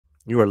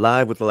You are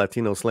live with the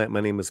Latino Slant.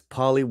 My name is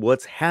Polly.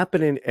 What's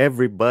happening,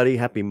 everybody?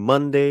 Happy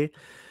Monday,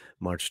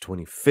 March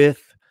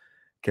 25th.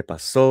 ¿Qué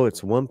pasó?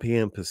 It's 1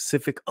 p.m.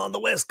 Pacific on the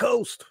West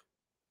Coast.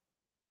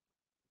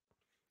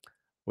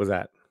 What's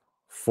that?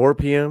 4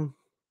 p.m.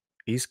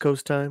 East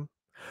Coast time?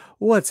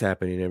 What's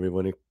happening,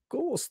 everybody?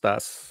 ¿Cómo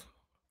estás?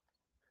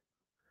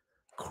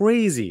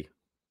 Crazy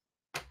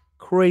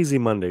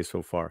Monday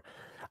so far.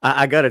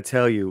 I got to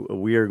tell you,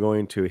 we are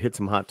going to hit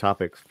some hot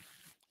topics.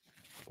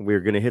 We're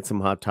going to hit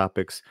some hot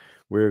topics.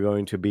 We're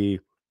going to be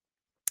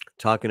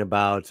talking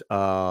about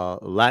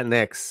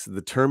Latinx.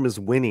 The term is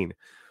winning.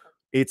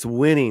 It's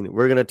winning.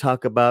 We're going to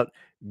talk about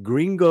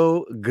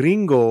gringo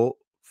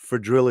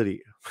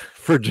fragility.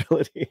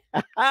 Fragility.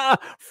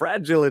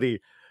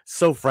 Fragility.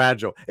 So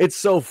fragile. It's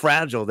so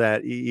fragile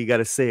that you got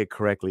to say it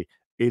correctly.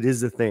 It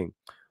is a thing.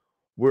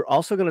 We're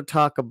also going to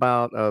talk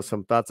about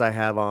some thoughts I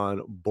have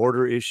on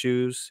border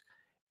issues.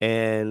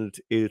 And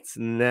it's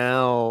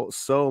now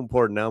so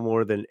important, now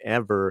more than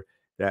ever,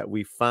 that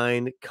we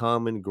find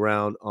common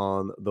ground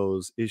on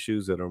those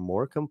issues that are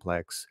more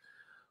complex,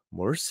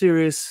 more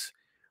serious,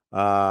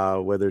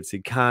 whether it's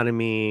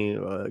economy,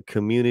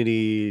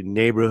 community,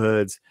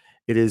 neighborhoods.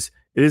 It is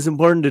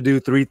important to do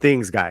three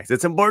things, guys.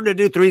 It's important to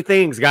do three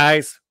things,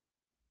 guys.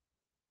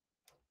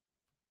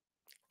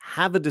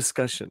 Have a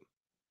discussion.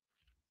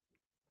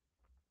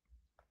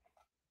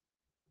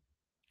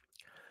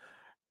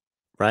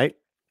 Right?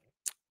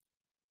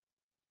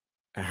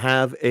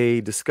 Have a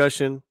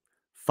discussion,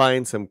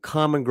 find some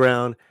common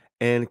ground,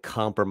 and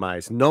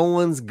compromise. No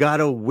one's got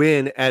to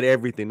win at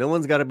everything. No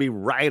one's got to be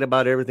right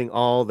about everything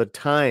all the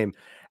time.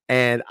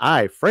 And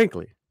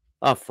frankly,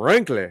 I've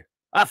had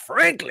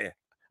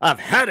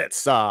it,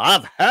 sir.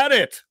 I've had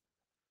it.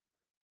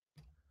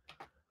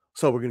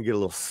 So we're going to get a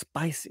little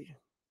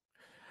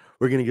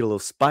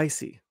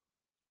spicy.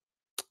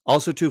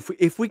 Also, too,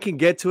 if we can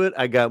get to it,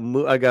 I got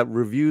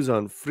reviews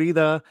on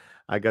Frida.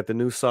 I got the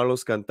new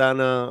Carlos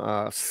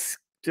Cantana,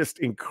 just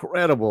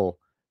incredible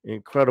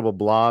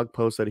blog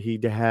post that he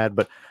had.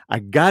 But I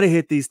got to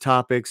hit these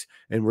topics,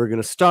 and we're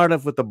going to start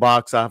off with the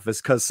box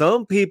office because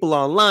some people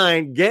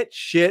online get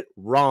shit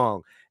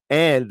wrong,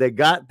 and they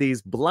got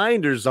these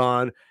blinders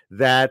on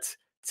that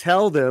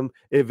tell them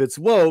if it's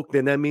woke,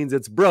 then that means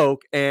it's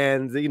broke,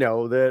 and you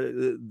know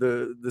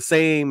the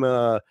same.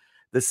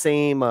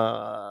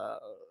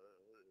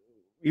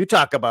 You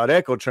talk about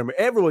echo chamber.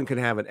 Everyone can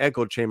have an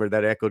echo chamber.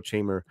 That echo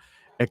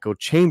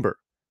chamber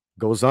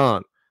goes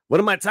on. What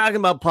am I talking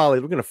about,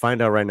 Polly? We're gonna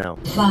find out right now.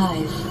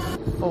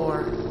 5,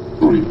 4,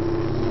 3, 2,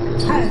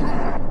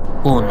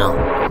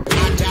 1.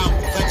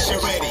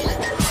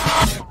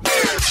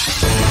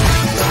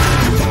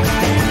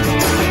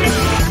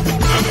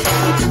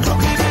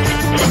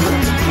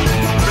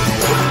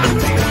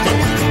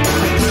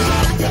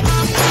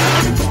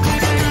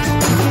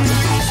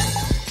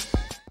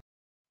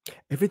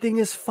 Everything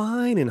is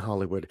fine in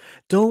Hollywood.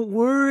 Don't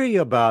worry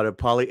about it,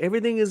 Polly.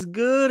 Everything is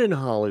good in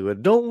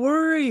Hollywood. Don't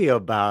worry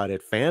about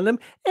it, fandom.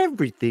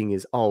 Everything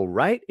is all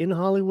right in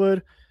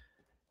Hollywood.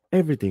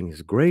 Everything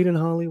is great in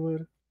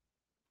Hollywood.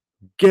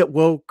 Get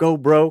woke, go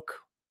broke.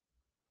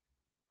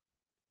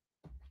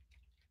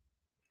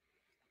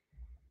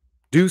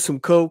 Do some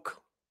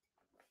coke.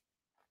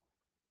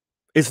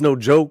 It's no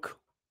joke.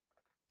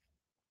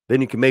 Then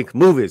you can make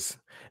movies.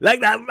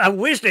 Like I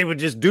wish they would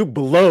just do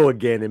Blow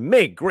again and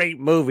make great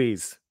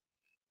movies.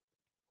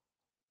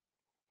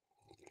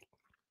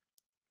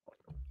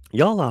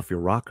 Y'all off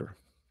your rocker.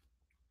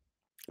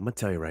 I'm going to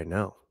tell you right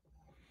now.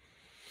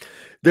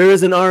 There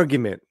is an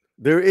argument.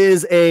 There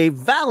is a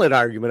valid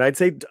argument, I'd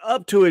say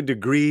up to a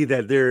degree,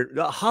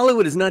 that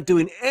Hollywood is not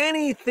doing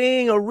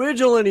anything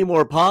original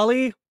anymore,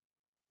 Polly.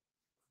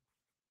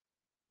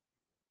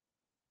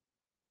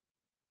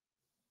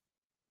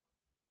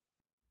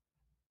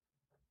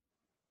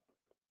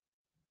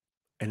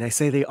 And I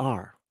say they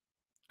are.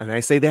 And I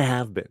say they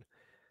have been.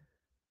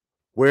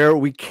 Where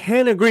we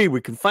can agree, we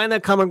can find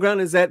that common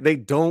ground, is that they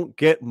don't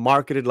get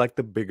marketed like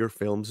the bigger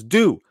films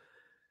do.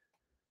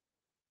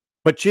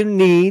 But you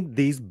need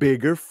these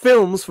bigger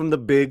films from the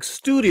big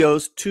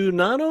studios to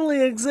not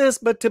only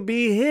exist, but to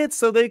be hits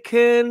so they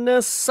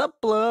can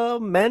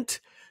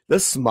supplement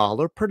the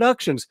smaller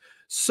productions.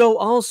 So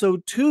also,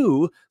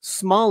 too,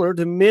 smaller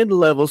to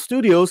mid-level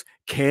studios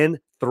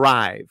can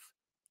thrive,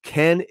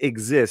 can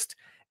exist.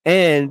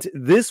 And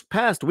this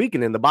past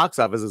weekend in the box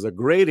office is a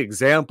great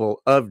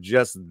example of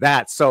just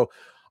that. So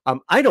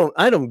I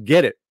don't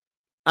get it.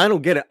 I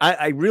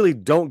really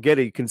don't get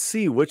it. You can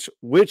see which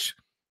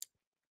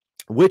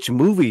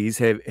movies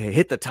have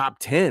hit the top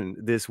 10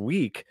 this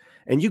week.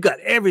 And you got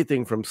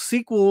everything from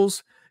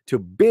sequels to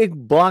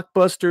big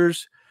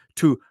blockbusters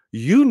to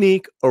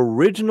unique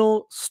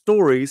original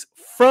stories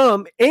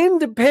from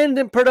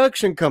independent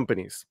production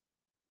companies.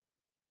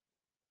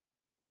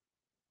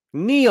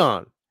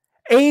 Neon,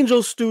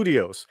 Angel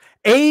Studios,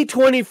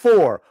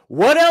 A24.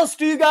 What else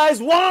do you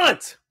guys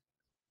want?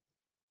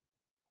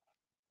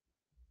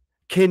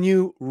 Can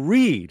you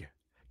read?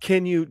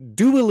 Can you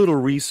do a little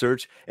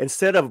research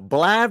instead of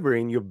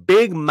blabbering your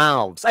big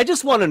mouths? I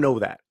just want to know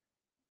that.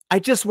 I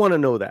just want to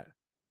know that.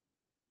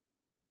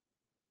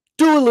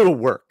 Do a little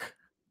work,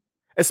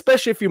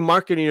 especially if you're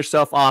marketing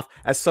yourself off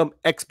as some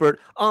expert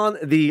on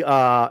the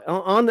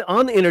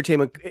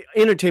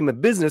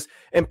entertainment business,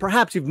 and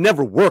perhaps you've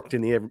never worked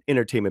in the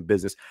entertainment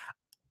business.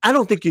 I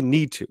don't think you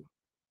need to.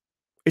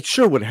 It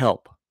sure would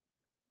help.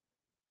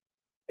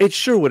 It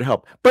sure would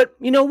help. But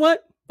you know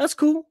what? That's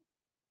cool.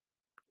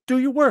 Do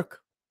your work.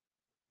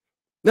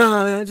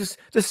 No, man,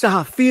 just how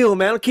I feel,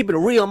 man. I'm keeping it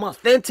real. I'm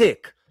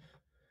authentic.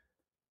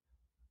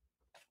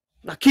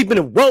 Not keeping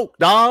it woke,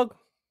 dog.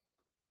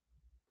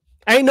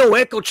 Ain't no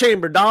echo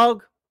chamber,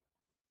 dog.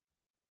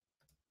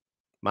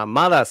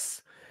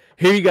 Mamadas.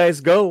 Here you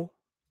guys go.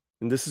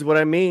 And this is what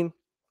I mean.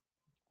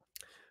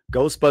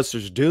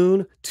 Ghostbusters,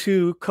 Dune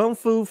 2, Kung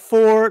Fu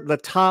for the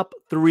top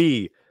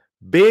 3.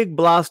 Big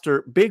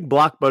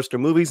blockbuster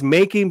movies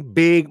making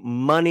big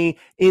money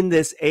in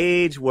this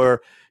age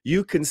where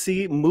you can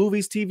see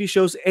movies, TV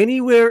shows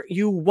anywhere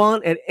you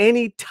want at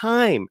any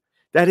time.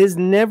 That has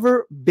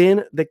never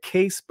been the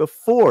case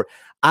before.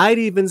 I'd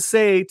even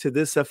say to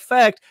this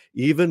effect,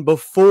 even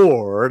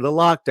before the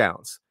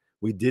lockdowns,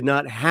 we did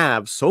not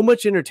have so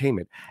much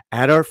entertainment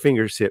at our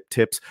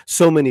fingertips,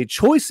 so many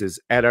choices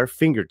at our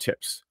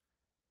fingertips.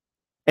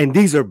 And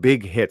these are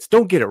big hits.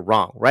 Don't get it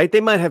wrong, right?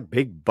 They might have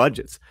big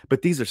budgets,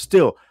 but these are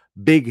still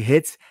big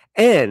hits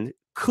and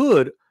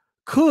could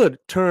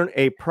turn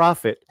a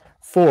profit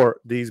for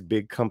these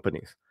big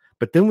companies.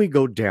 But then we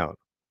go down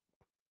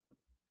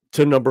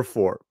to number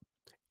 4,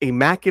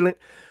 Immaculate,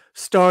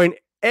 starring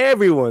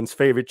everyone's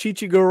favorite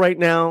Chi-Chi girl right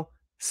now,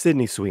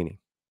 Sydney Sweeney.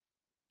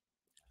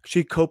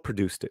 She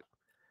co-produced it.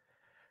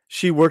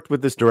 She worked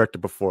with this director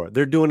before.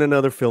 They're doing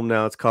another film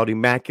now. It's called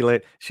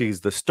Immaculate. She's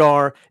the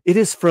star. It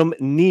is from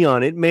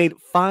Neon. It made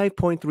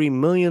 $5.3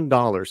 million.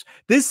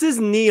 This is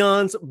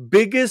Neon's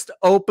biggest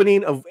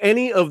opening of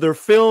any of their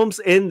films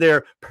in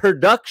their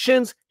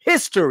production's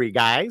history,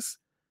 guys.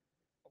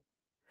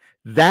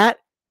 That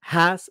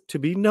has to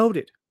be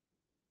noted.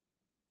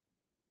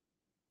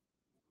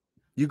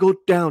 You go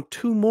down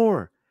 2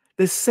 more.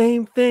 The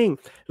same thing.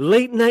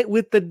 Late Night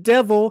with the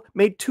Devil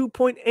made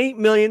 $2.8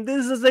 million.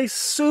 This is a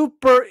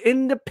super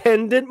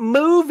independent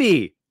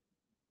movie.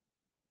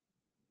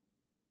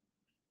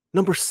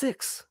 Number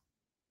 6.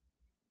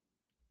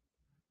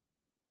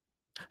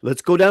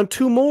 Let's go down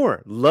 2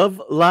 more.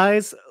 Love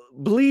Lies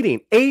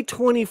Bleeding.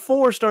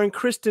 A24 starring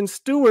Kristen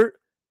Stewart.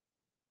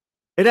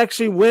 It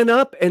actually went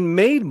up and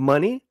made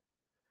money.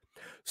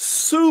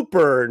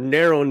 Super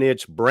narrow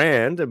niche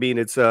brand. I mean,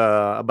 it's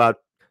about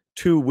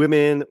 2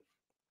 women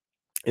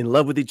in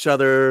love with each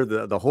other,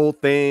 the whole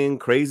thing,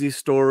 crazy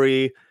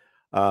story,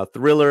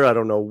 thriller, I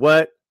don't know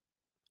what.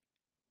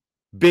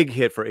 Big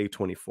hit for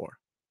A24.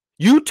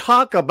 You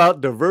talk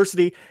about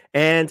diversity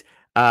and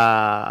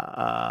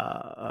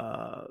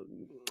I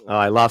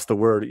lost the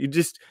word.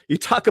 You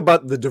talk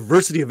about the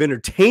diversity of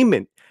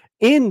entertainment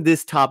in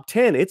this top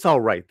 10. It's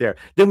all right there.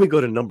 Then we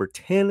go to number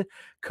 10,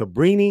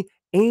 Cabrini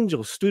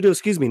Angel Studios.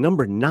 Excuse me,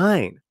 number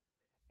 9,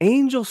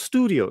 Angel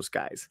Studios,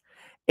 guys.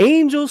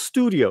 Angel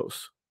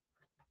Studios.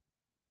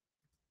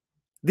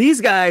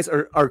 These guys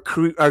are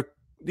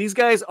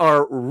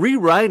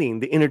rewriting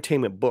the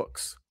entertainment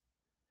books.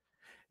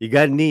 You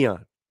got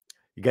Neon,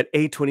 you got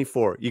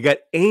A24, you got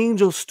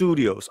Angel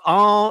Studios,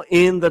 all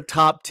in the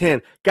top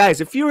 10.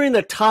 Guys, if you're in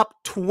the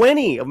top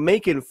 20 of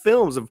making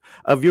films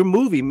of your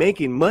movie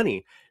making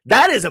money,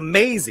 that is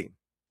amazing.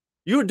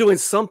 You're doing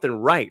something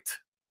right.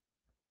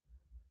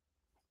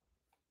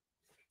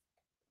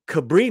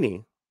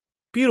 Cabrini,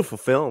 beautiful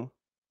film.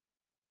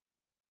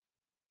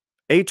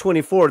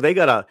 A24, they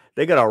got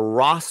a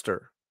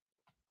roster.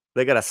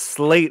 They got a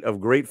slate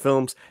of great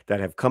films that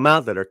have come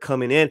out, that are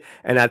coming in.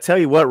 And I tell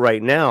you what,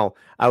 right now,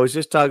 I was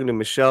just talking to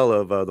Michelle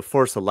of the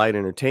Force of Light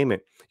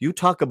Entertainment. You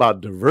talk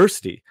about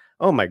diversity.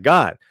 Oh my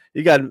God.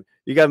 You got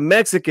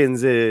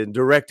Mexicans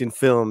directing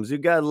films. You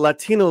got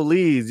Latino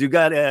leads. You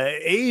got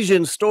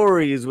Asian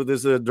stories with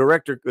this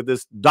director, with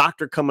this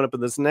doctor coming up in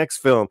this next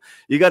film.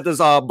 You got this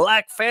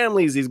black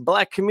families, these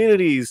black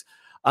communities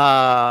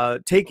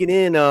taking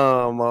in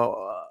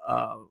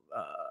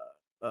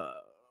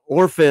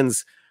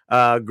orphans,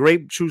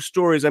 great true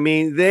stories. I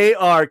mean, they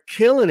are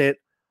killing it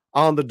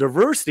on the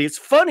diversity. It's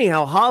funny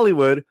how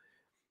Hollywood,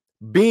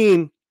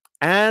 being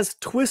as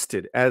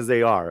twisted as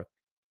they are,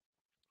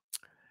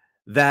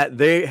 that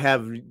they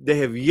have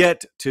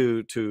yet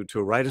to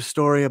write a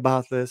story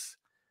about this.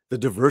 The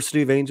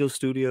diversity of Angel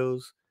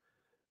Studios,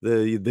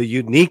 the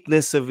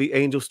uniqueness of the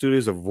Angel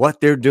Studios, of what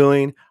they're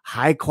doing,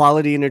 high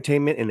quality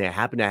entertainment, and they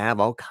happen to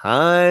have all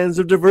kinds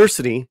of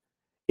diversity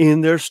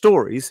in their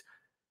stories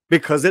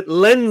because it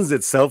lends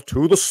itself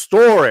to the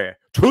story,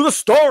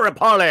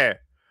 Polly,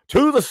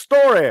 to the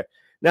story.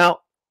 Now,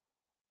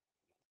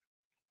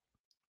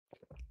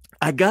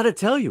 I gotta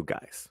tell you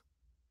guys,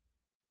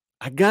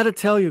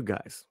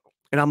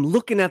 and I'm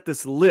looking at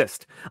this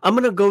list. I'm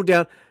gonna go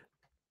down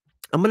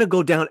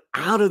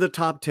out of the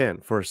top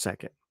 10 for a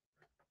second.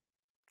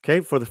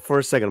 Okay, for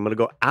a second, I'm gonna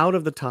go out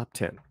of the top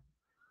 10.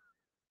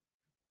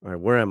 All right,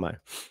 where am I?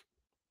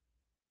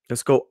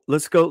 Let's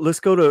go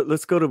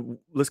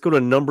to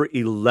number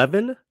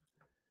 11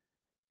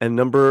 and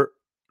number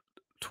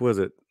was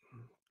it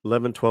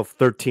 11, 12,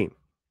 13.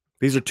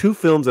 These are two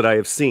films that I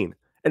have seen.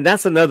 And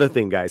that's another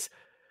thing, guys.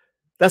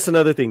 That's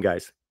another thing,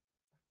 guys.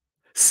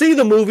 See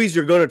the movies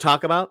you're going to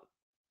talk about.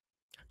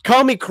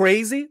 Call me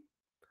crazy,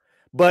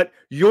 but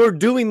you're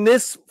doing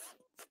this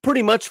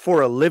pretty much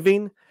for a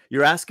living.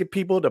 You're asking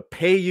people to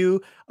pay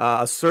you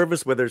a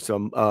service, whether it's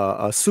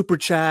a super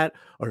chat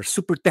or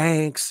super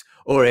thanks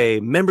or a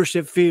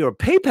membership fee or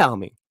PayPal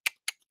me.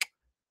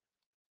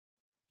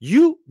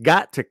 You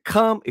got to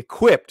come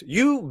equipped.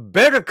 You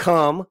better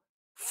come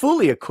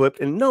fully equipped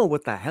and know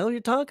what the hell you're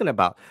talking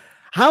about.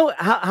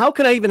 How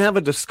can I even have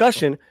a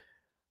discussion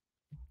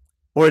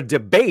or a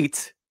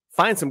debate,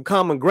 find some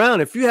common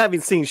ground if you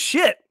haven't seen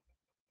shit?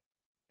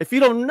 If you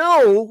don't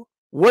know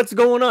what's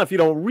going on, if you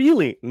don't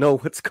really know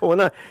what's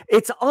going on,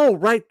 it's all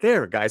right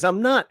there, guys.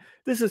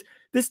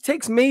 This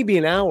takes maybe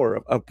an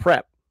hour of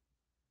prep.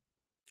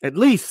 At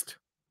least.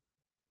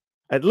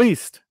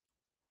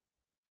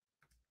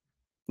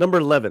 Number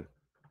 11,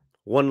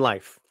 One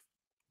Life.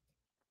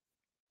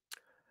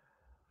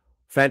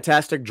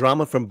 Fantastic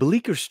drama from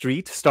Bleecker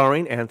Street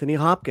starring Anthony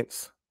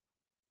Hopkins.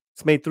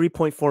 It's made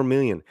 $3.4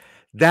 million.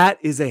 That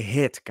is a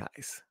hit,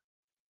 guys.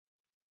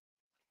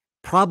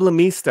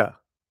 Problemista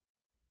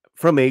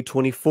from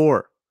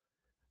A24,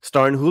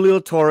 starring Julio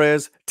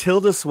Torres,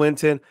 Tilda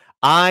Swinton.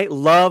 I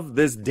love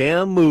this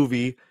damn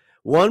movie.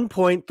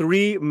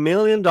 $1.3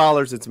 million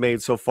it's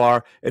made so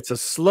far. It's a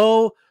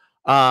slow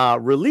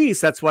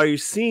release. That's why you're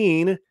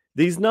seeing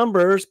these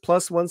numbers,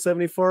 plus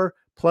 174,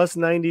 plus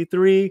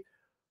 93,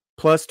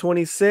 plus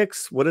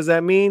 26. What does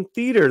that mean?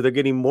 Theater. They're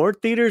getting more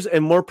theaters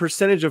and more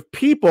percentage of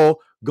people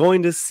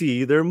going to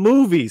see their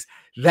movies.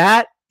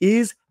 That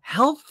is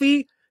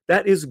healthy.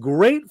 That is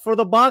great for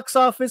the box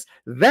office.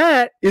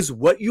 That is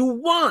what you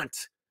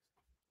want.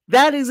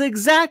 That is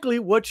exactly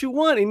what you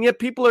want. And yet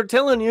people are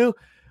telling you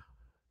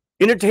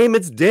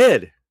entertainment's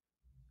dead.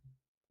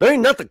 There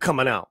ain't nothing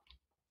coming out.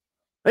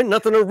 There ain't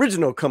nothing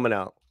original coming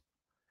out.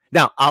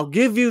 Now, I'll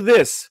give you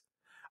this.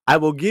 I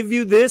will give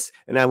you this,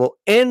 and I will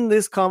end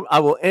this. I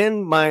will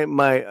end my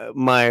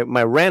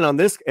rant on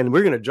this, and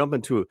we're going to jump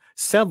into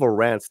several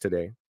rants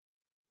today.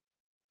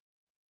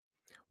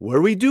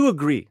 Where we do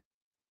agree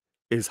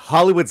is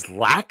Hollywood's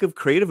lack of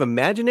creative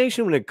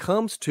imagination when it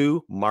comes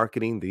to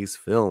marketing these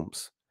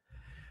films.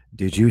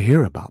 Did you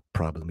hear about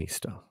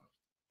Problemista?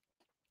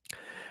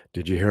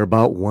 Did you hear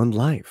about One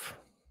Life?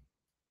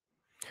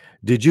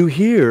 Did you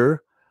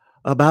hear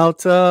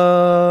about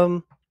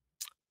what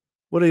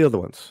are the other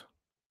ones?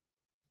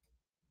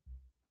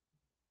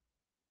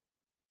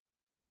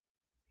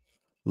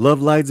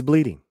 Love Lies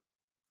Bleeding,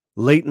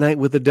 Late Night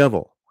with the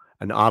Devil,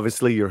 and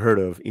obviously you heard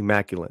of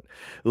Immaculate.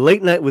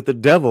 Late Night with the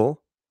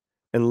Devil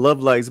and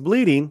Love Lies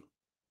Bleeding.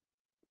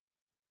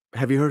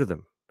 Have you heard of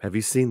them? Have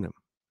you seen them?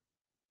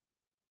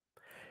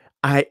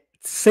 I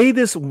say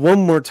this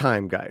one more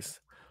time,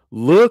 guys.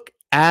 Look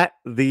at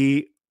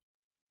the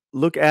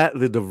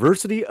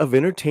diversity of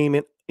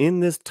entertainment in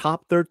this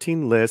top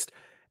 13 list,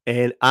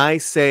 and I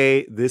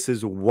say this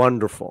is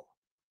wonderful.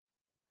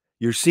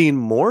 You're seeing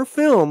more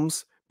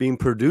films being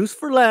produced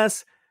for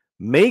less,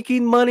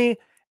 making money,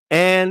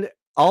 and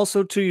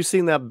also too, you're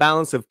seeing that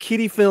balance of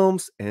kiddie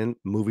films and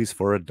movies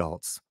for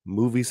adults,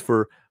 movies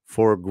for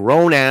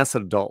grown-ass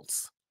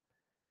adults.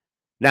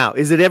 Now,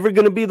 is it ever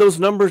going to be those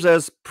numbers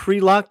as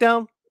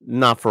pre-lockdown?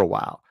 Not for a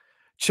while.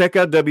 Check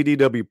out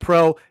WDW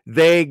Pro.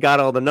 They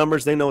got all the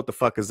numbers. They know what the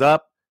fuck is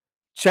up.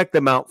 Check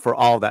them out for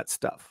all that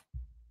stuff.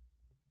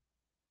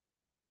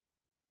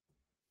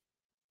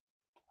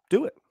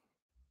 Do it.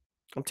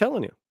 I'm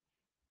telling you.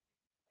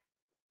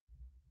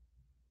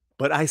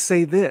 But I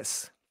say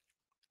this.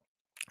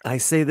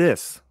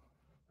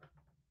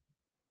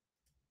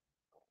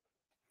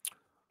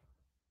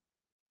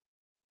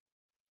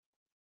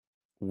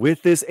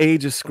 With this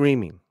age of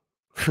streaming,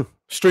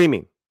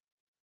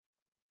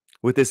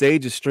 with this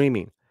age of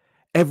streaming,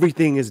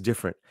 everything is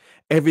different.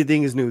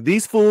 Everything is new.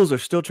 These fools are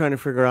still trying to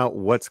figure out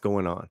what's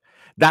going on.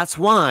 That's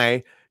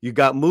why you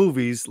got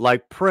movies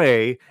like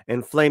Prey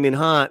and Flaming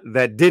Hot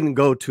that didn't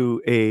go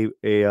to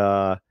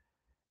a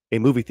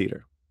movie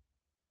theater.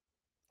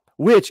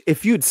 Which,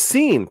 if you'd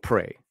seen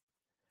Prey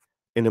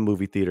in a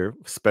movie theater,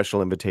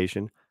 special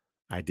invitation,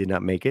 I did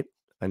not make it.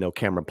 I know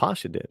Cameron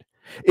Pasha did.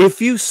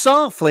 If you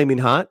saw Flaming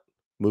Hot,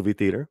 movie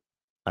theater,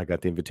 I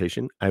got the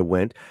invitation, I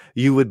went,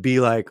 you would be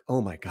like,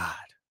 oh my God,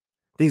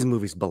 these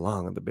movies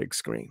belong on the big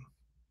screen.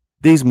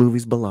 These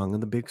movies belong on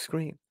the big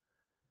screen.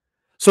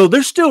 So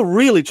they're still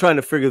really trying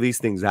to figure these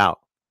things out.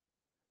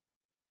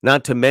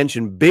 Not to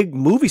mention big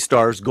movie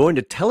stars going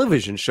to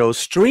television shows,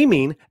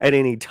 streaming at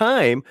any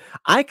time.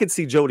 I could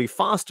see Jodie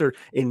Foster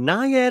in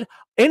Naiad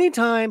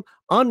anytime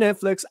on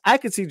Netflix. I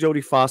could see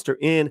Jodie Foster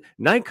in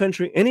Night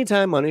Country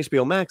anytime on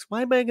HBO Max.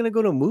 Why am I going to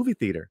go to a movie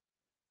theater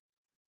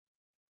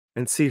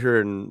and see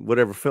her in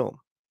whatever film?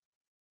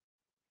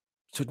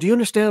 So do you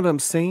understand what I'm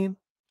saying?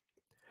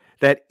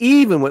 That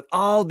even with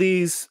all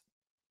these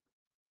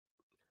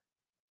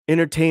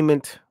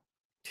entertainment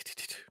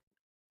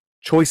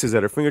choices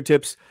at our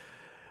fingertips,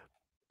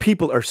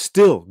 people are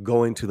still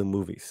going to the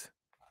movies.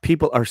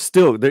 People are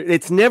still,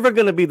 it's never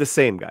going to be the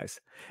same, guys.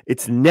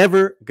 It's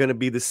never going to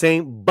be the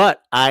same.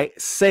 But I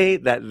say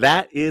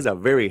that is a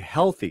very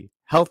healthy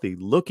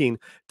looking,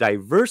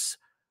 diverse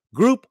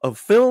group of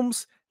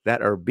films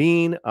that are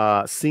being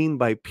seen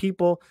by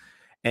people.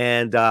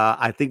 And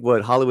I think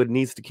what Hollywood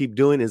needs to keep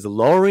doing is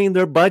lowering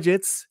their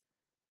budgets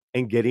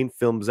and getting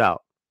films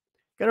out.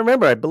 Got to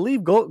remember, I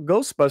believe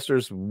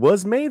Ghostbusters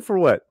was made for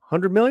what,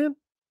 100 million?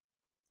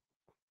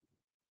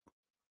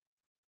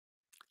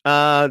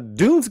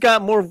 Dune's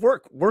got more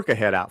work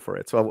ahead out for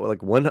it. So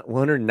like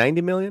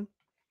 190 million.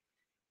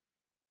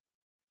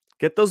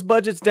 Get those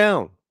budgets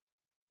down.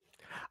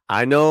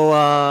 I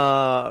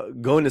know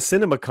going to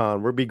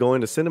CinemaCon, we'll be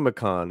going to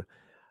CinemaCon.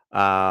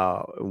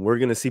 We're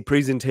going to see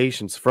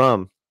presentations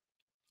from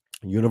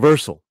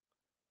Universal,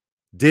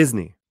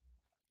 Disney,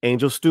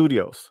 Angel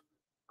Studios.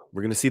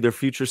 We're going to see their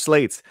future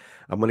slates.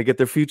 I'm going to get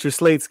their future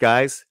slates,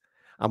 guys.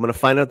 I'm going to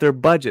find out their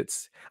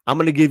budgets. I'm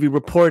going to give you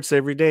reports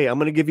every day. I'm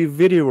going to give you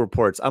video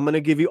reports. I'm going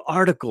to give you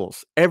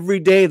articles every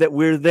day that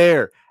we're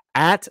there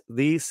at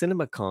the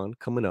CinemaCon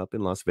coming up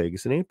in Las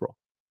Vegas in April.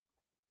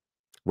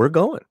 We're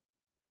going.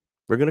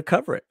 We're going to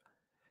cover it.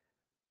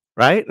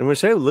 Right? And we're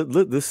saying,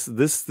 look, this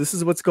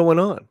is what's going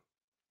on.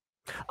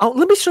 Oh,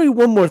 let me show you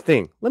one more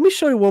thing.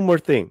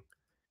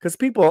 Because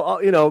people,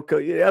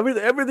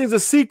 everything's a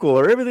sequel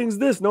or everything's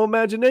this, no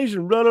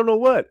imagination, I don't know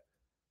what.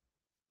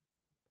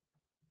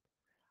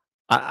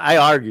 I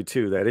argue,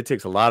 too, that it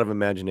takes a lot of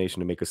imagination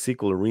to make a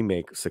sequel or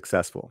remake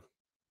successful.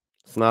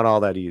 It's not all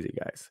that easy,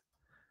 guys.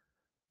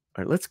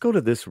 All right, let's go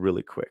to this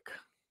really quick.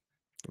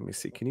 Let me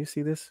see. Can you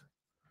see this?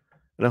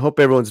 And I hope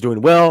everyone's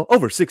doing well.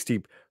 Over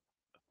 60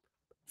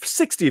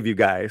 of you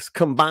guys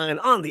combined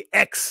on the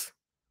X,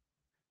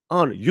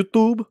 on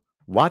YouTube,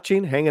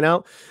 watching, hanging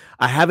out.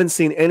 I haven't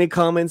seen any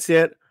comments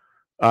yet.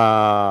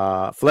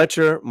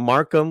 Fletcher,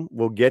 Markham,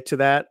 we'll get to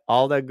that.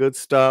 All that good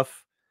stuff.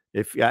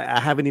 If I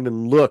haven't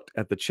even looked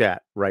at the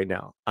chat right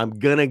now, I'm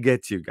gonna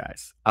get to you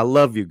guys. I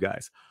love you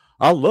guys.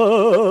 I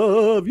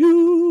love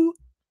you.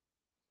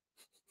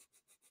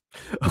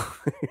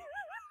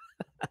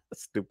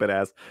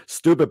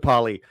 Stupid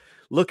Polly.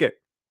 Look at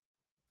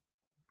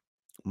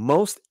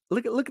the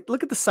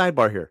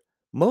sidebar here.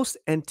 Most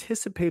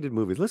anticipated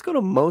movies. Let's go to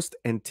most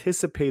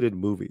anticipated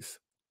movies.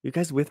 You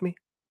guys with me?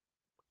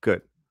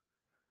 Good.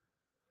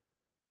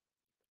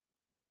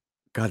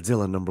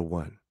 Godzilla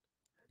 #1.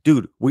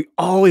 Dude, we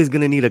always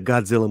gonna need a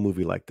Godzilla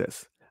movie like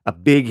this. A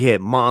big hit,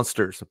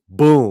 monsters,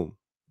 boom.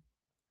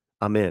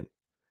 I'm in.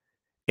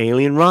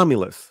 Alien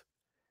Romulus.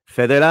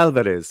 Fede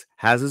Alvarez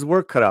has his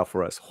work cut out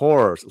for us.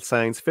 Horror,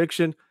 science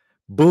fiction,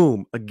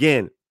 boom.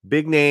 Again,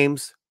 big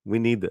names. We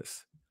need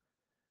this.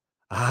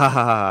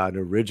 An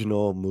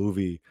original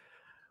movie.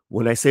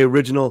 When I say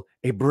original,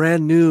 a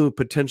brand new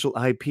potential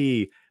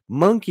IP.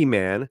 Monkey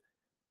Man,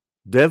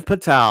 Dev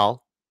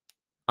Patel,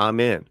 I'm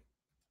in.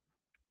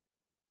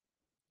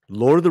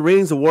 Lord of the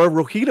Rings, The War of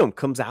Rohirrim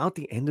comes out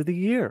the end of the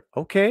year.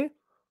 Okay.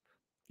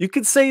 You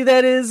could say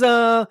that is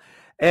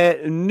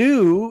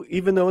new,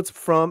 even though it's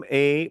from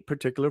a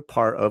particular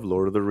part of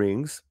Lord of the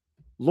Rings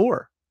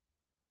lore.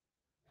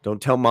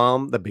 Don't Tell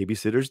Mom the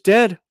Babysitter's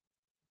Dead.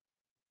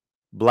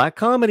 Black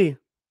comedy.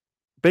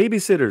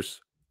 Babysitters.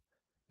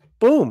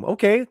 Boom.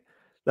 Okay.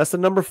 That's the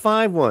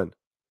 #5 one.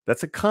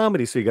 That's a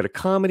comedy. So you got a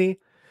comedy.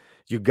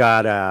 You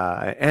got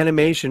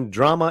animation,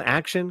 drama,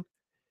 action.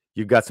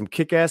 You got some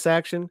kick-ass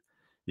action.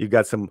 You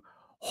got some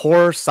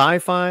horror,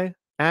 sci-fi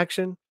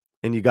action.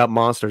 And you got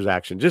monsters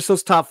action. Just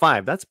those top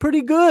 5. That's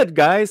pretty good,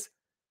 guys.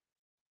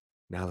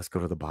 Now let's go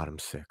to the bottom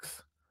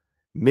 6.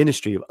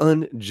 Ministry of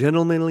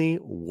Ungentlemanly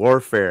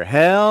Warfare.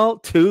 Hell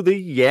to the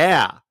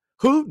yeah.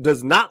 Who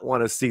does not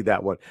want to see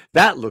that one?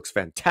 That looks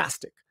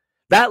fantastic.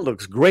 That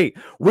looks great.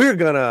 We're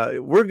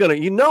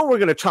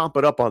gonna chop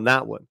it up on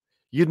that one.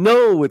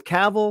 With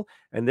Cavill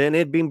and then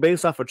it being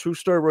based off a true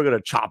story, we're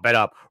gonna chop it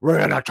up. We're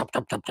gonna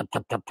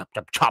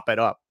chop it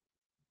up.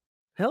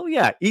 Hell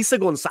yeah. Isa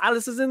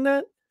Gonzalez is in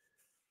that?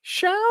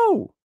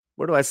 Show.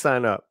 Where do I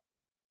sign up?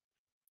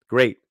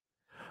 Great.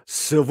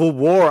 Civil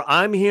War.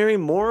 I'm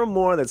hearing more and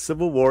more that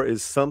Civil War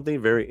is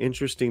something very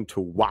interesting to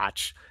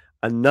watch.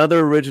 Another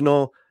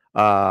original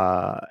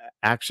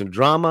action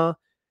drama.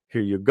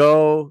 Here you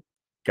go.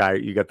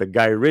 You got the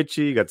Guy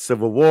Ritchie, you got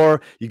Civil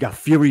War, you got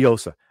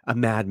Furiosa, a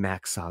Mad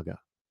Max saga.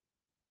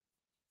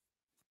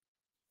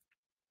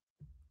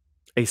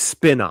 A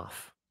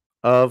spin-off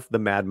of the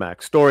Mad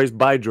Max stories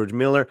by George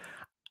Miller.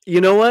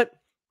 You know what?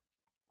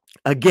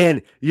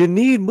 Again, you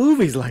need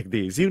movies like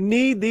these. You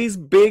need these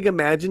big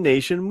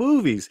imagination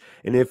movies.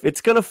 And if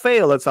it's going to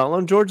fail, it's all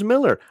on George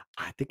Miller.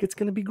 I think it's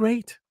going to be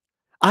great.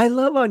 I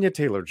love Anya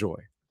Taylor-Joy.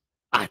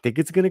 I think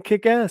it's going to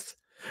kick ass.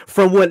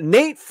 From what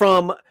Nate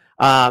from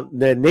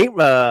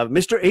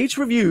Mr. H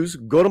Reviews,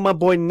 go to my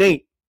boy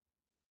Nate.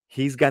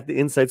 He's got the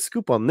inside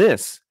scoop on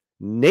this.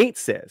 Nate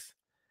says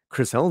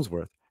Chris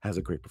Helmsworth has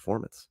a great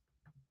performance.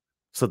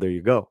 So there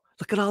you go.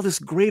 Look at all this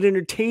great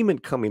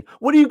entertainment coming.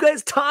 What are you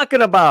guys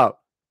talking about?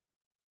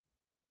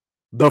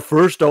 The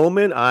First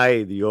Omen?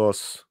 Ay,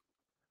 Dios.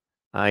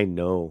 I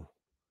know.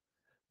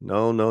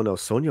 No.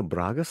 Sonia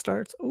Braga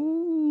starts?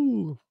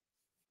 Ooh.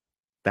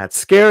 That's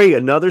scary.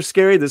 Another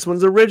scary. This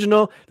one's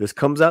original. This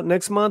comes out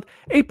next month,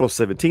 April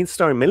 17th,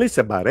 starring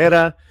Melissa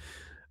Barrera.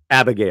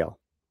 Abigail.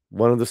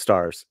 One of the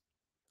stars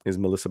is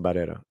Melissa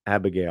Barrera.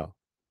 Abigail.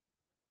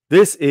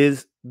 This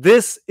is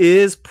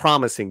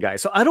promising,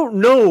 guys. So I don't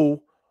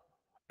know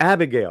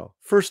Abigail,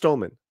 First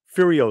Omen,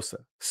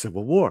 Furiosa,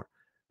 Civil War,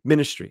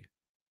 Ministry,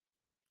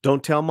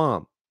 Don't Tell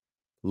Mom,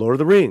 Lord of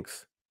the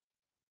Rings,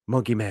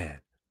 Monkey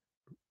Man,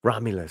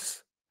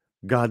 Romulus,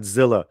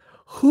 Godzilla.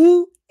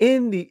 Who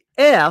in the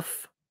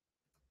F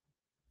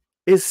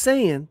is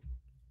saying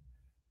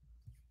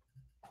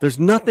there's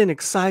nothing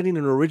exciting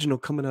and original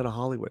coming out of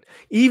Hollywood?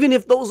 Even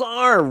if those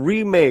are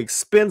remakes,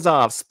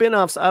 spin-offs,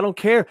 I don't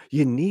care.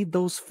 You need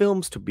those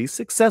films to be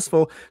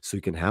successful so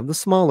you can have the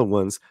smaller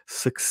ones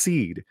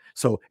succeed.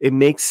 So it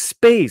makes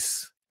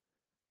space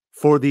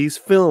for these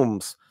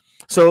films.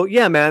 So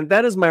yeah, man,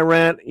 that is my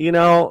rant. You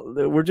know,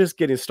 we're just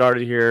getting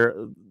started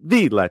here.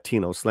 The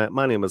Latino Slant.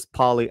 My name is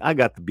Paulie. I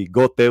got the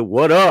bigote.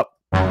 What up?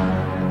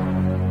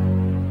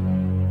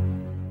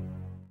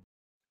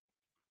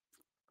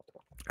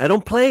 I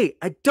don't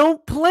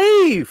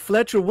play.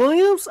 Fletcher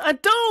Williams. I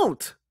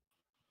don't.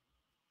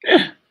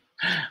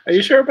 Are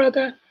you sure about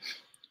that?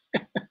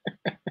 I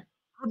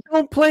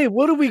don't play.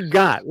 What do we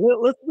got?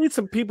 Let's read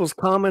some people's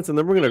comments, and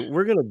then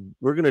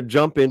we're gonna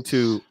jump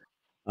into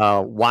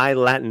why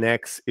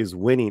Latinx is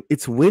winning.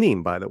 It's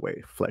winning, by the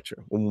way,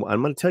 Fletcher. I'm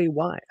going to tell you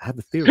why. I have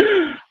a theory.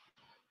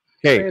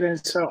 Okay.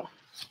 So. All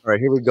right,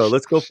 here we go.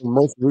 Let's go from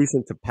most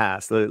recent to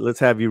past. Let's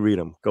have you read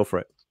them. Go for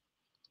it.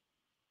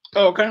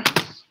 Oh, okay.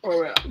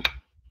 All right.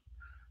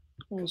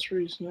 Most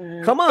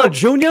recent. Come on,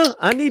 Junior.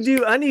 I need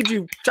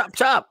you.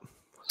 Chop.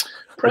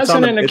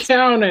 President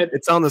accounted.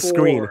 It's on the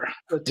screen.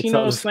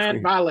 Latino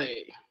Slant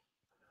Ballet.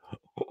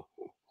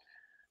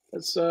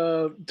 Let's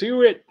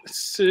do it.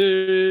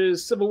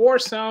 Civil War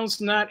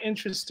sounds not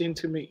interesting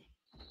to me.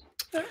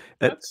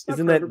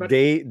 Isn't that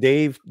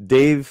Dave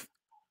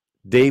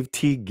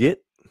T. Gitt?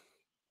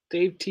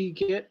 Dave T.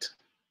 Gitt?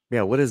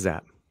 Yeah, what is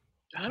that?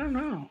 I don't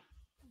know.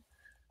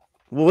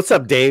 Well, what's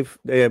up, Dave?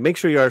 Make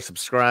sure you are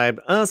subscribed.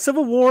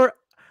 Civil War,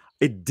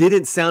 it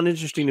didn't sound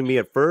interesting to me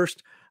at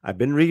first. I've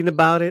been reading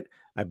about it.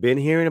 I've been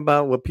hearing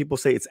about what people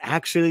say. It's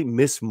actually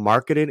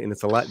mismarketed, and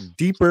it's a lot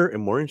deeper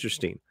and more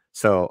interesting.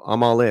 So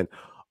I'm all in.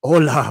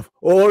 Olaf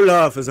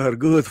is our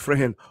good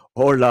friend.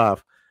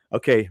 Olaf.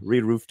 Okay,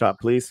 read Rooftop,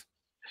 please.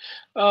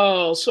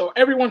 Oh, so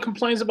everyone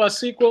complains about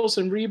sequels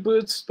and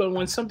reboots, but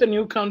when something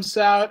new comes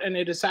out and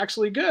it is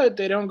actually good,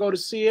 they don't go to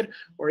see it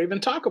or even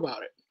talk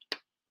about it.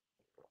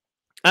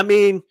 I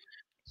mean,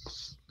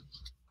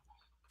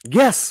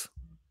 yes.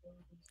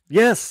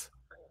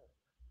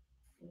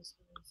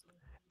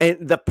 And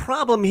the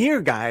problem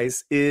here,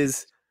 guys,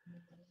 is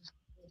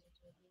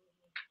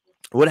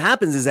what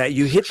happens is that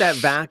you hit that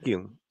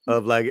vacuum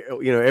of, like,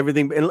 you know,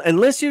 everything,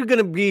 unless you're going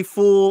to be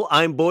full,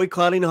 I'm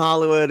boycotting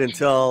Hollywood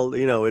until,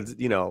 you know, it's,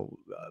 you know,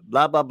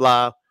 blah, blah,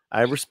 blah.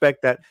 I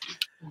respect that.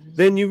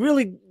 Then you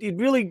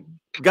really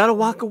got to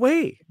walk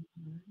away.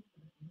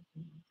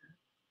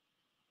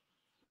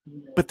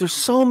 But there's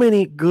so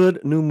many good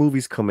new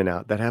movies coming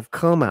out that have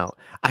come out.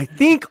 I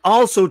think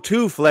also,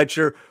 too,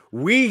 Fletcher,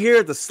 we here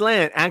at The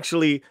Slant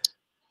actually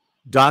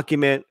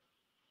document,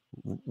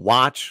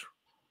 watch,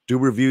 do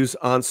reviews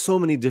on so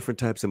many different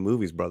types of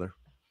movies, brother.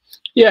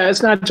 Yeah,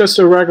 it's not just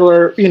a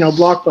regular, you know,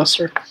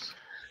 blockbuster.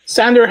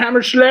 Sander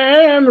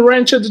Hammerslam,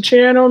 Ranch of the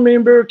Channel,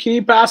 member,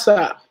 ¿Qué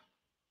pasa?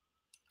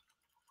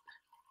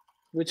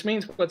 Which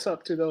means what's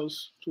up to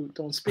those who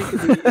don't speak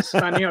the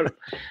Espanol.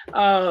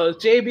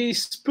 JB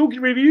Spooky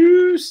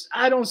Reviews.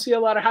 I don't see a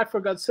lot of hype for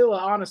Godzilla,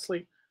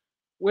 honestly.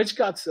 Which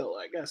Godzilla?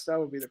 I guess that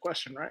would be the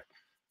question, right?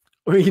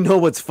 Well, you know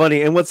what's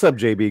funny? And what's up,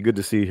 JB? Good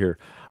to see you here.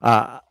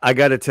 I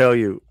got to tell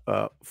you,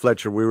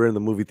 Fletcher, we were in the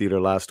movie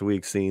theater last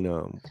week seeing,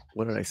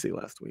 what did I see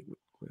last week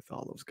with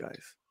all those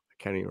guys? I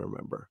can't even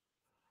remember.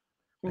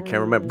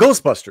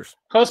 Ghostbusters.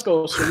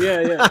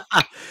 Yeah.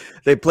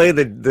 They played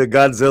the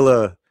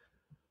Godzilla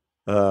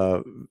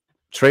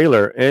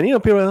trailer, and, you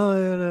know, people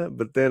are,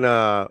 but then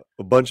a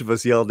bunch of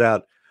us yelled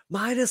out,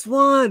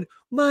 -1.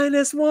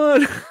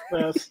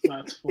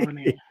 That's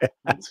funny. Yeah.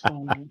 That's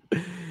funny.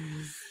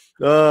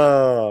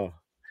 Oh.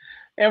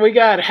 And we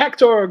got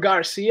Hector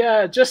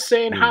Garcia just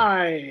saying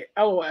hi.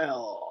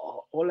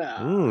 LOL.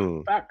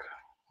 Hola. Back.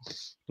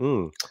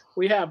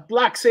 We have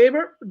Black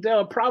Saber.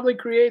 They'll probably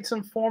create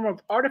some form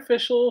of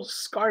artificial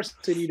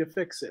scarcity to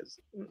fix it.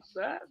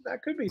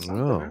 That could be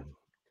something.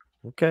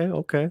 Oh.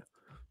 Okay.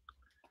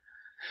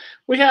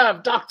 We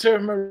have Dr.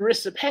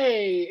 Marissa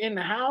Pay in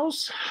the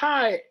house.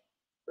 Hi.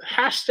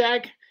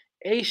 Hashtag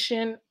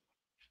Asian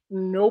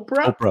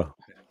Oprah.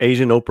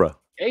 Asian Oprah.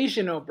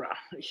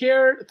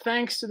 Here,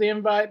 thanks to the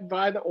invite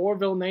by the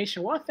Orville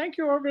Nation. Well, thank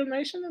you, Orville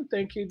Nation, and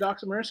thank you,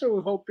 Dr. Marissa.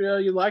 We hope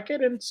you like it,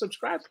 and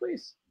subscribe,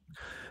 please.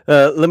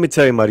 Let me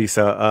tell you,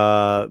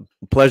 Marisa,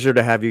 pleasure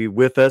to have you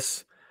with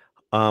us.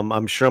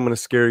 I'm sure I'm going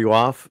to scare you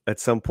off at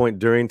some point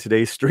during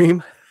today's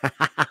stream.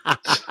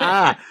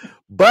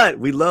 But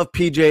we love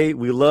PJ.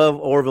 We love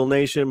Orville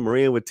Nation,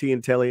 Maria with T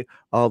and Telly,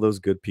 all those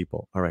good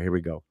people. All right, here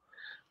we go.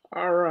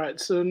 All right,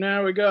 so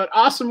now we got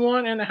Awesome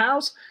One in the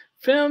house.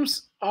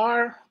 Films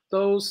are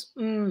those.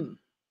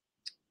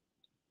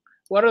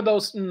 What are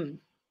those? I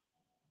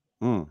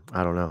don't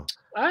know.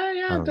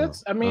 Yeah,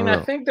 that's. I mean,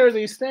 I think there are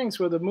these things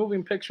where the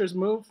moving pictures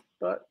move,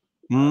 but.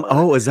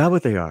 Oh, is that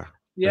what they are?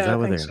 Yeah,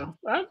 I think so.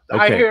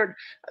 I heard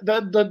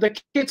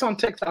the kids on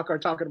TikTok are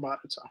talking about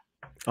it. So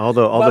all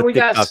the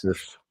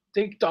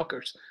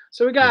TikTokers.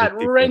 So we got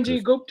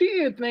Renji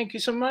Gupti. Thank you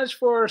so much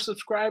for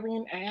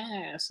subscribing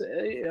as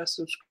a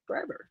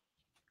subscriber.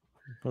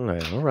 All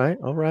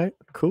right.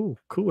 Cool.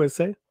 I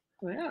say.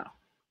 Yeah.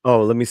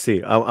 Oh, let me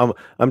see.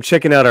 I'm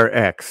checking out our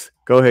X.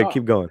 Go ahead,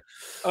 keep going.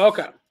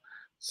 Okay.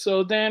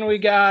 So then we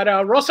got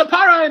Rosa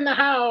Parra in the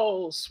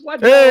house.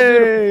 What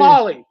beautiful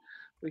Polly?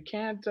 We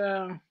can't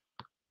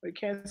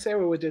say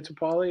what we did to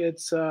Polly.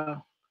 It's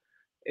a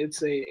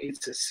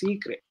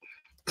secret.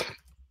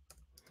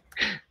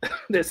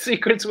 The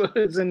secret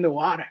was in the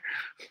water.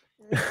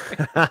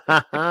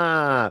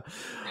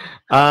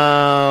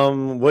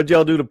 What'd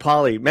y'all do to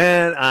Polly?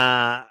 Man,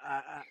 I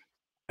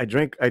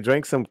drank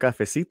some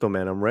cafecito,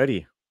 man. I'm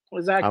ready.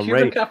 Was that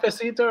Cuban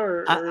cafecito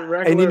or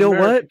regular and you know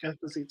American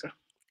cafecito?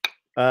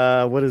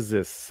 What is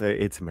this?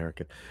 It's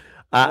American.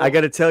 I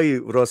got to tell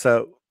you,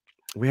 Rosa,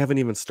 we haven't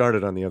even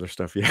started on the other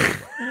stuff yet.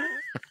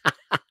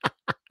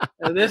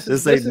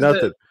 This ain't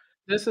nothing.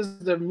 This is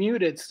the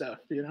muted stuff,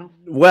 you know.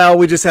 Well,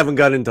 we just haven't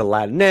got into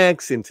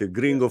Latinx, into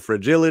Gringo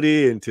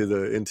fragility,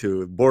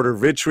 into border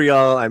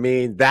vitriol. I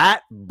mean,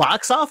 that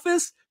box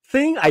office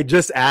thing I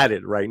just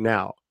added right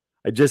now.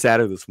 I just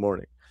added this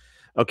morning.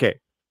 Okay,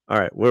 all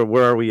right.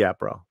 Where are we at,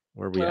 bro?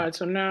 Where are we at? All right,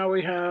 so now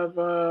we have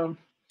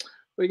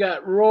we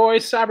got Roy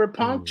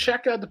Cyberpunk.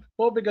 Check out the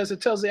poll because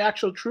it tells the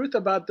actual truth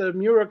about the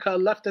Murica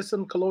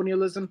leftism,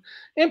 colonialism,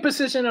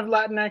 imposition of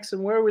Latinx,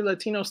 and where we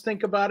Latinos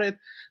think about it.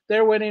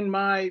 They're winning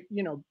my,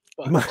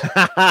 Roy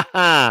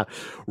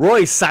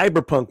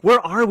Cyberpunk.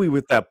 Where are we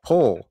with that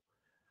poll?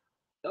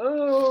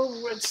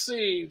 Oh, let's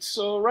see.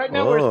 So right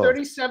now we're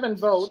 37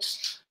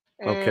 votes,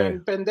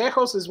 and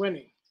Pendejos is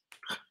winning.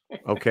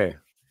 Okay.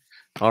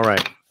 All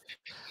right.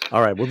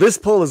 Well, this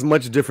poll is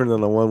much different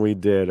than the one we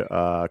did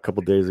a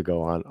couple days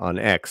ago on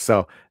X.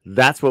 So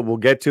that's what we'll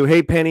get to.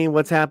 Hey, Penny,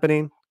 what's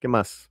happening? ¿Qué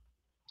más?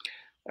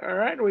 All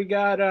right, we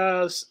got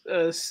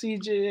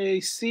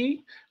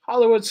CJC.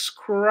 Hollywood's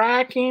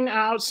cracking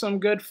out some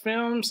good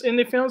films,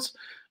 indie films,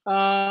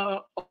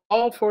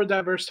 all for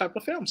diverse type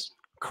of films.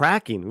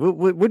 Cracking?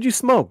 What'd you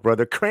smoke,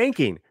 brother?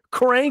 Cranking. I'm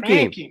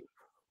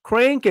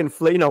cranking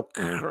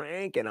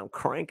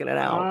it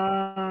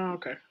out.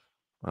 Okay.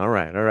 All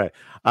right.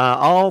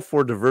 All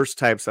for diverse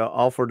types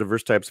of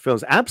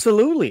films.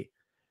 Absolutely.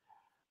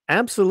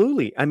 I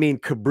mean,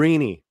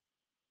 Cabrini,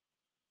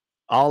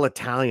 all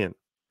Italian,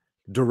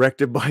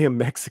 directed by a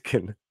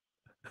Mexican.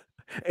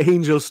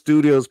 Angel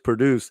Studios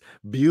produced,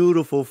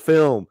 beautiful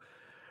film,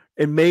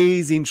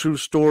 amazing true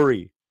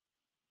story.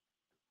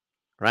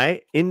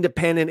 Right?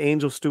 Independent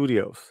Angel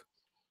Studios.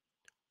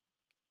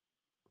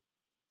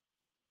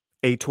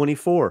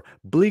 A24,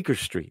 Bleecker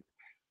Street,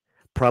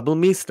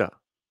 Problemista.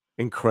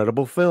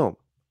 Incredible film.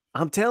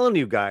 I'm telling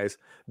you guys,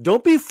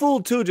 don't be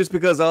fooled too just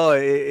because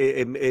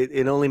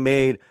it only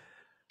made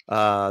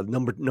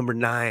number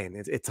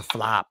 9. It's a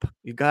flop.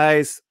 You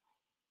guys,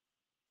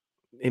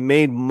 it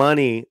made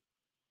money,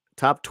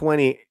 top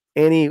 20.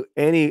 Any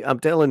I'm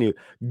telling you,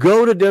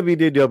 go to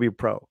WDW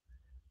Pro.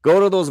 Go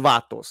to those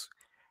vatos.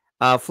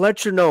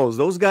 Fletcher knows.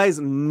 Those guys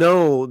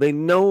know. They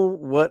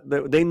know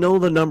they know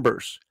the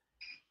numbers.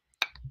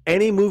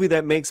 Any movie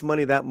that makes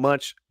money that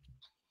much,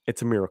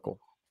 it's a miracle.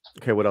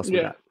 Okay, what else we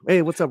got?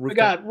 Hey, what's up, Rooftop? We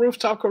got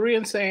Rooftop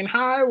Korean saying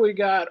hi. We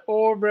got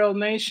Orville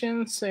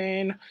Nation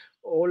saying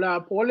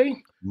hola,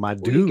 Poli. My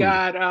dude. We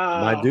got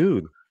my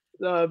dude.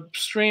 The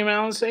Stream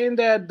Allen saying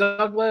that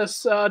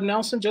Douglas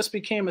Nelson just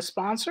became a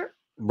sponsor.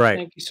 Right.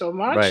 Thank you so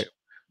much. Right.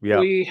 Yeah.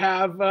 We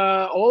have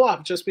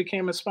Olaf just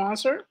became a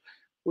sponsor.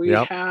 We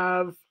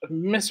have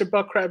Mr.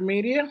 Buckcrab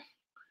Media.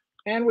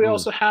 And we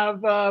also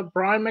have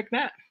Brian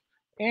McNatt.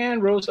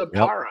 And Rosa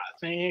Parra.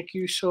 Thank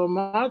you so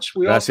much.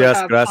 We also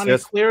have Connie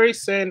Cleary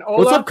saying hola.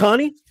 What's up,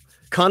 Connie?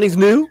 Connie's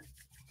new.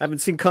 Haven't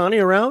seen Connie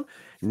around.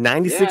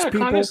 96 people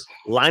Connie's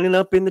lining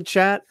up in the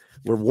chat.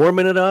 We're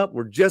warming it up.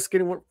 We're just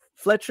getting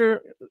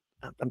Fletcher.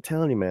 I'm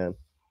telling you, man.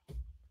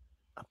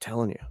 I'm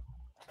telling you.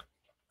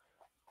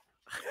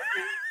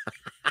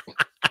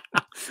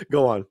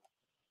 Go on.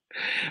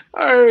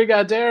 All right, we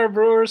got Daryl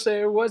Brewer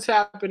saying, "What's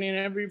happening,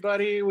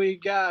 everybody?" We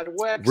got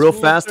Wex. Real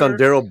fast on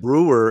Daryl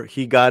Brewer.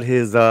 He got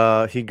his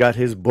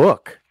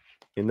book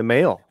in the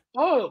mail.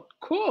 Oh,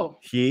 cool.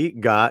 He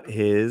got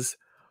his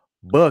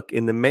book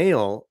in the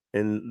mail.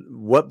 And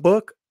what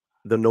book?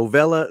 The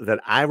novella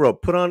that I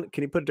wrote. Can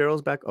you put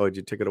Daryl's back? Oh, did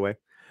you take it away?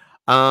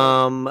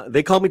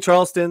 They call me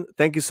Charleston.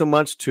 Thank you so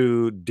much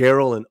to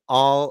Daryl and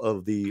all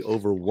of the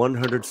over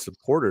 100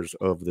 supporters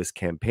of this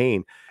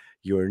campaign.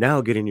 You are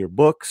now getting your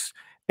books.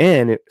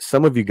 And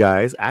some of you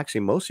guys,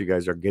 actually most of you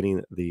guys, are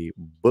getting the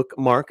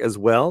bookmark as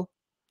well.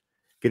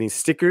 getting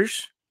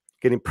stickers,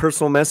 getting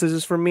personal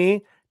messages from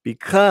me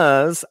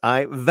because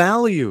I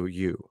value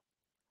you.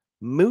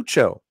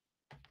 Mucho.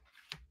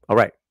 All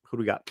right, who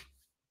do we got?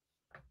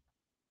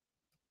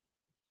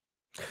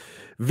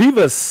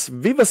 Viva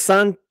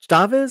San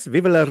Chavez,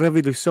 Viva la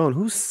Revolución.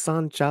 Who's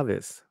San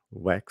Chavez,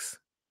 Wex?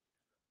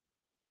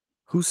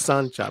 Who's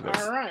San Chavez?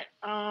 All right.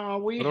 I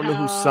don't know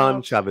who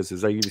San Chavez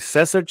is. Are you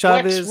Cesar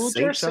Chavez? Wex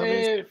Saint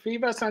Chavez?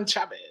 Viva San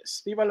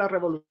Chavez. Viva la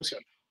Revolución.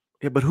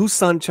 Yeah, but who's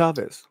San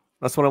Chavez?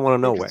 That's what I want to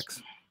know,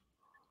 Wex.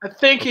 I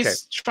think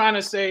he's trying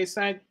to say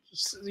Saint,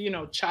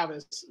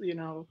 Chavez,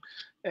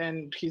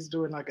 and he's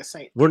doing like a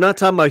saint. We're not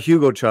talking about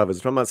Hugo Chavez.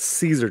 We're talking about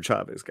Cesar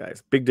Chavez,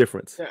 guys. Big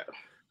difference. Yeah.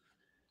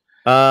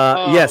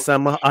 Yes,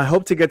 I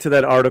hope to get to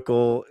that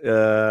article.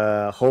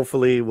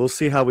 Hopefully, we'll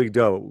see how we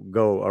go.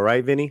 All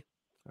right, Vinny?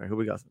 All right, who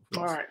we got?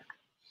 All right.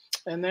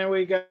 And then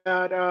we got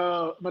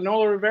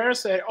Manolo Rivera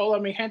said, "Hola,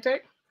 mi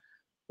gente."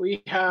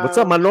 We have what's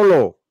up,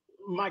 Manolo?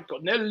 Michael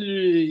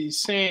Nelly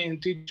saying,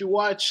 "Did you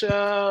watch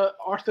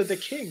Arthur the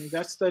King?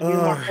 That's the new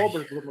Mark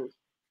Wahlberg movie."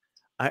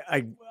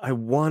 I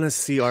want to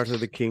see Arthur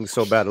the King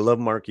so bad. I love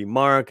Marky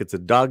Mark. It's a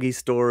doggy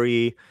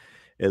story.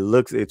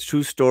 It's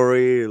true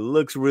story. It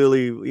looks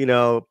really,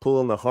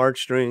 pulling the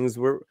heartstrings.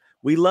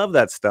 We love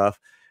that stuff.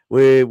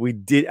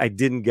 I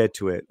didn't get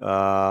to it.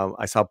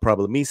 I saw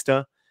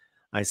Problemista.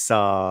 I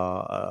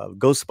saw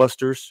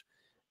Ghostbusters,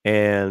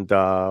 and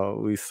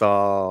we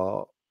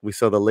saw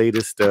the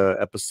latest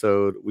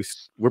episode.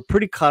 We're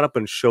pretty caught up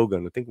in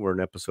Shogun. I think we're an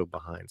episode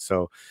behind.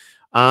 So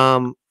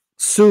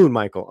soon,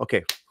 Michael.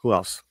 Okay, who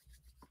else?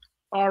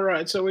 All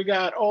right, so we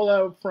got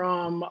Ola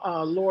from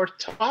Lord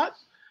Tot.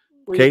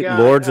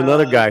 Lord's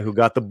another guy who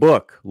got the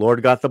book.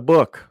 Lord got the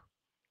book.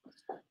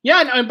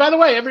 Yeah, and by the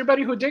way,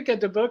 everybody who did get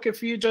the book,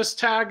 if you just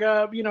tag,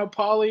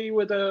 Polly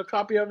with a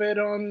copy of it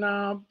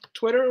on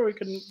Twitter, we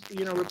can,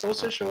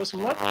 repost it, show us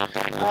some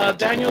love.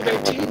 Daniel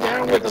DT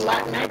down with the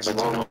Latinx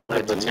along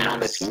with the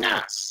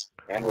Latinas,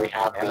 and we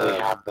have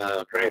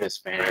the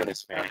greatest fan.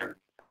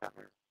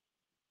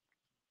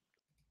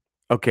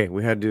 Okay,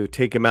 we had to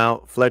take him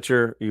out.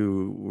 Fletcher,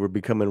 you were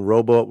becoming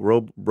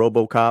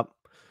RoboCop.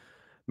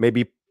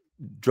 Maybe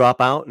drop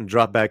out and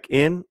drop back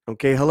in.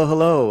 Okay,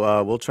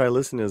 hello. We'll try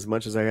listening as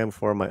much as I am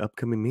for my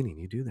upcoming meeting.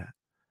 You do that.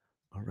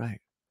 All right.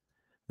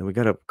 Then we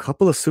got a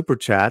couple of super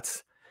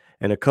chats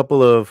and a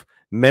couple of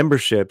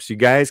memberships. You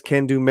guys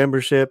can do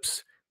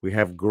memberships. We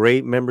have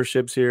great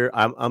memberships here.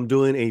 I'm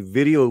doing a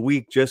video a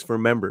week just for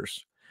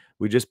members.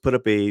 We just put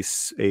up a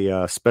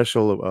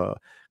special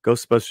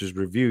Ghostbusters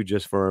review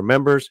just for our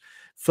members.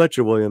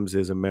 Fletcher Williams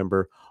is a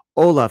member.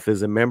 Olaf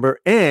is a member,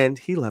 and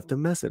he left a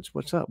message.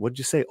 What's up? What'd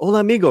you say? Hola,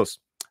 amigos.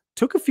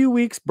 Took a few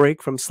weeks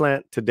break from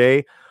Slant.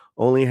 Today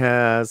only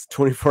has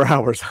 24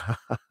 hours.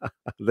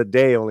 The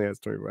day only has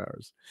 24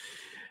 hours.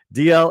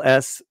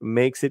 DLS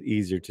makes it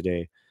easier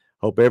today.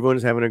 Hope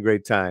everyone's having a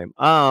great time.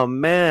 Oh,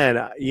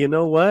 man. You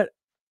know what?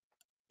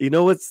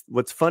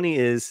 What's funny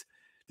is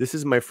this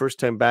is my first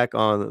time back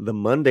on the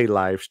Monday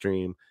live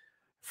stream.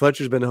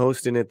 Fletcher's been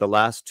hosting it the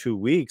last 2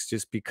 weeks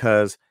just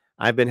because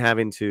I've been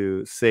having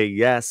to say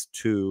yes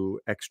to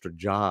extra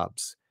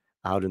jobs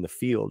out in the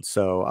field.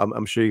 So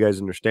I'm sure you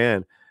guys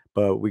understand,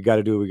 but we got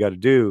to do what we got to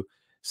do.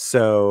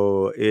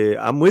 So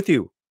I'm with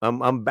you.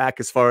 I'm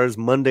back as far as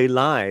Monday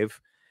live.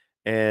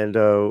 And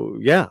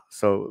yeah,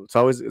 so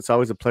it's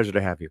always a pleasure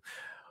to have you.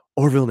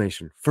 Orville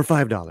Nation for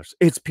 $5.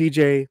 It's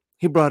PJ.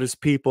 He brought his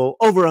people,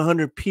 over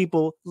 100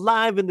 people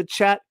live in the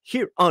chat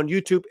here on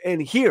YouTube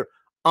and here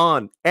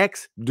on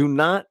X. Do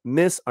not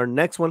miss our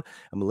next one.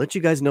 I'm gonna let you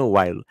guys know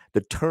why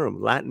the term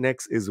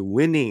Latinx is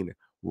winning.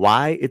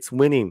 Why it's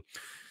winning.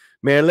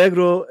 Me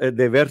alegro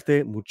de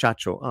verte,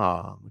 muchacho.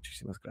 Ah,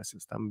 muchísimas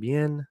gracias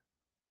también.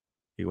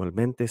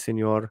 Igualmente,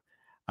 señor.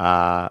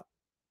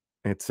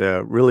 It's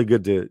really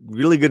good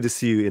to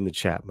see you in the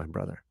chat, my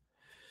brother.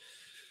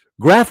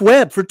 Graph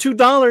Webb for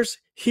 $2.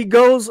 He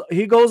goes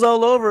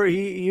all over.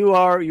 You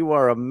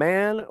are a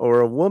man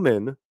or a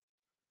woman,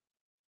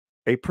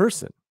 a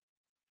person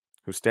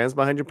who stands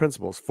behind your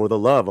principles for the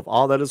love of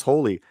all that is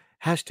holy.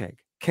 Hashtag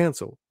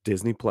cancel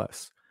Disney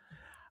Plus.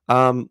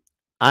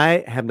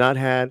 I have not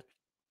had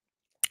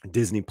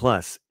Disney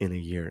Plus in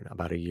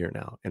about a year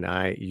now, and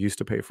I used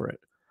to pay for it.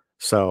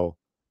 So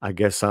I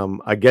guess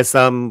I'm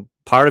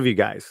part of you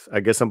guys.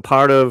 I guess I'm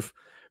part of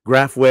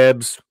Graph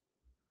Webb's.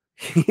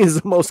 He is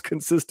the most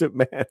consistent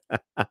man.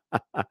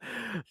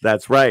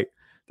 That's right.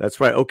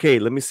 Okay,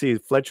 let me see.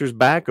 Fletcher's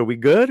back. Are we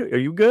good? Are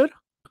you good?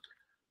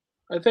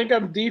 I think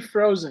I'm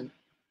defrozen.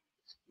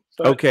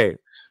 Okay.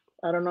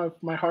 I don't know if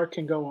my heart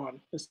can go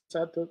on. Is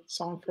that the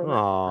song from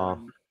I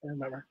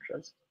remember.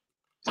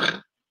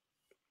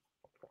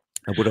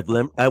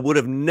 I would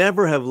have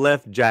never have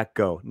let Jack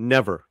go.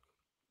 Never.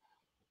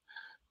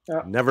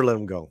 Never let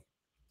him go.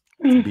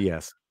 It's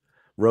BS.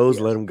 Rose,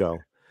 let him go.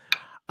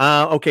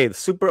 Okay,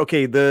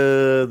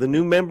 the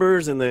new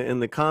members in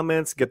the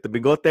comments, get the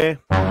bigote.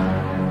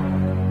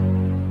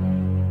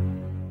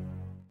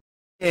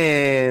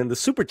 And the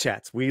super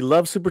chats. We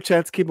love super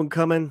chats. Keep them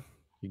coming.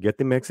 You get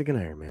the Mexican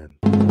Iron Man.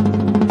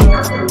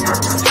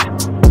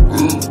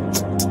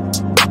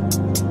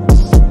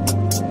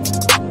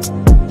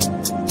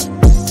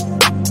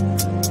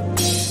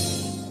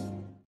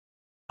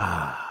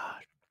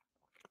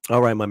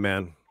 All right, my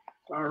man.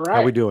 All right.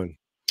 How we doing?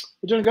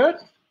 We're doing good.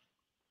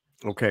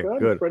 Okay,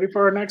 good. Ready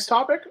for our next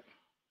topic?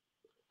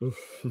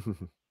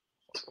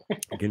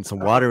 Getting some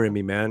water in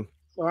me, man.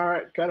 All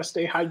right, gotta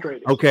stay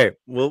hydrated. Okay,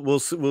 we'll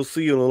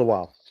see you in a little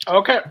while.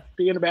 Okay,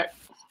 be in the back.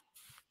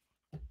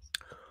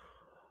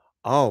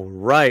 All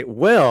right.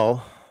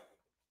 Well,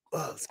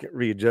 let's get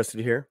readjusted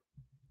here.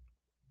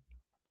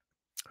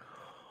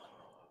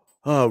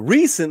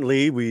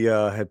 Recently, we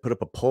had put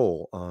up a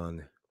poll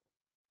on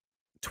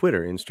X.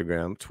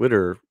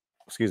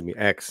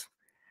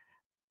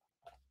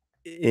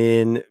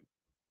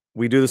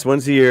 We do this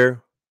once a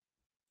year.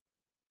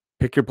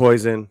 Pick your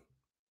poison.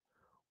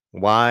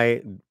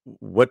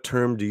 What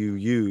term do you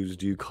use?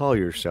 Do you call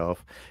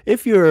yourself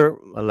if you're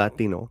a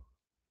Latino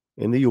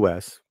in the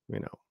US,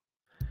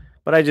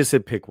 but I just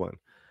said pick one.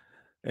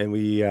 And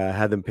we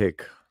had them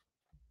pick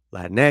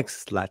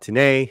Latinx,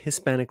 Latine,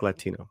 Hispanic,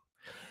 Latino.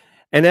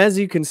 And as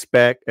you can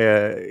expect,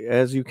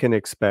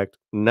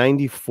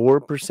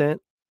 94%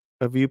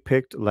 of you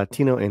picked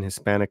Latino and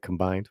Hispanic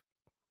combined.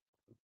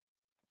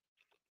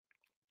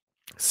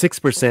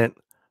 6%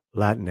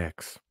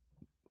 Latinx.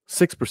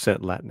 6%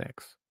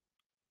 Latinx.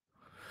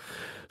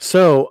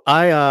 So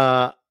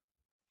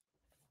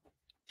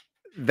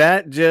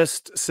that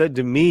just said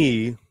to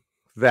me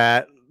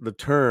that the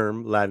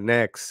term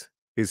Latinx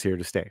is here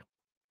to stay.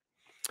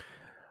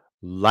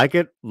 Like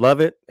it, love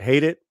it,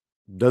 hate it,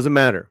 doesn't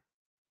matter.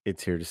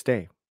 It's here to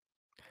stay.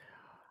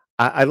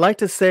 I'd like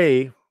to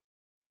say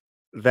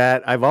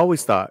that I've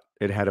always thought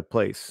it had a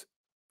place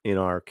in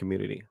our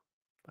community.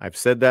 I've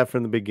said that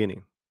from the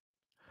beginning.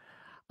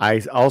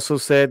 I also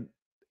said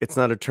it's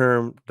not a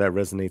term that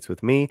resonates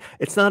with me.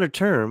 It's not a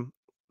term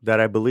that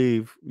I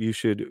believe you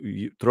should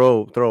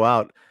throw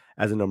out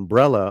as an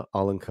umbrella,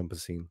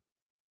 all-encompassing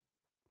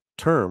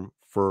term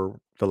for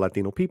the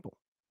Latino people.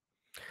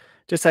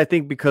 Just I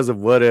think because of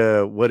what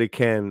it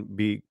can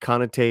be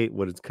connotate,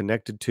 what it's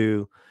connected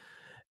to,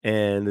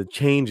 and the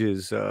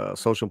changes,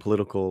 social and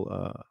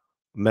political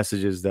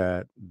messages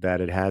that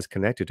it has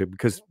connected to,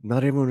 because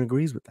not everyone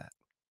agrees with that.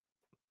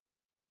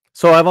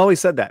 So I've always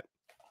said that.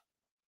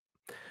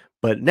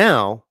 But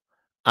now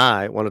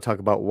I want to talk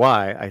about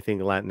why I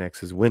think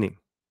Latinx is winning.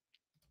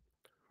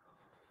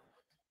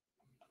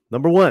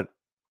 Number one,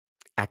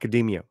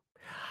 academia.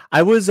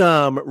 I was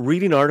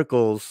reading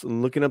articles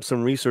and looking up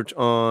some research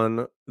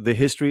on the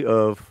history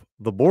of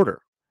the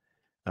border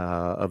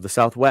of the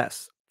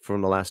Southwest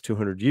from the last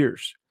 200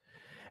 years.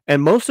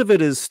 And most of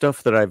it is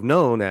stuff that I've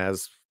known,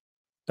 as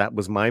that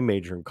was my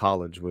major in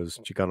college, was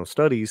Chicano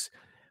studies,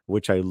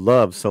 which I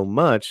love so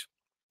much.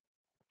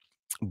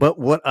 But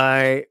what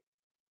I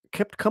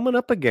kept coming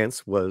up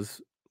against was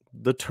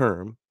the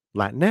term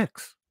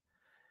Latinx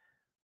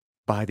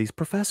by these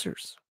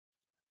professors,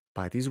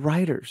 by these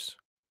writers,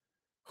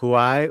 who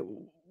I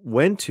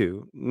went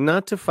to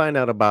not to find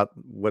out about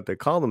what they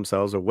call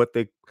themselves or what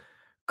they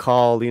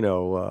call,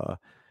 the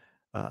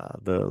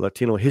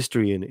Latino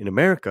history in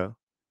America.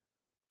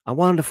 I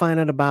wanted to find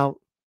out about,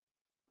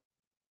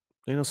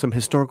 some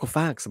historical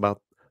facts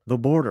about the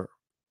border.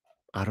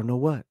 I don't know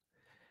what.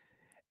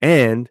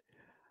 And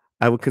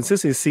I would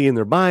consistently see in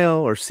their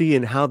bio or see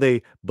in how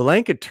they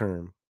blanket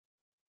term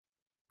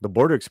the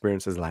border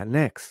experience as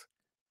Latinx.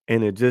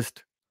 And it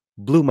just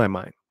blew my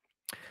mind.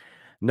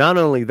 Not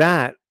only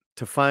that,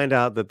 to find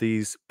out that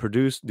these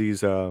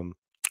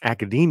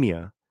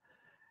academia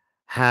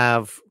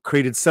have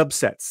created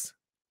subsets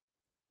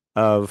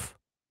of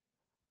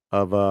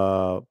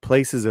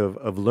places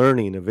of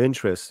learning, of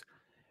interest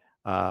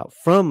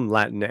from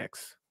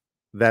Latinx.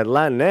 That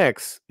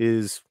Latinx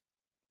is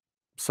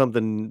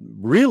something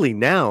really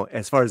now,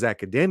 as far as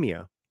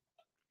academia,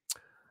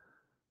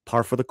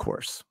 par for the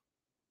course.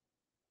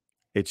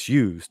 It's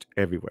used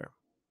everywhere.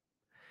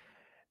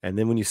 And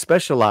then when you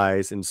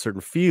specialize in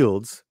certain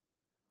fields,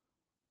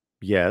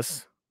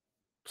 yes,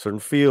 certain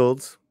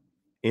fields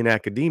in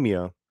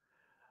academia,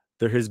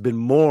 there has been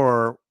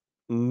more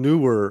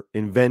newer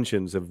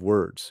inventions of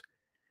words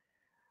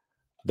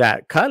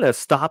that kind of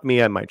stop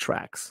me at my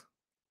tracks.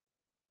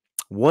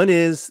 One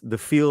is the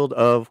field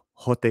of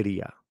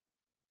joteria.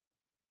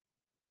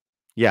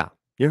 Yeah,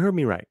 you heard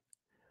me right.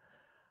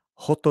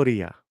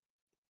 Joteria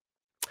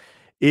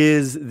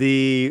is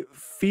the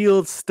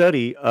field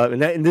study of,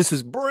 and this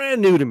is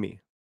brand new to me,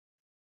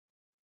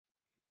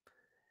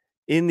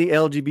 in the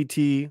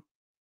LGBT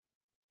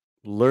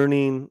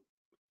learning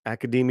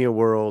academia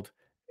world.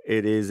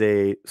 It is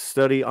a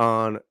study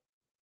on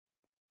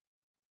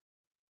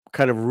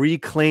kind of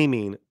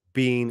reclaiming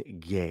being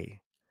gay.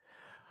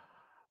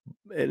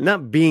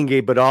 Not being gay,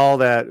 but all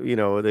that,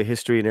 the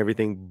history and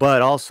everything,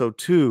 but also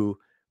too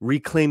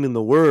reclaiming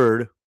the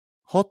word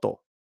joto.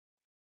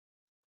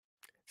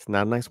 It's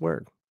not a nice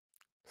word,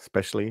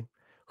 especially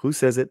who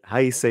says it, how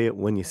you say it,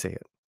 when you say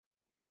it.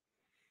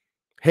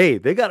 Hey,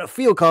 they got a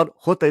field called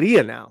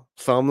joteria now.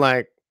 So I'm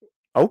like,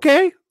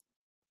 okay.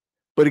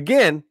 But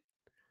again,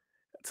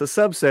 it's a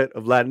subset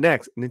of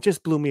Latinx, and it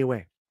just blew me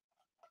away.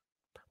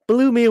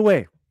 Blew me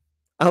away.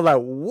 I was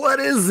like, what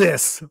is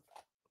this?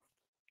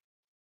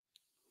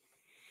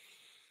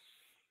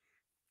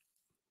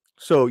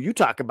 So you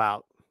talk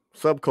about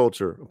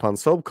subculture upon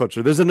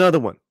subculture. There's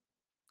another one.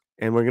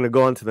 And we're going to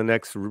go on to the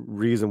next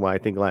reason why I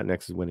think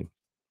Latinx is winning.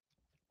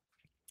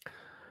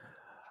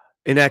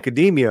 In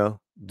academia,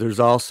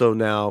 there's also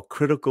now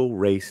critical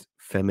race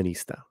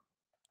feminista.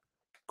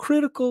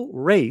 Critical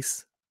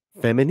race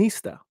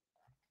feminista.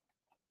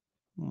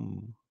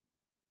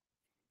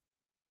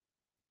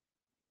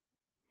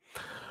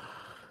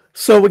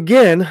 So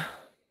again,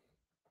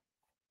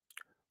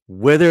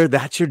 whether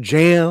that's your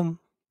jam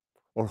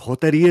or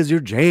joteria is your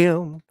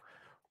jam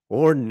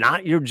or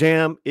not your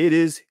jam, it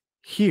is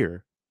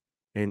here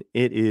and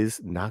it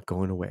is not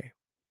going away.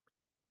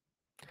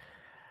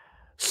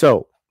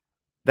 So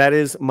that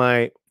is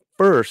my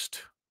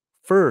first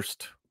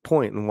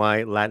point in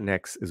why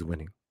Latinx is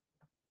winning.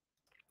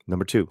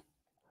 Number 2,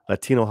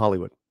 Latino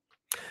Hollywood.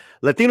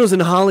 Latinos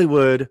in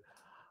Hollywood,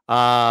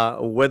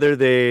 whether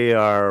they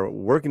are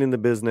working in the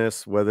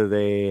business, whether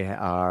they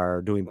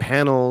are doing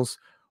panels,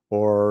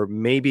 or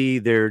maybe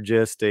they're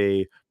just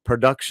a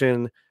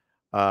production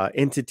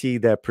entity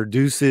that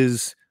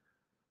produces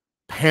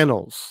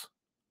panels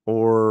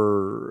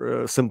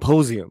or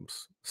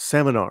symposiums,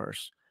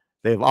 seminars,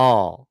 they've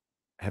all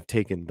have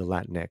taken the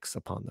Latinx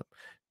upon them.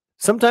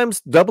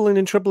 Sometimes doubling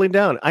and tripling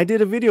down. I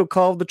did a video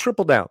called The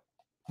Triple Down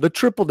on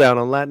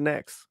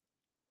Latinx.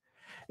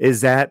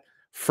 Is that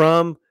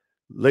from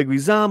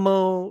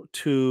Leguizamo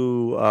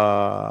to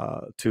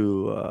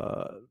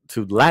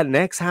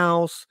Latinx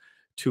House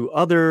to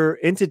other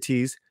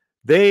entities,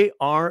 they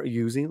are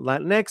using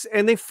Latinx,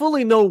 and they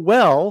fully know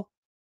well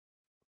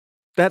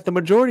that the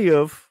majority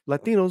of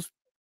Latinos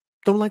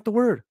don't like the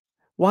word.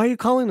 Why are you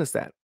calling us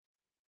that?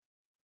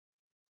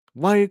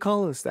 Why are you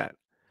calling us that?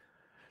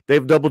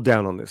 They've doubled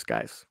down on this,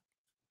 guys.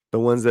 The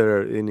ones that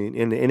are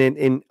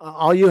in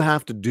all you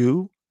have to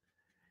do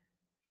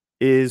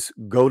is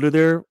go to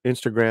their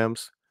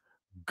Instagrams,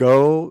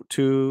 go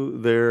to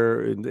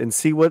their and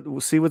see what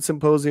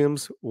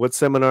symposiums, what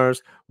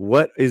seminars,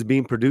 what is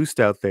being produced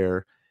out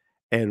there,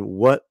 and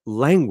what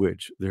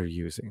language they're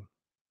using.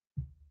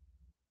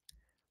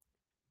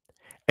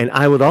 And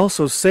I would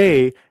also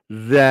say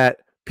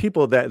that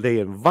people that they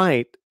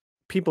invite,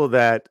 people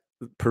that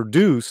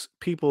produce,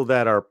 people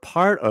that are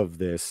part of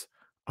this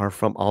are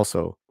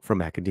also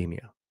from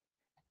academia.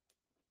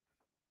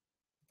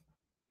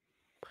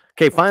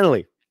 Okay,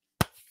 finally,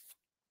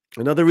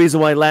 another reason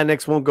why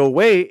Latinx won't go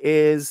away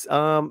is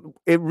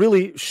it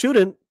really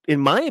shouldn't, in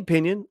my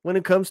opinion, when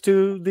it comes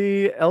to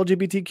the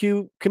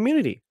LGBTQ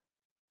community.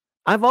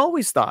 I've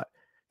always thought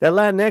that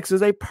Latinx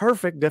is a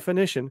perfect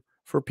definition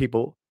for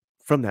people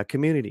from that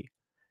community.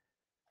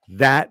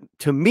 That,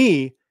 to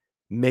me,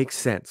 makes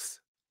sense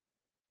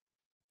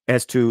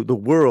as to the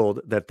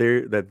world that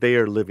they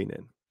are living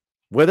in.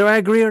 Whether I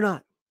agree or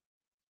not.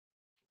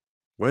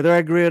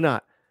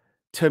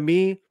 To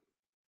me,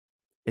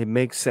 it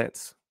makes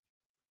sense.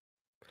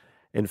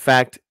 In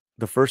fact,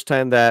 the first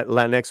time that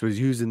Latinx was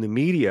used in the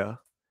media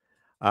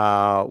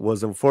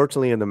was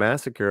unfortunately in the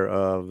massacre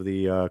of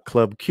the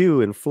Club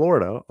Q in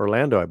Florida,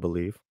 Orlando, I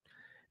believe,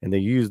 and they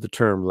used the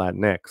term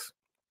Latinx.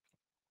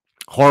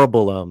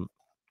 Horrible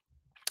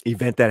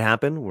event that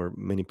happened where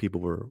many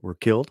people were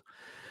killed.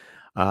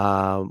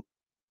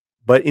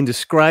 But in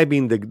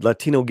describing the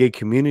Latino gay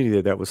community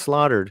that was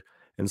slaughtered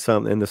and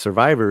the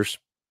survivors,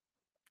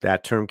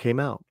 that term came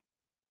out.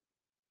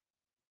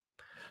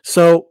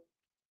 So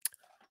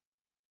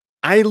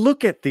I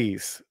look at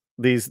these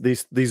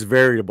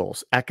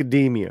variables: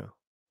 academia,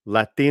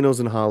 Latinos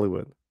in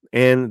Hollywood,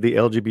 and the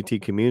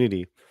LGBT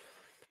community.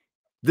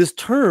 This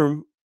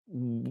term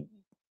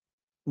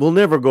will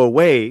never go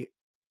away,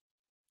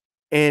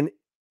 and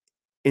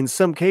in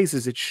some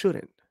cases, it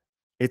shouldn't.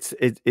 It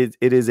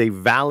is a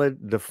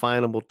valid,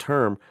 definable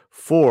term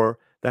for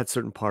that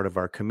certain part of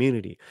our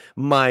community.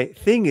 My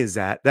thing is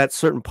that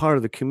certain part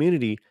of the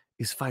community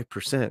is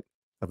 5%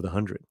 of the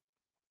 100.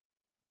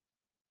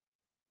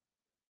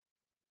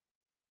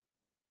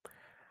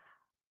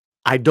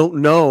 I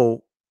don't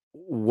know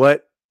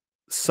what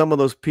some of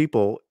those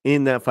people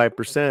in that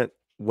 5%,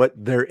 what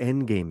their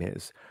end game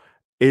is.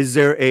 Is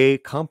there a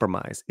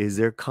compromise? Is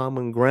there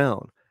common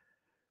ground?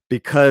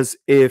 Because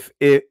if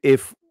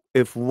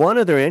one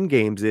of their end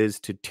games is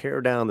to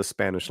tear down the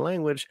Spanish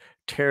language,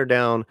 tear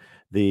down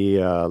the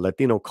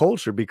Latino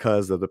culture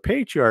because of the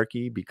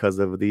patriarchy, because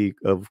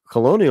of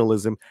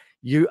colonialism,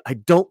 I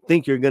don't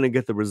think you're going to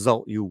get the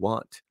result you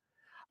want.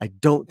 I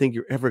don't think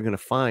you're ever going to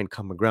find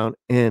common ground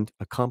and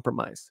a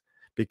compromise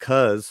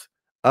because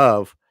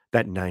of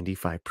that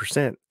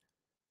 95%.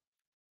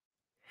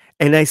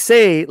 And I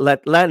say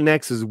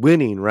Latinx is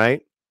winning,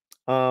 right?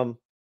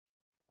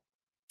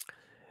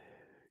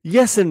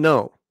 Yes and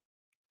no.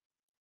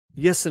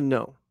 Yes and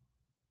no.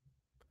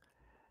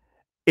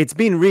 It's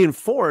being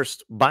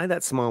reinforced by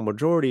that small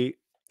majority,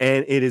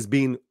 and it is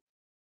being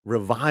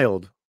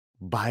reviled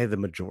by the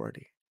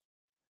majority.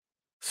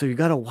 So you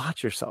got to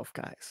watch yourself,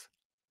 guys.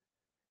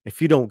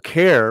 If you don't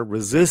care,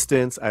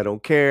 resistance, I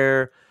don't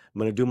care, I'm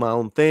going to do my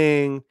own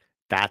thing.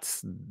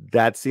 That's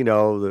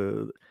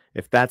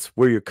if that's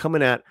where you're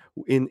coming at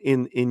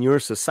in your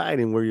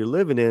society and where you're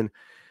living in,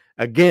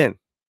 again,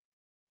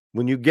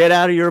 when you get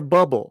out of your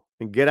bubble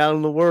and get out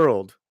in the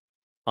world,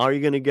 are you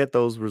going to get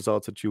those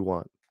results that you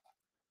want?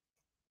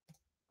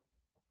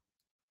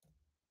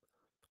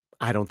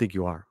 I don't think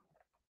you are.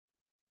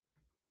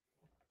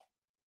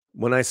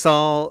 When I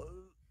saw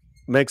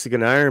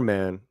Mexican Iron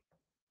Man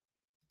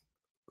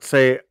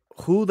say,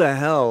 who the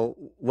hell,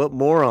 what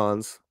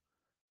morons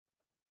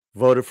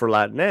voted for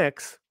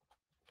Latinx,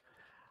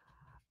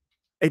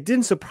 it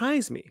didn't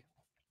surprise me,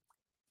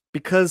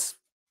 because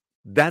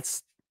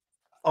that's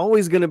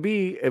always going to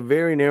be a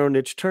very narrow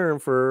niche term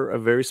for a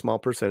very small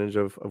percentage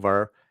of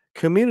our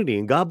community.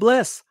 And God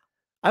bless.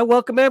 I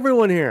welcome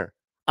everyone here.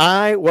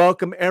 I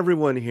welcome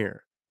everyone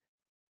here.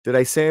 Did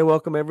I say I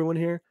welcome everyone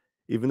here?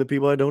 Even the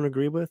people I don't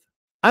agree with?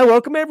 I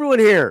welcome everyone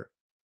here.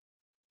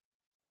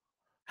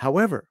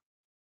 However,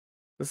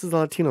 this is the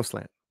Latino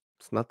slant.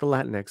 It's not the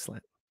Latinx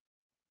slant.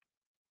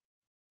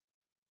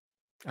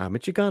 I'm a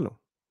Chicano.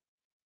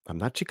 I'm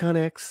not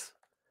Chicanx.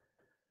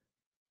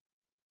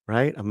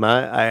 Right? I'm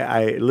not,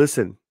 I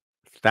listen,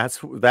 if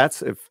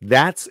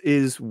that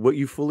is what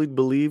you fully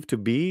believe to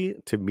be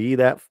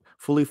that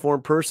fully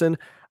formed person,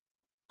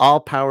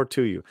 all power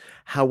to you.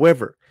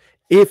 However,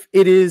 if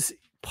it is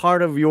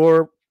part of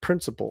your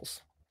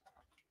principles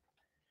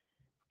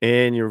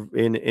and your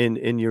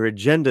in your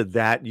agenda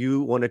that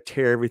you want to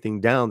tear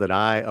everything down, that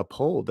I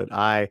uphold, that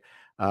I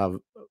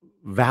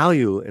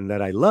value, and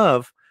that I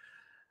love,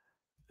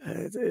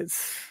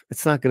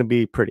 it's not going to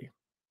be pretty.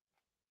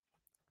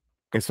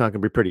 It's not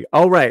going to be pretty.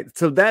 All right.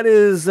 So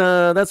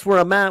that's where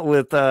I'm at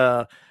with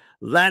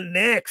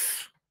Latinx.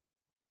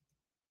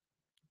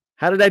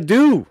 How did I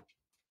do?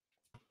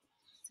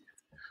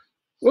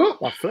 Well,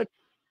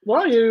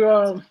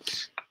 you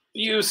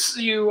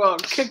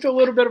kicked a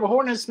little bit of a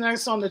hornet's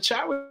nest on the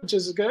chat, which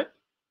is good.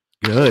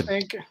 Good.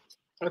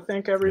 I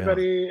think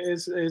everybody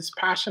is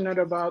passionate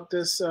about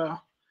this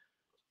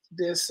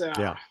this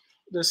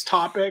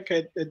topic.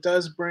 It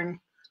does bring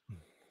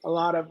a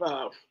lot of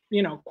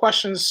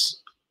questions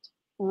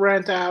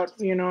rent out,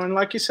 and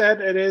like you said,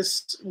 it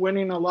is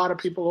winning a lot of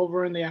people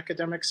over in the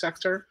academic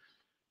sector,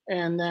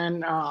 and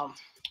then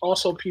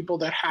also people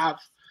that have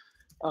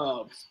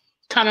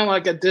kind of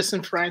like a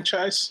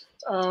disenfranchised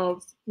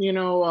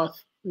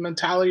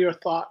mentality or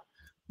thought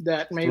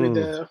that maybe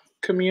the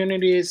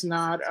community is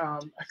not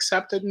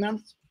accepted in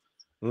them.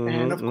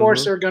 And of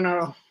course they're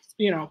gonna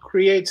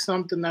create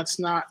something that's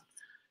not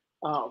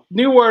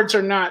new words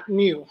are not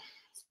new.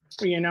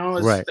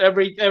 Right.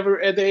 Every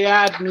they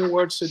add new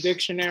words to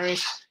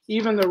dictionaries.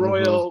 Even the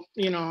Royal,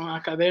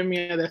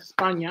 Academia de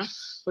España,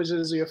 which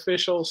is the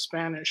official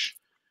Spanish,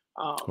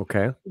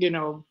 kind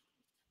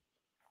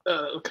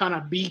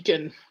of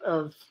beacon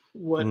of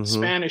what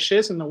Spanish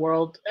is in the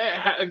world,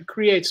 it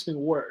creates new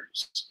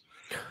words.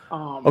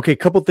 Okay,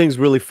 couple things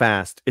really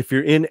fast. If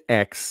you're in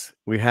X,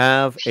 we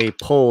have a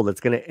poll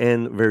that's going to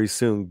end very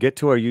soon. Get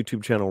to our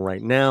YouTube channel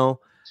right now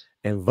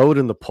and vote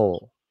in the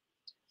poll,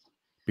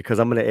 because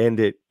I'm going to end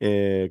it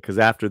because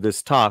after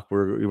this talk,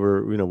 we'll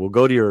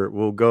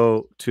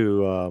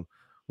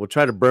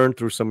try to burn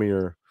through some of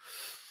your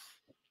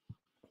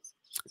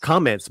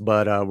comments,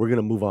 but we're going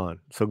to move on.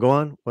 So go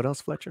on. What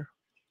else, Fletcher?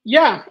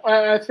 Yeah,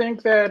 I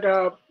think that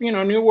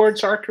new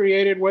words are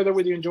created, whether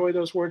we enjoy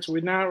those words or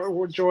we not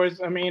enjoy.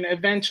 I mean,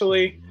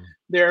 eventually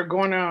they're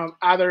going to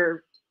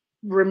either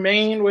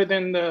remain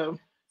within the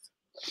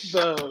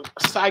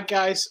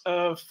zeitgeist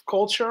of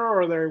culture,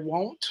 or they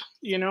won't.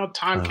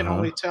 Time can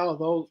only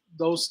tell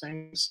those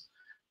things,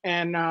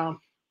 and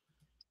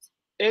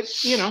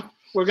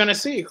we're gonna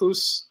see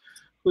who's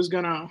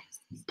gonna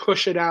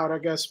push it out, I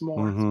guess,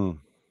 more.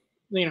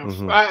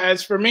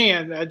 As for me,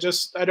 I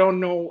don't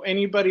know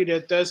anybody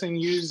that doesn't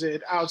use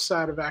it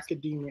outside of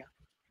academia,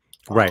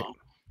 right?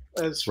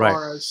 As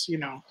far as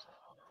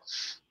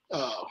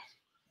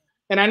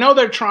and I know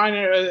they're trying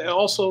to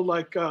also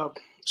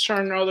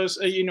certain others,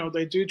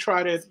 they do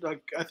try to,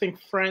 like, I think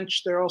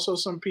French. There are also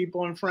some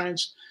people in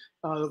French,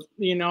 and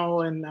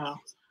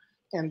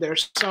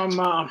there's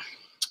some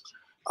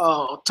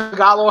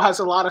Tagalog has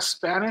a lot of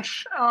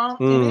Spanish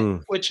in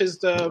it, which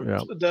is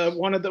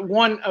one of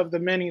the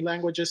many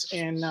languages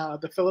in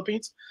the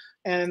Philippines.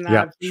 And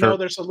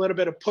there's a little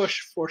bit of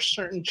push for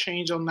certain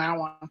change on that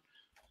one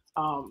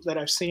that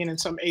I've seen in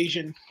some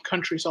Asian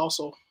countries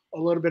also. A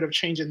little bit of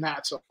change in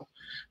that, so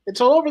it's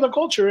all over the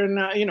culture, and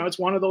it's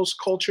one of those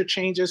culture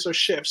changes or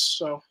shifts.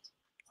 So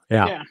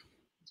yeah.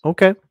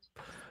 Okay,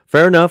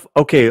 fair enough.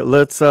 Okay,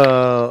 let's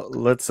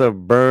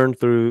burn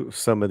through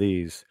some of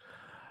these.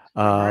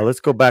 Let's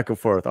go back and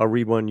forth. I'll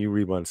read one, you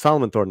read one.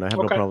 Solomon Thornton, I have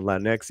no problem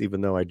with Latinx,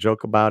 even though I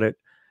joke about it.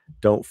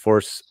 Don't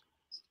force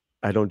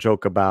the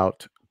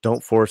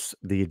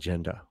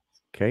agenda.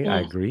 Okay, I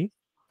agree.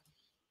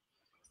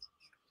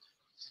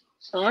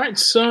 All right,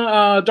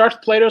 so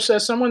Darth Plato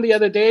says, someone the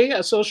other day,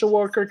 a social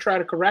worker, tried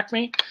to correct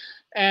me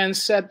and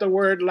said the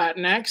word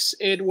Latinx.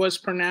 It was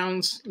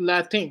pronounced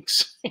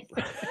Latinx.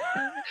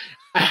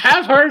 I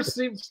have heard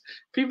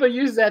people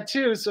use that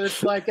too, so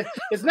it's like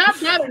it's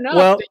not bad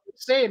enough that you're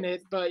saying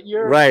it, but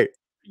you're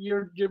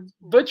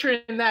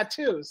butchering that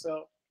too.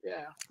 So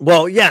Yeah.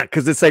 Well, yeah,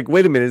 because it's like,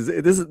 wait a minute,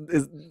 is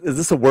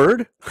this a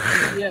word?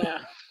 Yeah.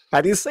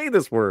 How do you say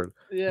this word?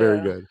 Yeah.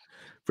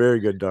 Very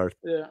good, Darth.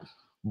 Yeah.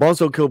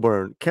 Bonzo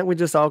Kilburn, can't we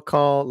just all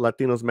call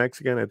Latinos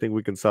Mexican? I think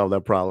we can solve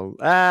that problem.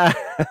 Ah,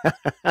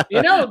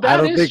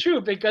 That is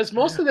true, because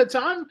most of the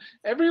time,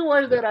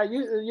 everywhere that I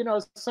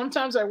use,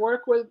 sometimes I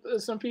work with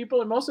some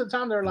people, and most of the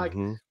time they're like,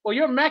 well,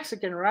 you're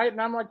Mexican, right?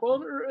 And I'm like,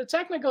 well,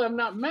 technically I'm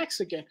not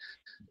Mexican.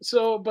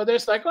 So, but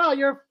there's like, oh,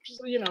 you're,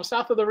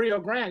 south of the Rio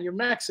Grande, you're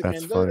Mexican.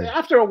 That's funny.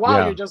 After a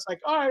while, you're just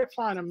like, all right,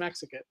 fine, I'm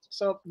Mexican.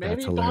 So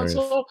maybe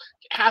Bonzo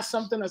has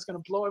something that's going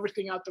to blow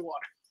everything out the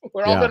water.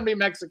 We're all going to be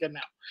Mexican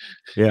now.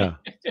 Yeah,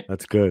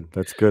 that's good.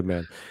 That's good,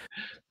 man.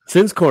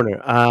 Since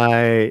Corner,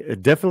 I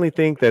definitely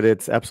think that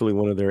it's absolutely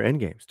one of their end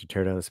games to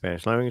tear down the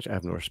Spanish language. I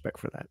have no respect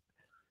for that.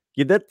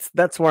 Yeah,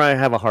 that's where I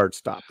have a hard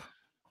stop.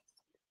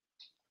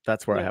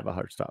 That's where I have a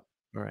hard stop.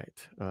 All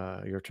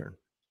right, your turn.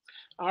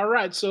 All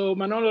right, so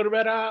Manolo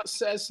Rivera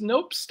says,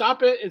 nope,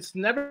 stop it. It's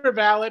never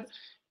valid.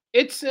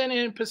 It's an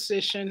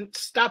imposition.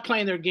 Stop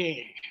playing their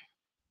game.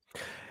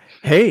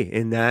 Hey,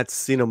 and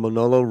that's,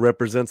 Manolo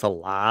represents a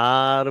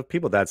lot of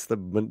people. That's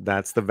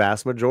the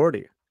vast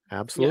majority.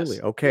 Absolutely.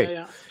 Yes. Okay.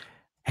 Yeah.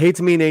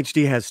 Hates Me in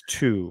HD has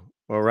 2.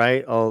 All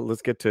right.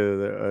 Let's get to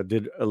the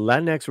did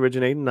Latinx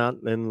originate not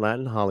in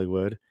Latin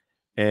Hollywood?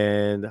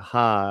 And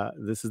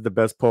this is the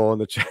best poll in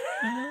the chat.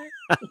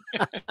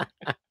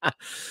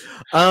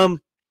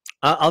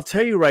 I'll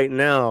tell you right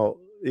now,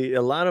 a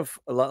lot,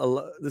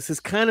 this is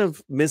kind of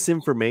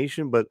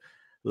misinformation, but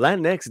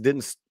Latinx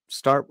didn't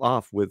start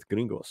off with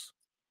Gringos.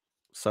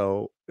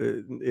 So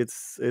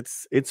it's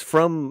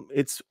from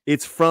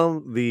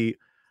the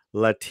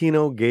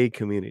Latino gay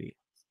community.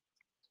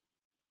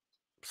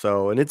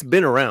 So, and it's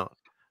been around.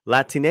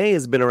 Latine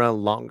has been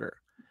around longer.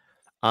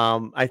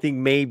 I think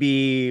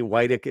maybe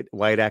white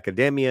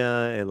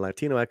academia and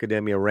Latino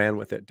academia ran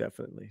with it,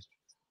 definitely.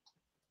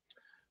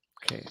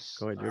 Okay,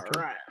 go ahead. Your turn.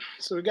 All right.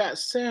 So we got,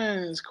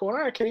 since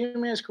Corner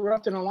academia is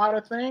corrupt in a lot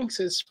of things,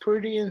 it's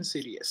pretty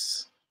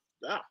insidious.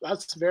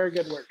 That's a very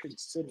good word,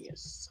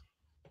 insidious.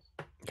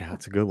 Yeah,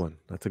 that's a good one.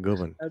 That's a good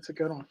one. That's a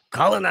good one.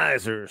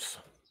 Colonizers.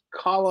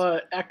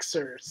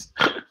 Colonexers.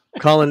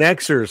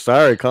 Colonexers.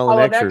 Sorry,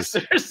 colonexers.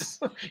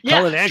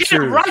 Yeah, right,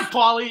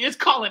 Paulie. It's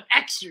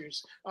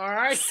colonexers. All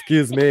right.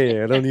 Excuse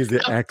me. I don't use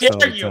the X all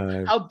the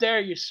time. How dare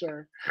you,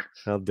 sir?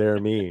 How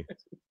dare me?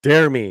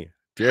 Dare me.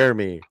 Dare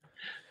me.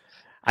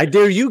 I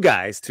dare you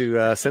guys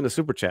to send a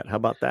super chat. How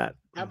about that?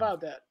 How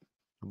about that?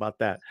 How about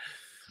that?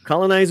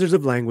 Colonizers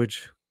of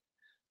language.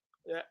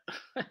 Yeah.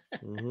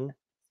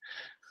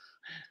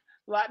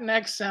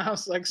 Latinx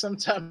sounds like some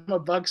type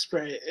of bug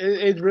spray.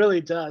 It really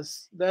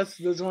does. That's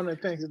one of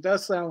the things. It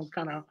does sound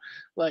kind of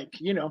like,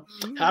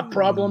 have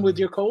problem with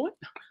your colon?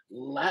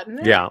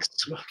 Latinx.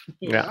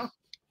 Yeah.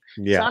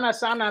 Sana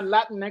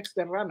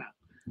Latinx-the rana.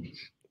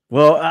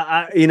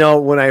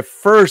 Well, when I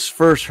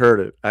first heard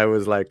it, I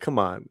was like, "Come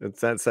on,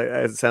 that's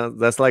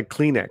like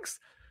Kleenex."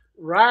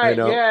 Right.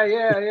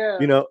 Yeah.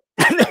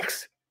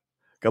 Latinx.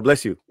 God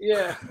bless you.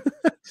 Yeah.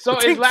 So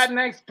is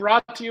Latinx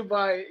brought to you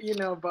by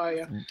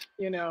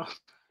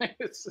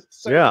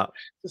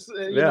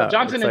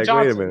Johnson and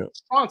Johnson,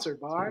 sponsored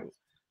by.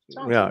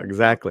 Yeah,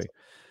 exactly.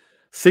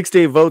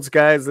 68 votes,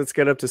 guys. Let's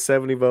get up to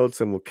 70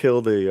 votes, and we'll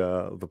kill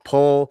the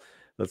poll.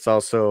 Let's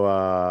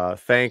also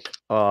thank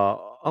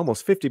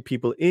almost 50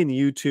 people in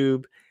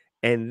YouTube,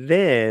 and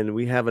then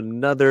we have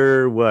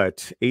another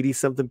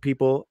 80-something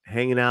people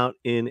hanging out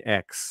in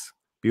X.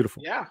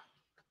 Beautiful. Yeah,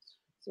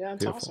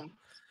 it's awesome.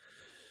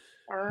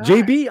 Right.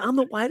 JB, I'm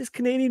the whitest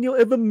Canadian you'll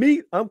ever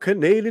meet. I'm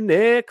Canadian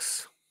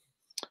X.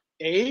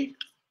 A.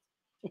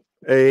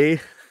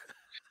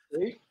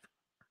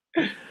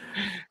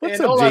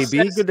 What's up,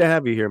 JB? Good to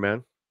have you here,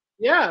 man.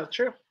 Yeah,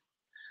 true.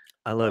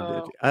 I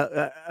love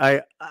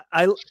it.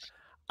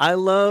 I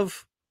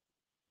love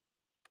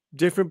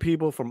different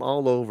people from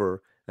all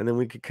over, and then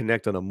we could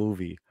connect on a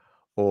movie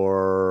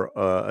or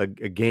a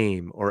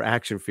game or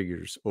action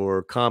figures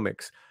or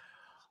comics.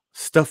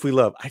 Stuff we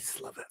love. I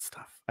just love that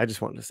stuff. I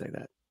just wanted to say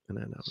that. And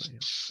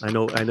I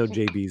know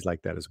JB's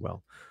like that as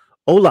well.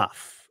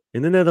 Olaf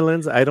in the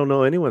Netherlands. I don't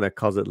know anyone that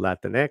calls it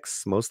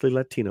Latinx. Mostly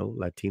Latino,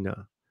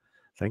 Latina.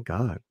 Thank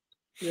God.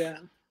 Yeah.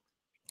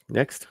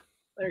 Next.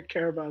 They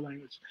care about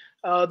language.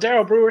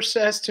 Daryl Brewer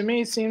says, to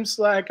me, it seems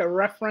like a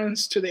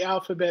reference to the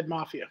Alphabet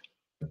Mafia.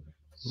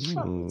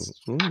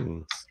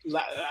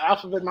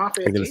 Alphabet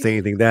Mafia. I'm gonna say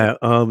anything that.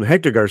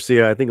 Hector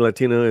Garcia. I think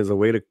Latino is a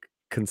way to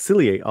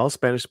conciliate all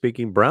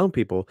Spanish-speaking brown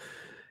people.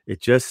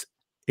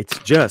 It's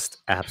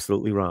just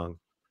absolutely wrong.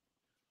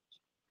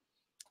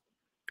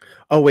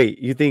 Oh, wait,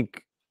 you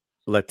think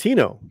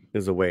Latino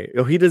is a way?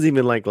 Oh, he doesn't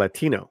even like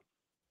Latino.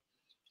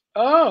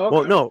 Oh, okay.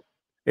 Well, no,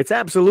 it's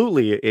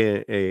absolutely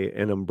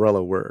an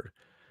umbrella word.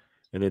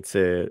 And it's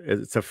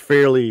a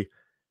fairly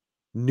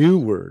new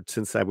word,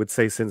 since I would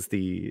say since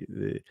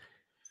in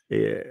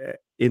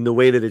the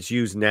way that it's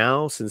used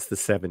now, since the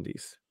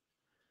 70s.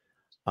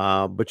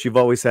 But you've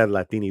always had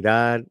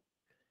Latinidad,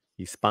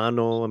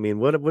 Hispano. I mean,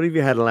 what have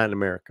you had in Latin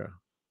America?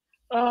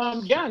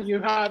 Yeah, you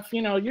have,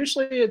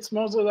 usually it's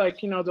mostly like,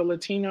 the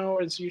Latino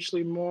is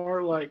usually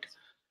more like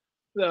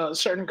the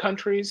certain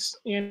countries,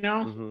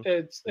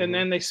 it's, and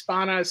then they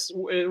spawn us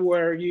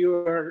where you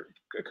are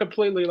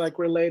completely like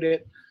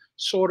related,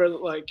 sort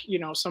of like,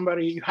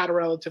 somebody you had a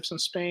relatives in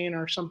Spain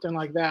or something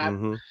like that.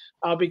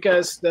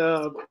 Because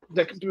a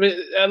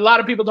lot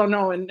of people don't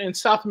know in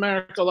South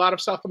America, a lot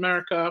of South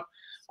America,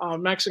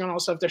 Mexico and all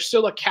stuff, there's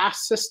still a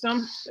caste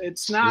system.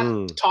 It's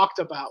not talked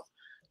about,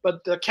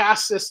 but the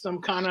caste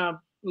system kind of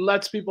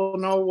lets people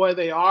know where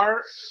they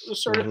are,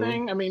 sort of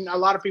thing. I mean, a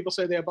lot of people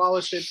say they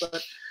abolished it,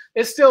 but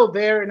it's still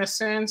there in a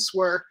sense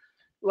where,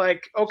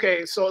 like,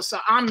 okay, so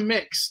I'm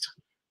mixed,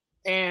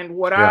 and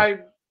what I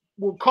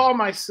would call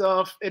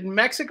myself in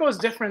Mexico is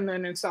different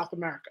than in South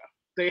America.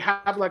 They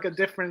have like a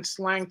different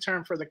slang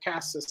term for the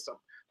caste system.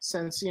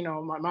 Since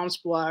my mom's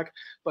black,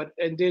 but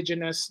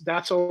indigenous,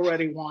 that's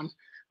already one.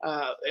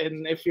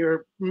 And if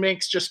you're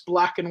mixed, just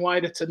black and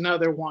white, it's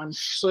another one.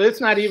 So it's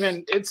not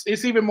even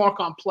it's even more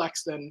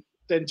complex than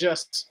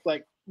just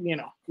like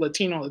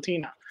Latino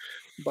Latina.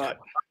 But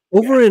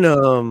over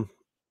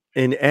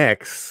in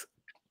X,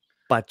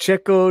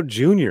 Pacheco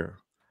Jr.,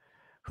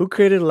 who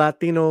created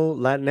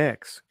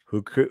Latinx?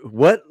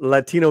 What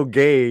Latino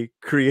gay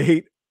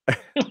create?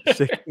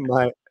 Shaking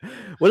my,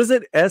 what is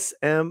it?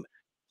 SMHF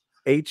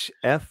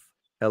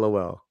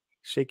LOL.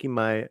 Shaking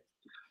my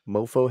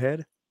mofo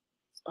head.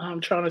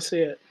 I'm trying to see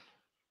it.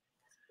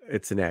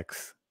 It's an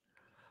X.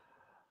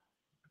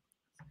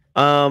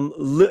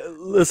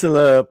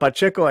 Listen,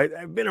 Pacheco,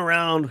 I've been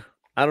around.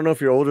 I don't know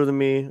if you're older than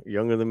me,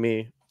 younger than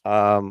me.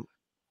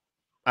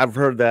 I've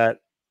heard that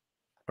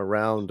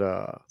around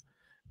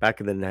back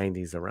in the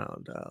 90s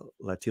around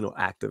Latino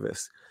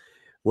activists,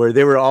 where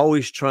they were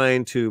always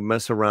trying to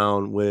mess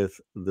around with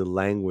the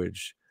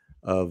language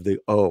of the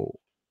O.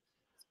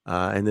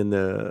 And then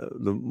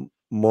the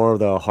more of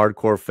the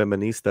hardcore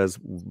feministas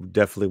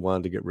definitely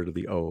wanted to get rid of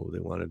the O. They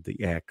wanted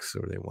the X,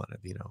 or they wanted,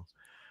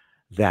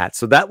 that.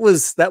 So that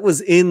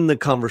was in the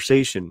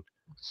conversation.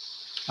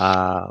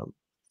 So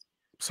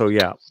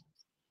yeah.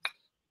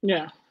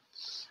 Yeah.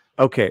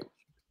 Okay.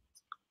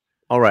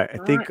 All right.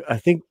 I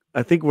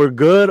think we're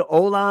good.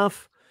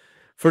 Olaf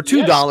for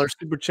 $2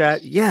 super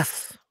chat.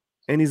 Yes.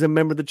 And he's a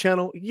member of the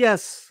channel.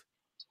 Yes.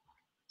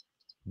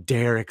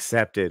 Dare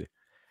accepted.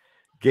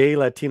 Gay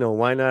Latino.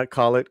 Why not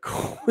call it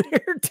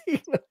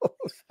Queertinos?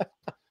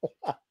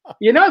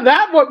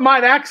 That what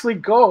might actually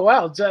go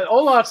well.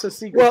 Olaf's a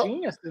secret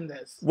genius in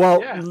this.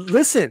 Well,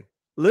 listen.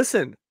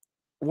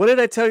 What did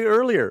I tell you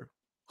earlier?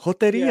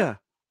 Joteria.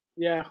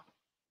 Yeah.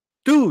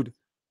 Dude,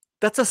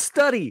 that's a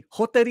study.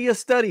 Joteria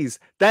studies.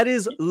 That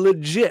is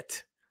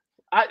legit.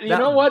 You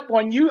know what?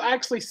 When you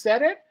actually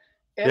said it,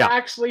 it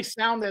actually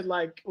sounded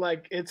like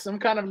it's some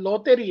kind of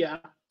loteria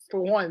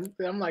for one.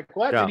 I'm like,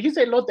 what? Did he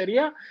say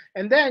loteria?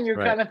 And then you're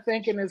kind of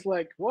thinking, it's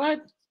like,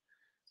 what?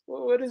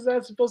 What is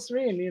that supposed to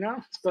mean?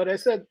 But I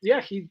said,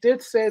 yeah, he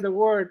did say the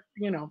word,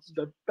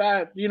 the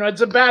bad,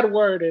 it's a bad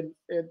word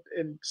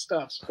in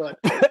stuff, but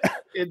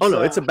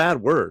it's a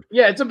bad word.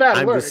 Yeah, it's a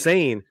bad word. I'm just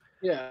saying,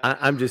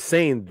 I'm just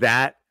saying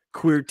that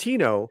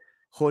Queertino,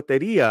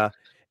 Joteria,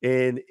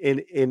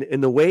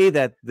 in the way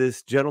that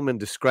this gentleman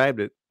described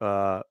it,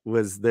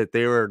 was that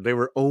they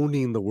were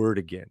owning the word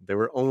again. They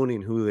were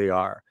owning who they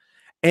are.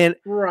 And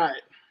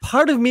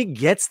part of me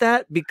gets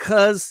that,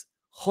 because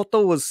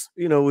Joto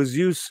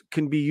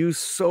can be used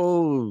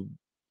so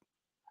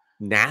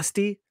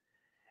nasty.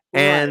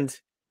 And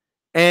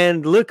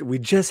look, we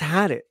just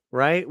had it,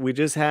 right? We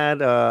just had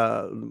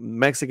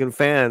Mexican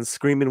fans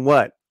screaming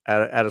what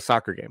at a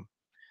soccer game.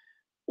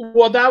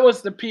 Well, that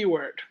was the P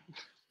word.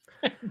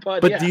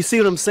 but do you see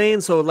what I'm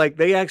saying? So like,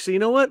 they actually, you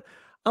know what?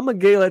 I'm a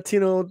gay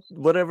Latino,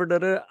 whatever.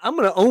 I'm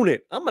gonna own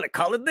it. I'm gonna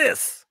call it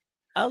this.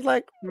 I was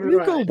like,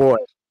 you go, boy.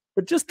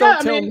 But just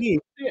don't tell me.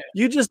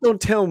 You just don't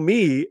tell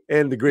me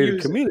and the greater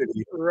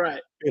community,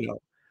 right?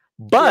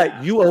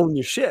 But you own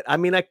your shit. I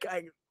mean, I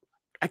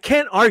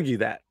can't argue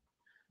that.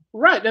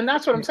 Right, and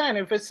that's what I'm saying.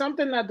 If it's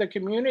something that the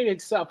community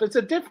itself, it's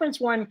a difference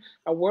when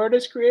a word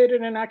is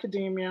created in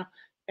academia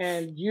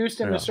and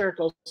used in the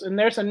circles, and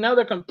there's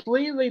another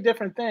completely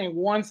different thing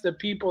once the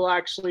people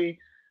actually,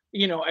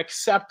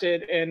 accept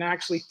it and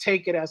actually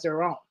take it as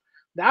their own.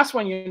 That's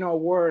when a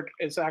word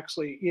is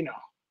actually,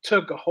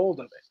 took a hold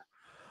of it.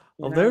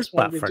 Well, there's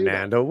Bob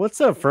Fernando.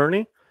 What's up,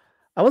 Fernie?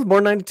 I was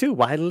born 92.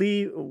 Why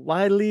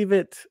leave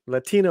it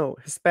Latino,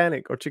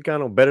 Hispanic, or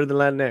Chicano better than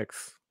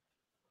Latinx?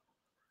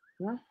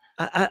 Yeah.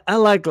 I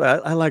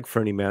like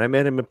Fernie, man. I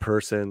met him in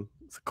person.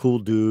 He's a cool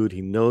dude.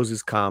 He knows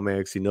his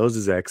comics. He knows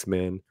his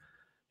X-Men.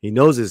 He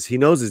knows his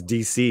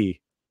DC.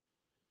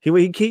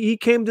 He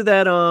came to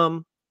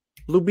that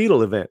Blue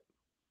Beetle event.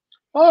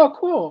 Oh,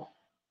 cool.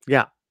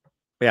 Yeah.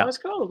 That's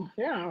cool.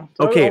 Yeah.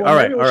 Okay. All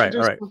right.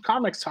 Some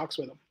comics talks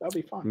with him. That'll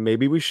be fun.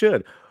 Maybe we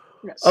should.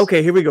 Yes.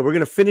 Okay, here we go. We're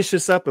gonna finish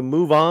this up and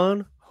move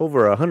on.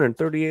 Over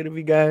 138 of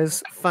you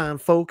guys, fine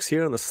folks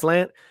here on the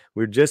slant.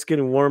 We're just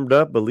getting warmed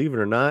up, believe it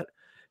or not,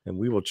 and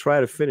we will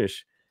try to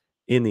finish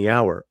in the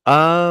hour.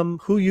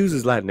 Who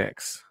uses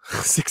Latinx?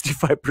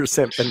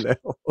 65%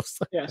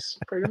 pendejos. Yes,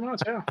 pretty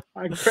much. Yeah,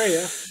 I agree.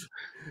 Yeah.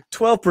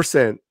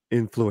 12%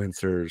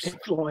 influencers.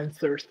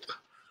 Influencers.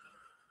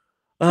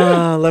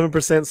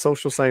 11%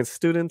 social science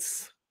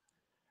students,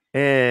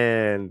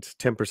 and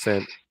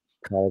 10%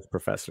 college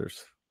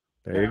professors.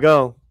 There you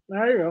go.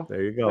 There you go.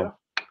 There you go. Yeah.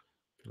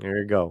 There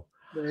you go.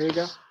 There you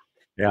go.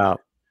 Yeah.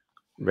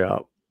 Yeah.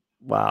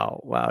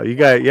 Wow. Wow. You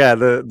got, yeah,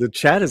 the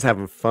chat is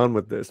having fun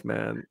with this,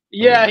 man.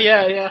 Yeah,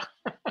 yeah.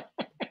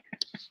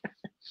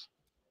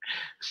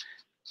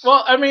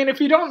 Well, I mean,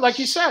 if you don't, like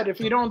you said, if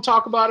you don't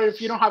talk about it,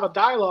 if you don't have a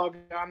dialogue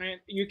on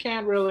it, you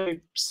can't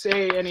really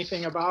say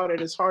anything about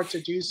it. It's hard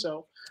to do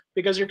so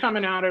because you're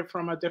coming at it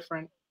from a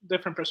different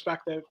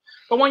perspective.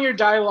 But when you're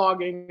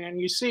dialoguing and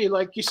you see,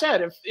 like you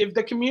said, if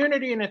the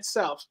community in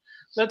itself,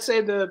 let's say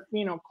the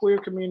queer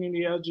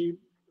community, LG,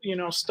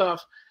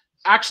 stuff,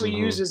 actually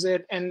uses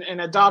it and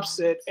adopts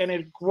it, and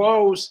it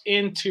grows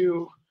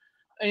into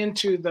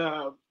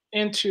the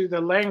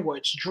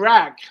language.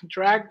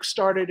 Drag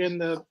started in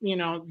the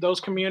those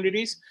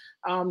communities.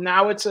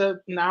 Now it's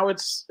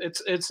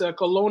a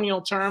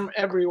colonial term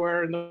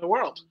everywhere in the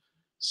world.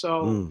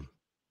 So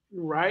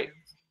right.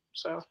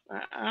 So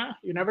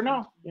you never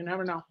know.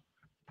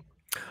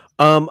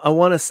 I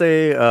want to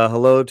say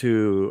hello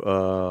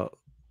to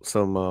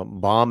some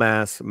bomb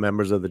ass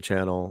members of the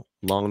channel,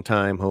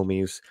 longtime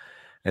homies,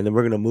 and then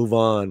we're gonna move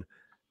on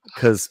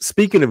because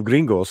speaking of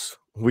Gringos,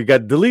 we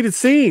got deleted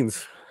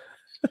scenes.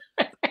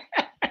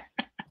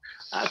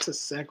 That's a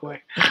segue.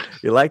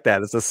 You like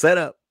that? It's a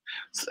setup.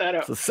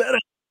 Setup. It's a setup.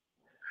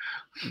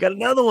 You got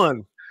another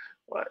one.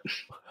 What?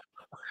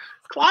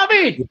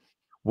 Clavi.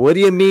 What do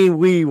you mean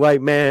we,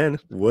 white man?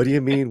 What do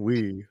you mean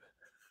we?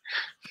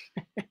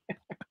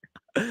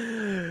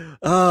 Oh,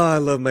 I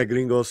love my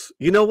Gringos.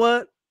 You know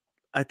what?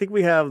 I think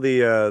we have the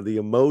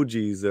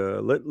emojis.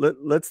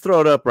 Let's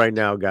throw it up right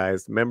now,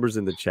 guys. Members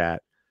in the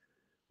chat.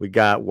 We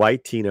got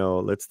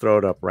Latino. Let's throw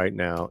it up right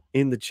now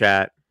in the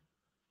chat.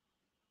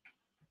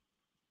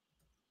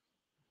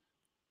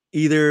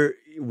 Either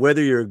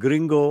whether you're a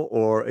gringo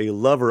or a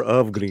lover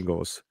of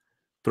gringos,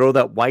 throw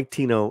that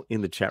Latino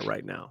in the chat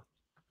right now.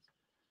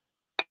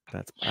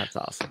 That's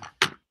awesome.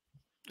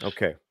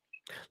 Okay.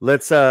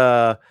 Let's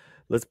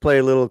play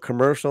a little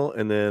commercial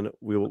and then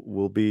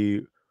we'll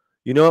be,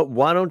 you know what?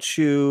 Why don't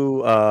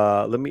you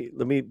let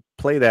me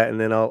play that and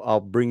then I'll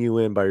bring you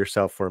in by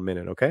yourself for a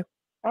minute, okay?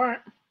 All right.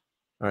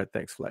 All right,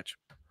 thanks, Fletch.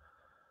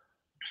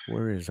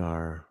 Where is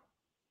our,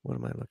 what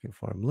am I looking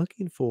for? I'm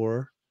looking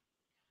for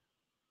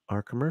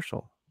our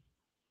commercial.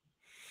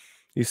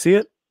 You see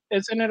it?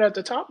 Isn't it at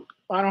the top?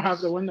 I don't have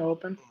the window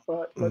open,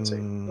 but let's see.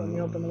 Let me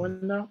open the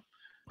window.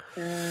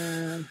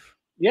 And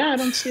yeah, I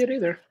don't see it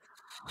either.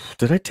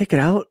 Did I take it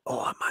out? Oh,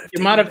 I might have.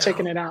 You might have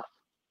taken it out.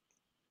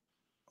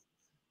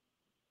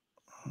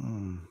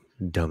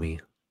 Dummy.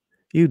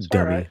 You it's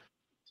dummy. Right.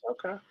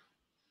 Okay.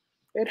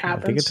 It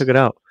happens. I think I took it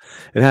out.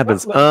 It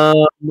happens.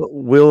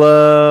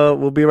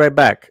 We'll be right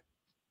back.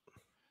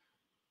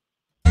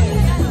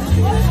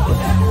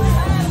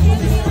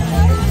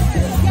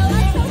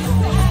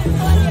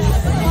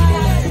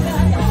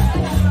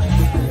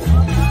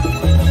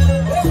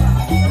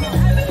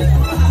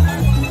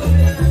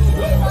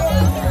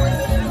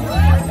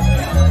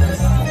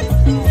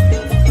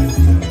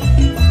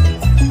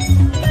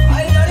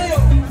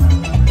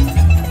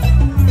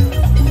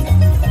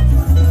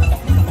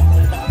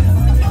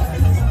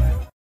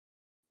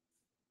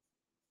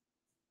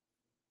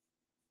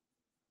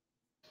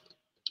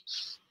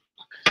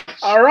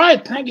 All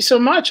right, thank you so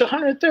much.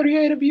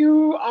 138 of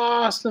you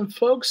awesome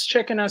folks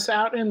checking us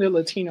out in the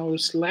Latino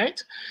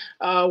Slant.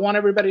 Want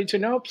everybody to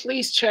know,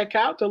 please check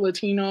out the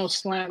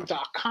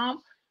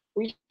latinoslant.com.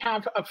 We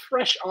have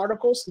fresh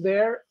articles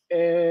there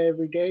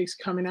every day. Is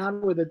coming out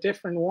with a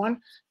different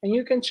one. And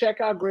you can check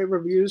out great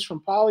reviews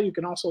from Paul. You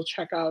can also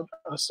check out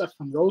stuff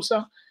from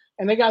Rosa.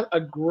 And they got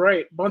a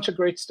bunch of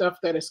great stuff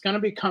that is going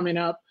to be coming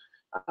up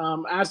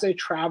as they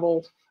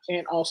travel.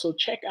 And also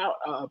check out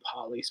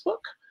Polly's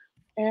book.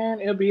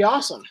 And it'll be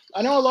awesome.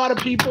 I know a lot of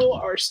people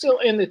are still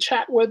in the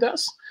chat with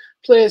us.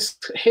 Please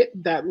hit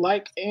that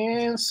like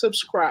and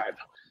subscribe.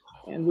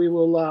 And we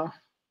will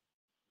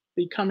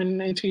be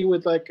coming into you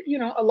with a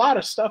lot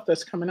of stuff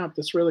that's coming up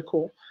that's really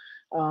cool.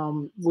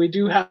 We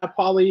do have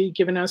Polly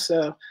giving us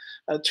a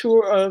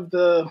tour of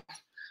the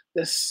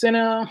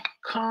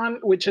CineCon,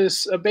 which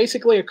is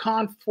basically a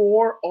con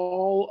for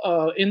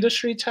all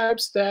industry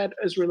types that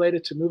is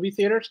related to movie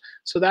theaters.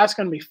 So that's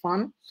going to be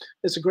fun.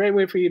 It's a great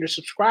way for you to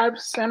subscribe,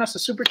 send us a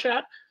super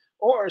chat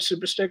or a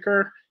super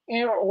sticker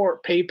or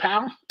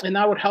PayPal, and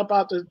that would help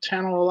out the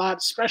channel a lot,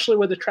 especially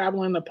with the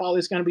traveling that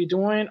Polly's going to be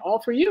doing,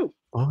 all for you.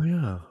 Oh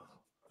yeah,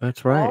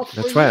 that's right.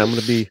 That's right.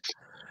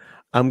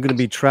 I'm gonna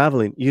be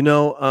traveling. You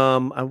know,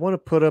 I want to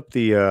put up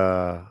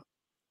the.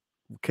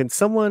 Can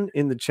someone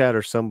in the chat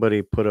or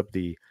somebody put up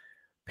the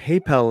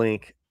PayPal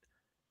link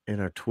in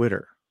our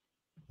Twitter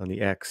on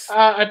the X?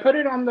 I put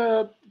it on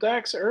the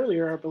X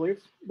earlier, I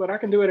believe, but I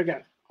can do it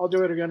again. I'll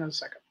do it again in a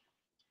second.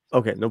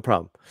 Okay, no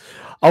problem.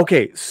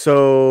 Okay,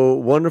 so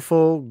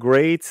wonderful,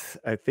 great.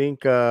 I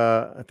think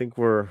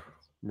we're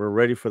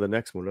ready for the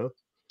next one, huh?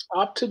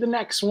 Up to the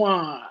next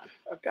one.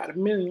 I've got a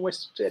million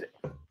ways to fit it.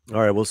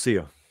 All right, we'll see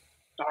you.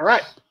 All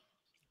right.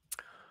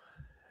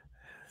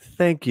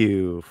 Thank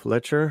you,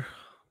 Fletcher.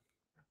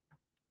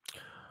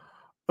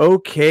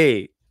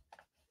 Okay.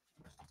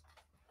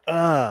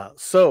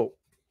 So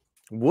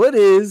what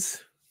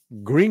is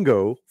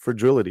gringo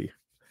fragility?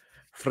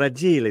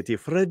 Fragile.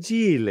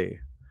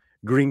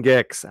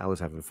 Gringex. I was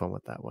having fun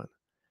with that one.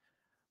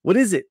 What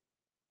is it?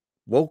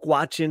 Woke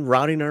watching,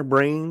 routing our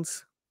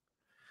brains?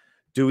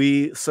 Do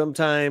we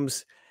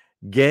sometimes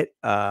get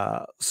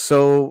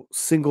so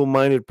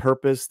single-minded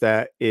purpose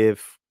that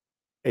if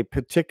a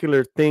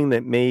particular thing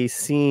that may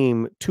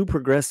seem too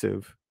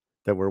progressive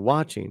that we're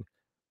watching,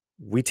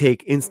 we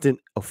take instant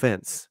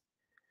offense?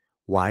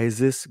 Why is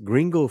this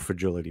gringo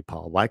fragility,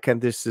 Paul? Why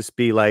can't this just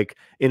be like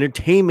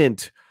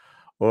entertainment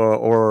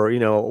or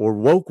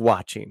woke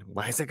watching?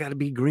 Why is it got to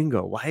be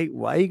gringo?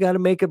 Why you got to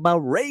make it about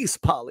race,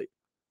 Polly?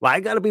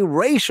 Why got to be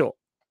racial?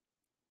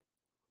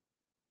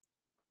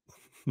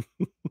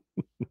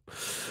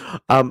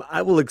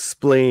 I will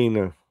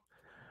explain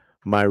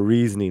my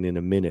reasoning in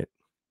a minute.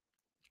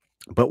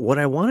 But what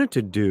I wanted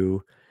to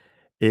do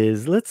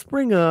is let's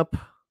bring up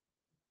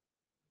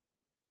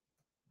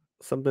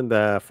something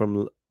that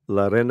from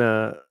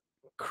Lorena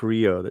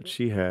Creo that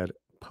she had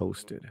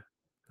posted.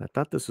 I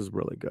thought this was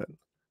really good.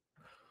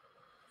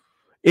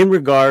 In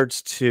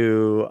regards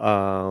to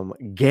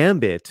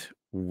Gambit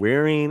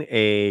wearing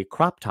a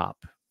crop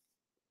top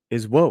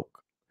is woke.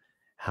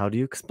 How do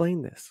you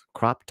explain this?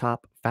 Crop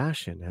top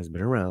fashion has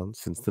been around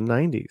since the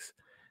 90s.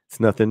 It's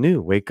nothing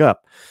new. Wake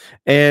up.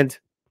 And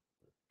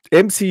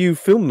MCU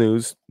Film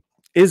News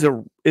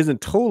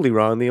isn't totally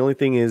wrong. The only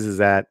thing is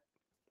that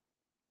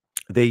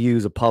they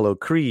use Apollo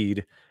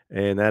Creed,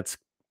 and that's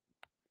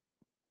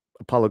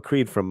Apollo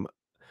Creed from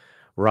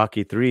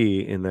Rocky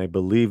 3, and I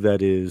believe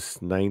that is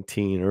early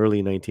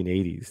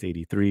 1980s,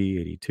 83,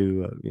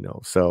 82,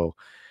 so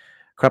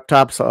crop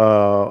tops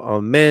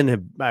on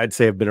men I'd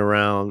say have been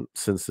around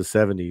since the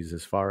 70s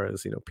as far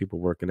as, people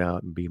working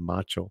out and being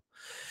macho.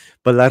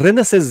 But La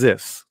Reina says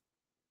this,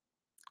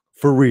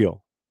 for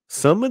real,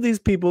 some of these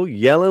people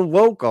yelling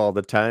woke all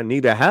the time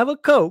need to have a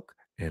Coke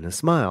and a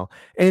smile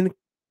and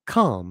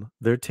calm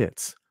their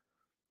tits.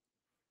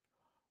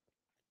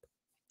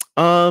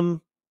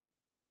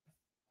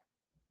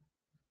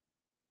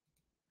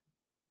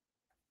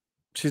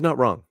 She's not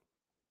wrong.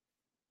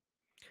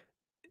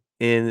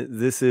 And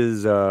this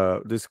is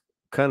this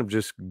kind of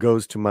just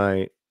goes to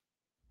my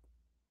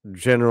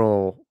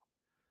general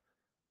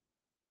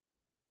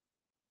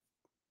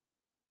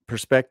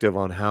perspective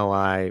on how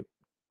I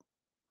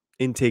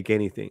intake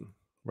anything,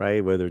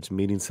 right? Whether it's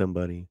meeting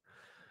somebody,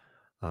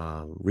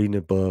 reading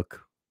a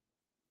book,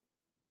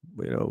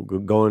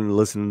 going and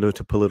listening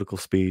to political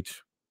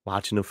speech,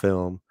 watching a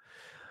film.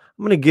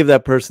 I'm gonna give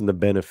that person the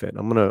benefit.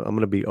 I'm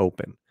gonna be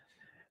open.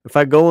 If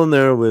I go in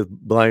there with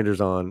blinders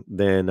on,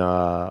 then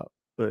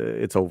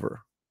it's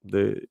over.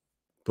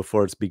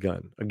 Before it's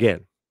begun.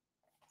 Again,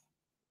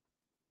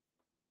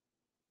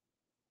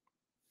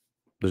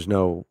 there's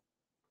no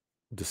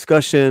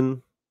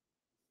discussion.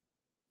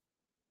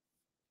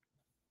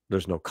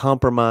 There's no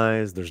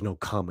compromise. There's no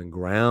common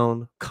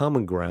ground.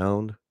 Common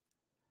ground.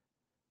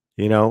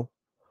 You know.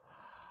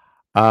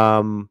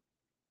 So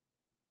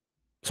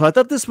I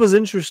thought this was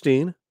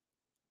interesting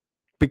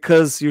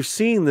because you're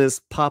seeing this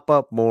pop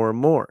up more and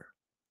more.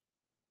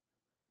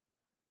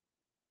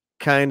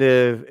 Kind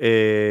of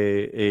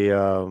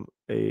a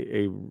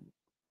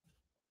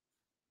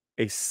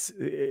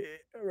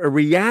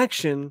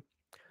reaction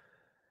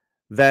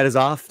that is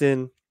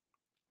often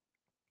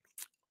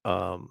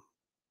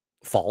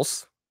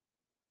false,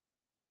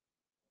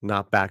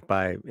 not backed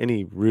by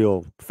any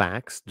real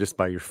facts, just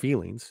by your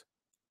feelings,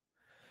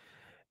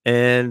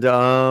 and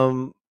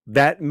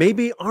that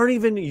maybe aren't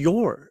even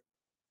your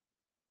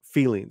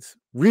feelings,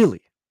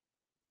 really.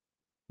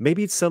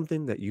 Maybe it's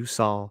something that you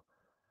saw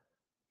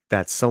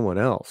that someone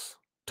else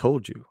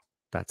told you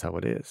that's how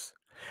it is.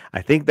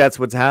 I think that's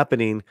what's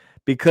happening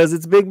because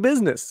it's big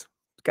business.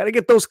 Got to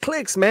get those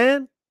clicks,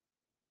 man.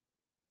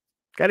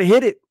 Got to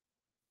hit it.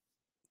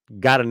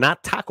 Got to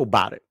not talk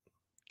about it.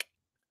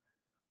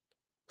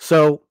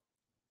 So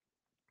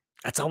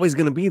that's always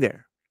going to be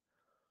there.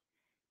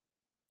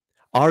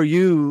 Are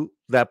you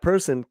that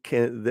person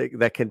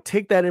that can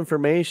take that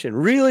information,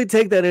 really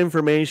take that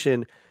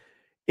information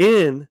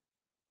in,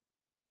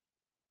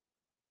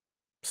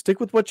 stick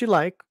with what you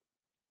like,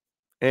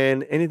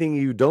 and anything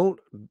you don't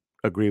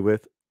agree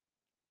with,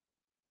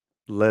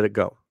 let it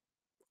go?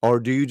 Or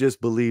do you just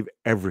believe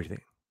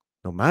everything?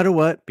 No matter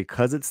what,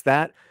 because it's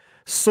that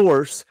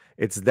source,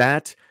 it's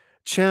that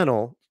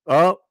channel.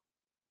 Oh,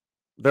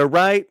 they're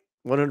right,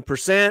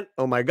 100%.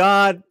 Oh my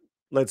God,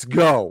 let's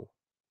go.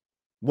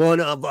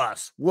 One of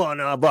us, one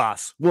of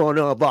us, one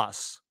of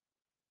us.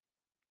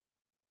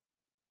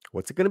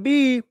 What's it going to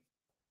be?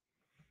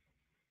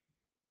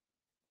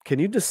 Can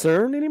you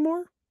discern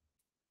anymore?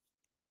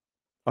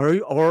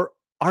 Or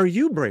Are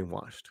you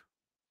brainwashed?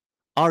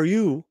 Are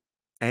you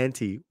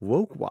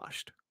anti-woke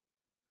washed?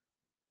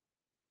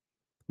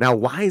 Now,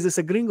 why is this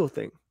a gringo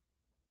thing?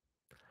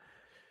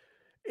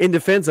 In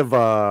defense of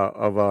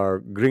our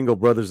gringo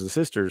brothers and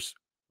sisters,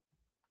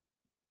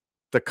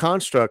 the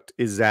construct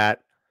is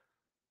that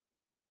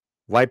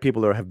white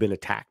people have been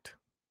attacked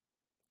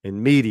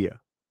in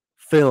media,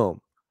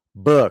 film,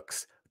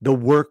 books, the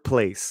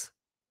workplace.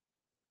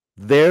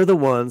 They're the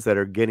ones that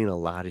are getting a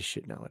lot of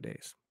shit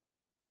nowadays.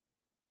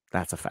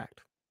 That's a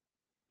fact.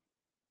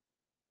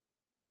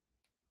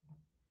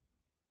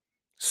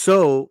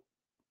 So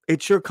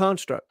it's your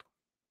construct,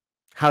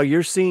 how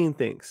you're seeing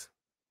things.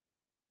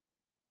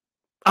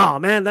 Oh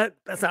man,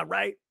 that's not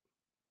right.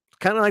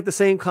 Kind of like the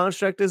same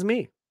construct as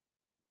me.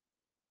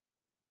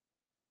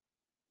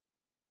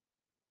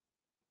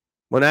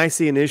 When I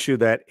see an issue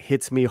that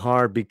hits me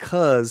hard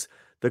because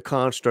the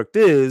construct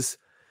is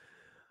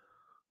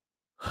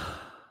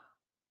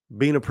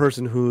being a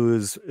person who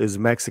is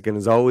Mexican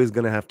is always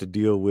going to have to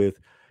deal with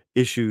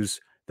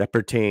issues that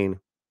pertain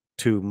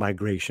to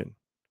migration,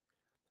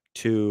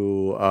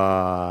 to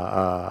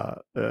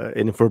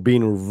and if we're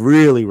being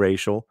really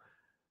racial,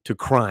 to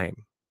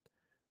crime,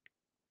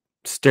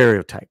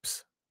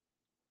 stereotypes.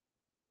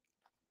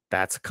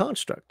 That's a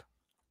construct.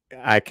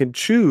 I can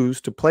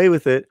choose to play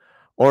with it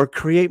or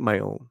create my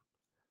own,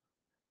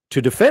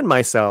 to defend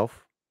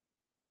myself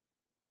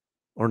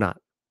or not.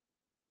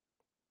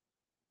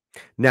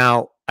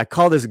 Now, I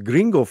call this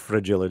gringo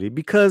fragility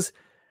because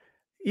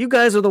you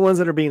guys are the ones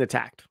that are being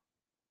attacked.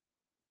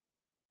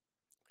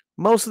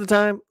 Most of the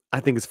time,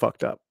 I think it's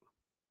fucked up.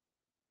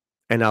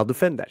 And I'll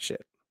defend that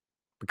shit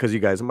because you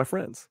guys are my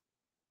friends.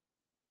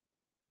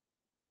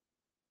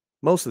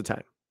 Most of the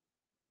time.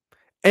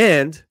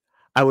 And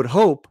I would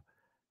hope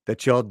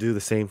that y'all do the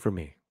same for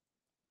me.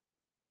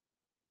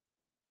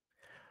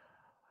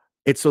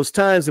 It's those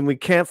times when we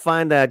can't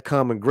find that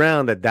common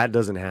ground that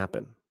doesn't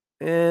happen.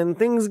 And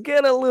things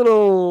get a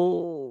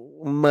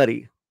little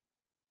muddy.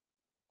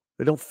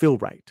 They don't feel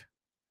right.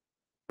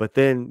 But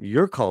then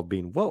you're called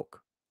being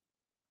woke.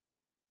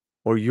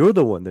 Or you're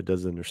the one that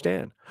doesn't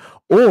understand.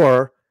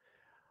 Or,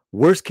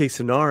 worst case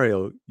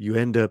scenario, you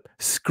end up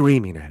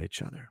screaming at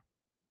each other.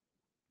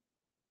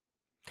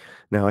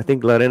 Now, I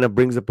think Lorena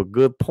brings up a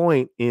good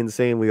point in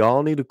saying we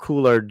all need to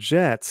cool our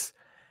jets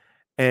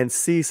and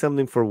see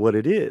something for what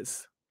it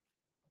is.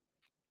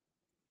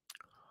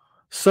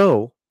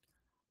 So,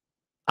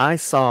 I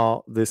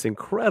saw this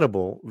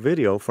incredible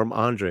video from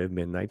Andre of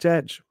Midnight's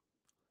Edge,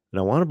 and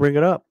I want to bring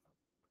it up.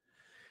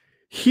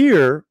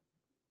 Here,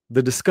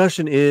 the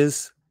discussion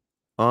is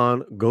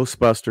on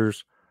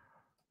Ghostbusters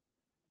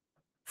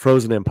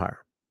Frozen Empire.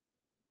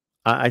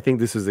 I think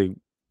this is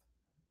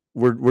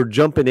we're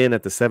jumping in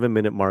at the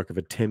 7-minute mark of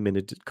a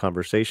 10-minute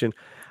conversation.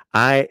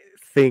 I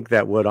think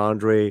that what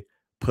Andre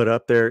put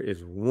up there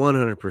is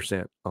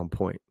 100% on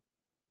point.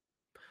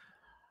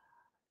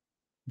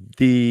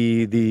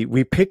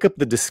 We pick up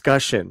the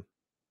discussion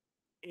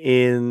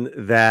in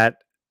that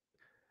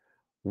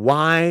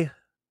why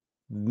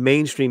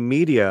mainstream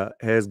media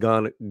has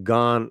gone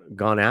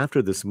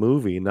after this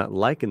movie, not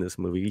liking this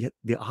movie. Yet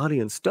the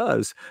audience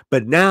does,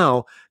 but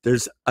now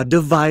there's a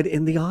divide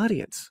in the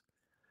audience.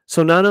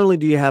 So not only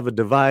do you have a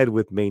divide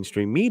with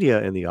mainstream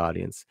media in the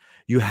audience,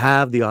 you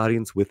have the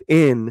audience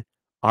within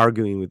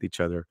arguing with each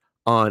other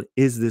on,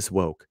 is this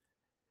woke?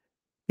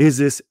 Is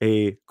this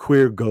a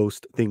queer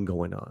ghost thing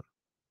going on?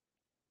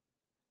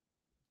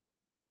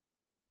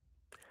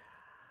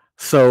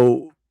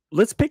 So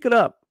let's pick it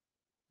up.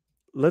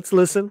 Let's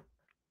listen,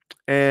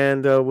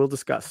 and we'll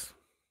discuss.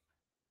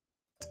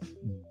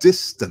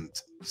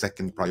 Distant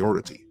second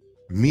priority.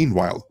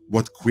 Meanwhile,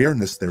 what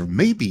queerness there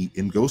may be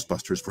in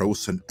Ghostbusters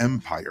Frozen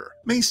Empire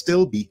may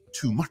still be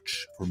too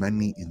much for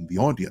many in the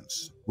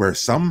audience, where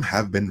some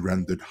have been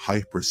rendered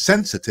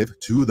hypersensitive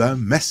to the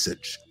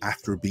message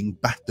after being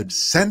battered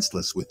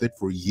senseless with it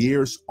for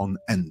years on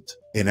end.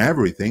 In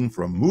everything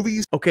from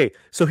movies... Okay,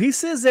 so he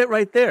says that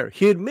right there.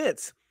 He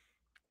admits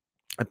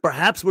that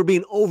perhaps we're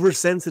being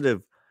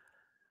oversensitive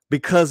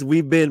because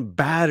we've been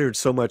battered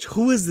so much.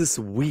 Who is this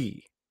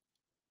we?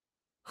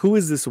 Who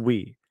is this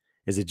we?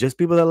 Is it just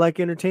people that like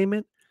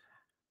entertainment?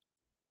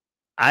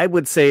 I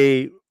would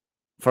say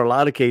for a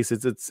lot of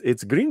cases,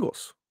 it's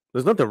gringos.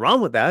 There's nothing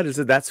wrong with that. It's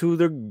that that's who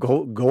they're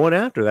going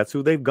after. That's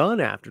who they've gone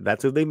after.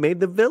 That's who they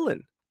made the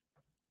villain.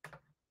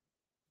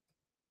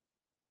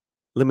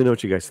 Let me know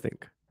what you guys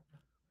think.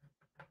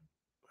 All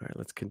right,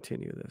 let's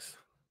continue this.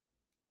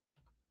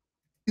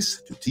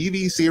 To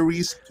TV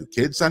series, to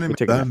kids anime,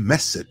 the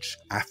message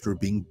after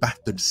being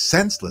battered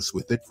senseless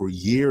with it for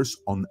years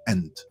on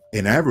end.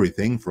 In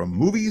everything from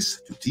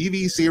movies, to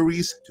TV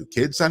series, to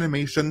kids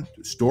animation,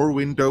 to store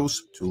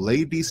windows, to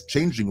ladies'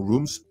 changing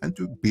rooms, and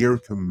to beer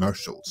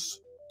commercials.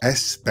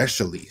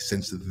 Especially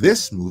since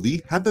this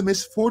movie had the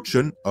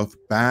misfortune of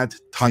bad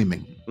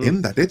timing,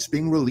 in that it's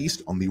being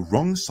released on the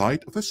wrong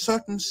side of a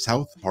certain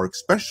South Park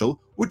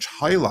special, which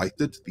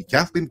highlighted the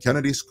Kathleen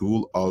Kennedy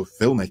School of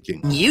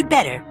Filmmaking. You'd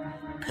better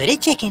put a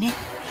chick in it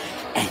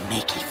and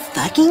make it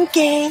fucking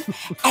gay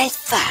as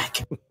fuck.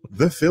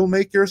 The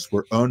filmmakers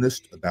were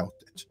earnest about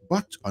it,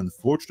 but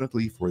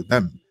unfortunately for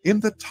them, in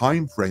the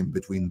time frame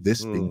between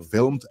this being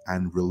filmed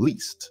and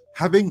released,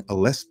 having a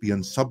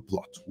lesbian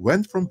subplot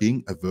went from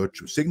being a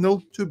virtue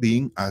signal to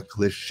being a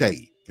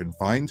cliché,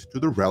 confined to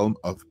the realm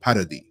of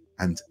parody.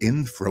 And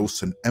in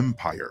Frozen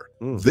Empire,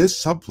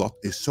 this subplot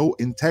is so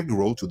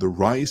integral to the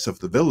rise of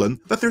the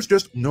villain that there's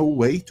just no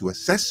way to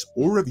assess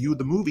or review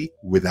the movie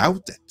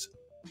without it.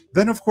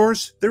 Then, of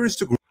course, there is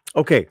the group.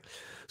 Okay,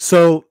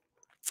 so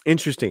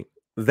interesting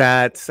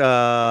that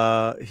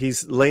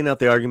he's laying out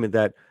the argument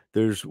that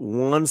there's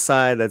one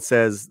side that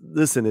says,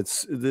 listen,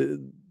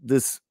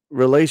 this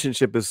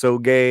relationship is so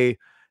gay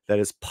that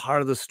it's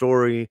part of the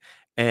story,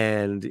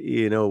 and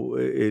it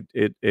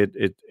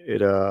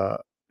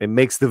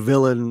makes the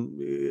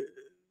villain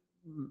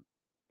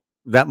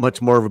that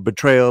much more of a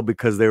betrayal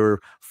because they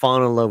were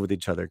falling in love with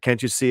each other.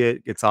 Can't you see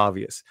it? It's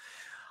obvious.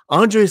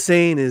 Andre's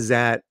saying is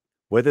that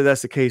whether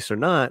that's the case or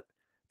not,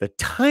 the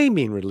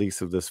timing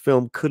release of this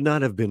film could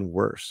not have been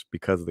worse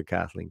because of the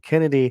Kathleen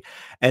Kennedy.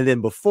 And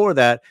then before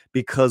that,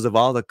 because of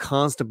all the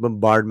constant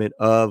bombardment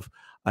of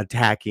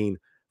attacking,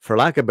 for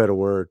lack of a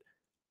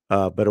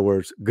better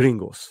words,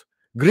 gringos.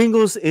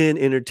 Gringos in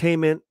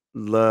entertainment,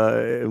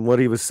 and what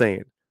he was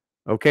saying.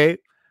 Okay?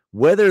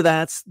 Whether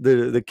that's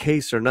the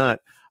case or not,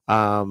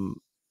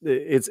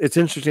 it's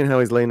interesting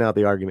how he's laying out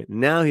the argument.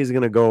 Now he's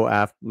going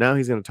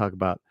to talk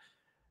about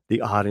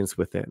the audience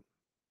within.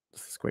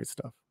 This is great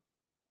stuff.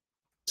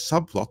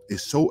 Subplot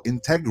is so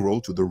integral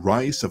to the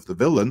rise of the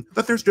villain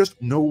that there's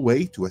just no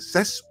way to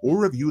assess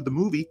or review the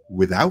movie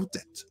without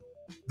it.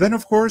 Then,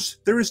 of course,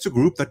 there is the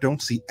group that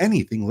don't see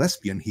anything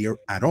lesbian here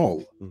at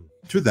all.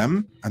 To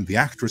them, and the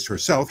actress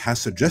herself has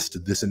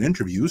suggested this in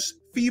interviews,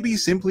 Phoebe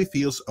simply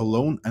feels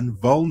alone and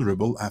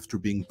vulnerable after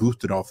being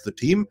booted off the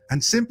team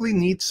and simply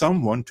needs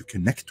someone to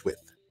connect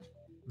with.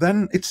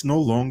 Then it's no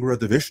longer a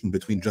division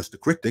between just the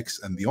critics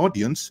and the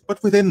audience,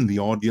 but within the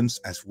audience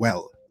as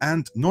well.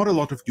 And not a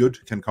lot of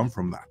good can come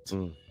from that.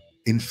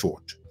 In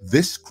short,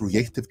 this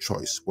creative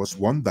choice was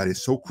one that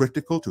is so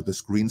critical to the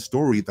screen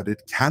story that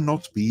it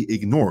cannot be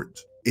ignored.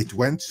 It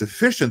went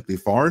sufficiently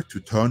far to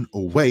turn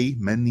away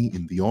many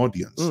in the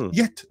audience,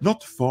 yet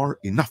not far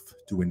enough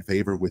to in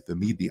favor with the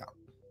media.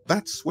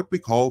 That's what we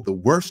call the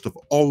worst of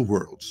all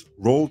worlds,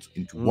 rolled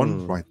into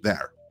one right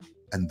there.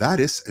 And that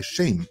is a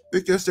shame,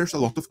 because there's a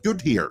lot of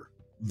good here.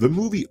 The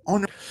movie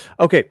on...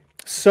 Okay,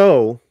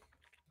 so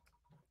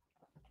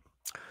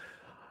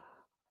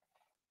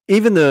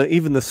even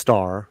the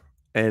star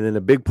and then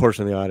a big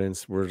portion of the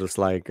audience were just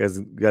like, has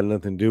got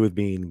nothing to do with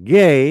being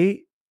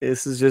gay.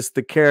 This is just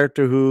the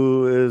character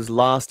who is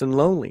lost and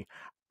lonely.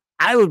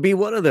 I would be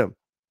one of them.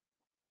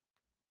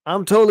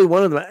 I'm totally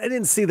one of them. I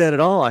didn't see that at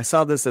all. I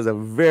saw this as a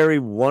very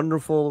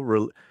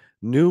wonderful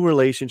new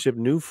relationship,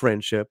 new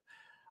friendship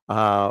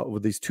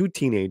with these two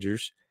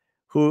teenagers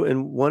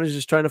and one is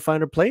just trying to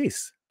find her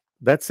place.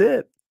 That's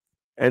it.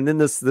 And then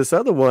this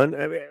other one,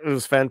 I mean, it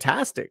was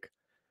fantastic.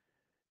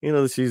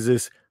 She's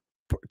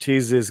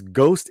this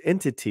ghost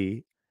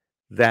entity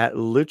that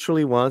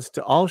literally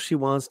all she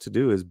wants to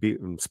do is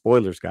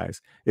spoilers,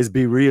 guys, is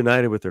be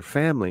reunited with her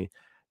family.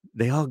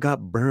 They all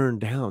got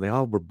burned down. They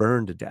all were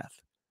burned to death.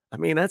 I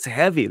mean, that's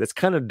heavy. That's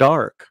kind of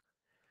dark.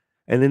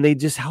 And then they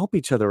just help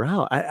each other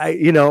out.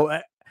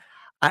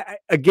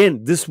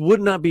 Again, this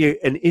would not be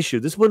an issue.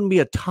 This wouldn't be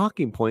a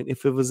talking point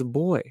if it was a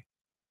boy.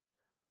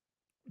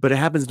 But it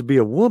happens to be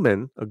a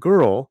woman, a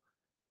girl,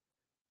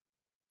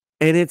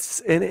 and it's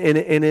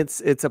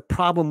a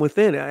problem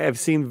within. I've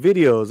seen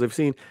videos. I've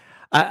seen,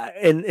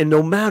 and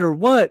no matter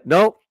what,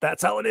 no,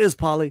 that's how it is,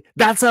 Polly.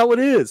 That's how it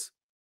is.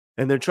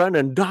 And they're trying to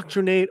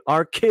indoctrinate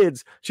our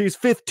kids. She's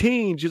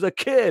 15. She's a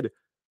kid.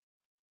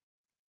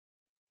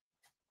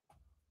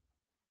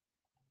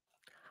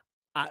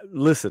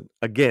 Listen,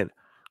 again,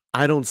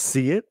 I don't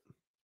see it.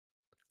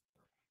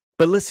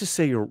 But let's just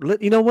say you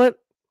know what?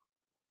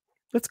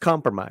 Let's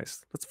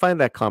compromise. Let's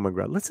find that common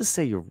ground. Let's just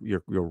say you're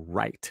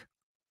right.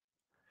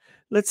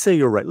 Let's say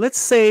you're right. Let's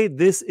say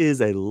this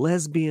is a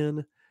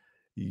lesbian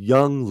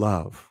young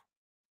love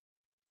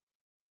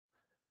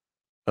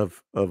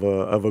of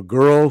a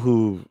girl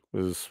who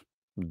is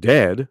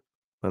dead,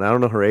 and I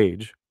don't know her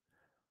age,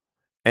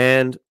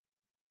 and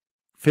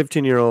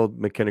 15-year-old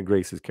McKenna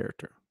Grace's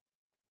character.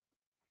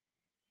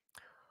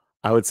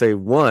 I would say,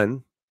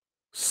 one,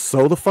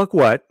 so the fuck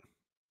what?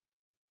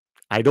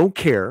 I don't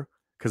care,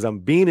 because I'm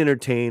being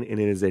entertained and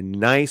it is a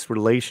nice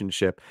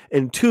relationship.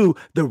 And two,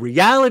 the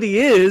reality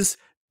is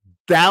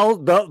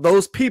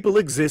those people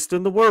exist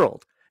in the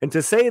world. And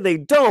to say they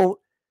don't,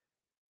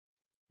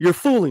 you're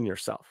fooling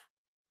yourself.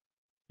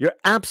 You're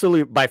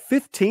absolutely, by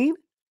 15?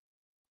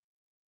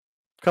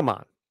 Come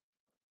on.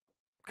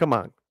 Come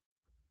on.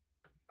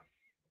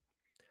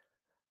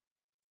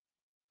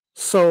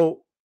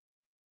 So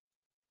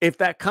if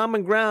that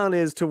common ground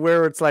is to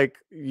where it's like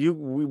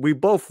we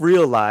both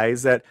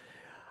realize that,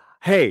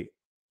 hey,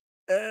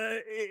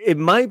 it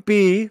might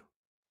be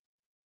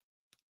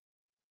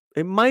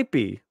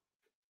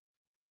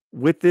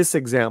with this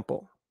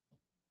example.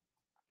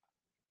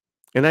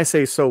 And I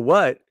say, so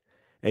what?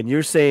 And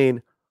you're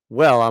saying,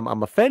 Well,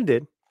 I'm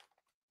offended.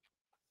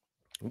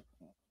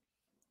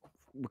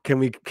 Can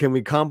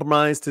we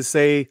compromise to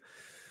say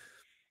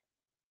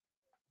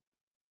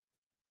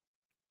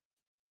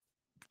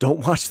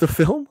don't watch the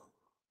film?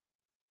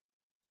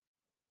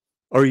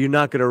 Or are you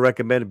not going to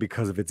recommend it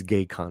because of its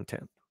gay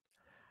content?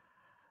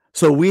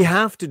 So we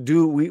have to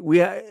do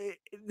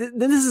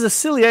this is a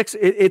silly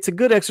it's a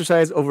good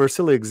exercise over a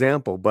silly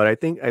example, but I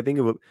think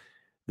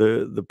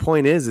the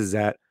point is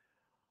that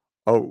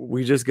are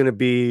we just going to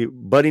be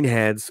butting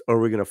heads, or are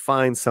we going to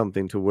find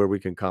something to where we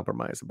can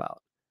compromise about,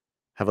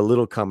 have a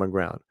little common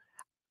ground?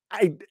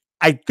 I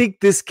think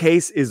this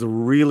case is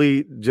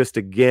really just,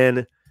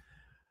 again,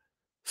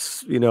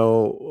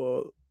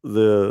 the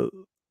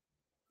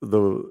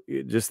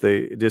just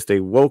a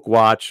woke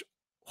watch,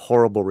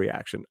 horrible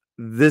reaction.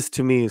 This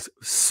to me is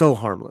so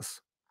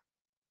harmless.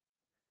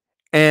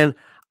 And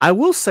I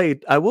will say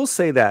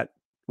that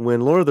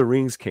when Lord of the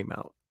Rings came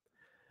out,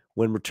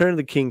 when Return of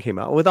the King came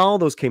out, with all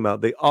those came out,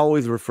 they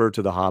always referred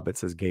to the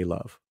hobbits as gay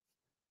love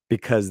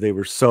because they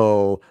were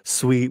so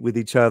sweet with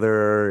each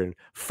other and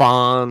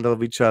fond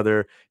of each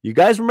other. You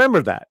guys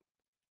remember that?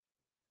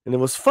 And it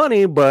was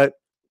funny, but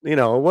it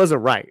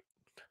wasn't right.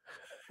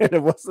 And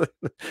it wasn't,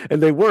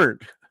 and they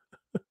weren't.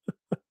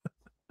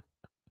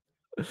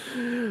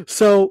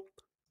 So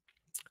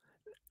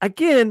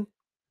again,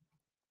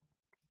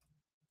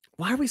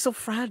 why are we so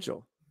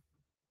fragile?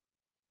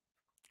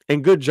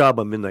 And good job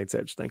on Midnight's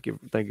Edge. Thank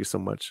you so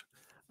much,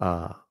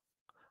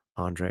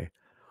 Andre.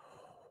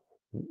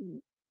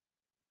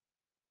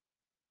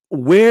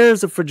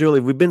 Where's the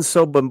fragility? We've been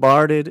so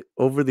bombarded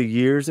over the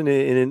years,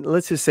 and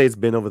let's just say it's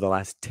been over the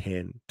last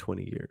 10,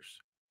 20 years.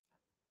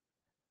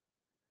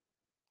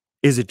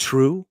 Is it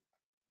true?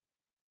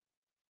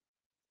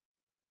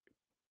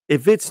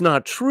 If it's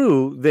not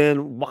true,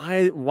 then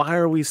why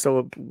do we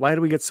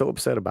get so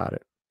upset about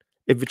it?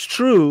 If it's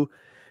true,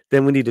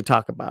 then we need to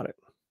talk about it.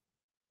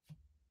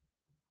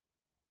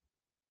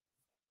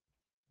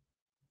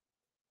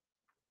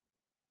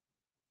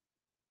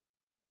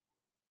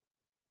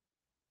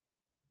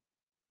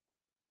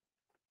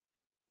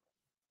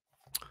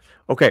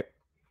 Okay,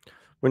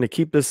 we're going to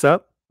keep this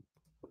up,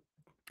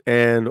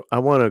 and I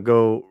want to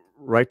go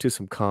right to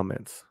some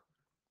comments.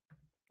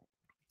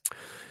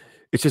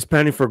 It's just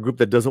panning for a group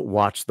that doesn't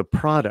watch the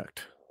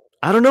product.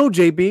 I don't know,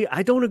 JB.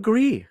 I don't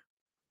agree.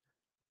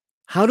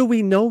 How do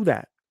we know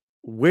that?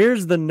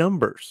 Where's the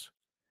numbers?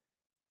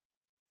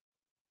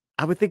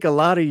 I would think a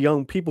lot of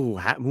young people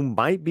who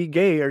might be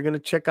gay are going to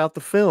check out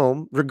the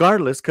film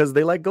regardless because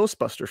they like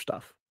Ghostbuster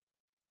stuff.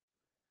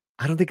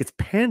 I don't think it's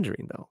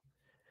pandering, though.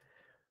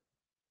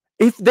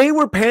 If they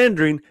were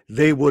pandering,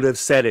 they would have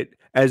said it.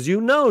 As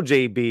you know,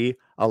 JB,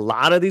 a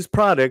lot of these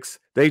products,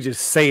 they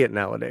just say it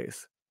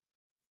nowadays.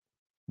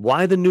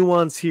 Why the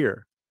nuance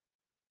here?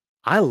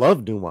 I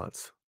love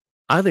nuance.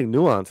 I think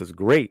nuance is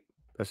great.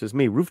 That's just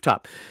me.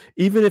 Rooftop.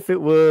 Even if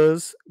it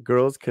was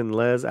girls can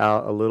les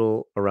out a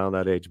little around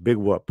that age. Big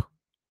whoop.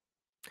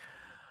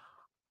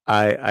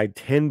 I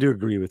tend to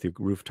agree with you,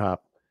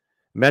 Rooftop.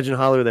 Imagine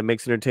Hollywood that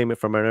makes entertainment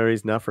for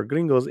minorities, not for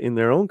gringos in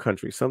their own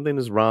country. Something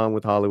is wrong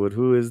with Hollywood.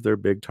 Who is their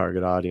big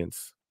target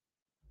audience?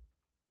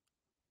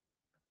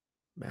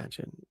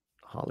 Imagine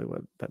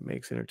Hollywood that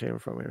makes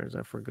entertainment for minorities,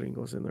 not for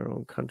gringos in their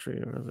own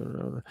country.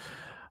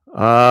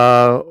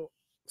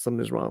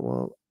 Something's wrong.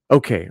 Well,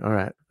 okay, all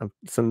right.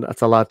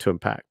 That's a lot to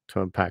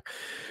unpack.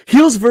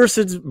 Heels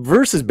versus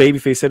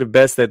Babyface said it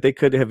best that they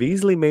could have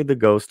easily made the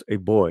ghost a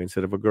boy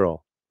instead of a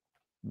girl.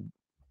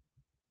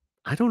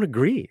 I don't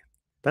agree.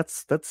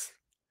 That's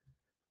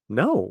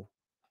no.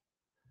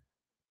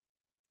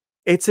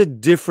 It's a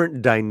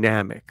different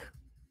dynamic.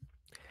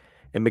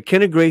 And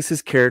McKenna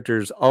Grace's character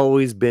has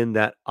always been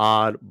that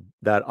odd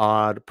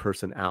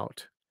person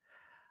out.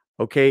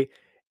 Okay.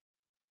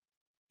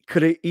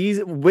 Could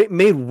it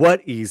made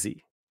what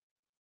easy?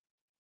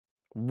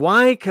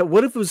 What if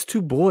it was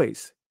two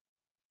boys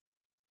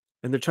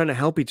and they're trying to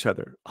help each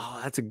other? Oh,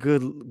 that's a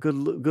good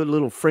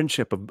little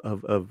friendship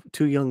of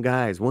two young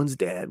guys. One's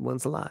dead,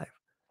 one's alive.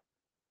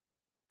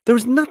 There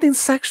was nothing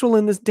sexual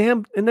in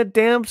that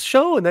damn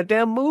show, in that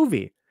damn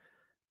movie.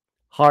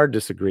 Hard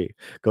disagree.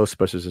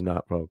 Ghostbusters is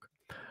not woke.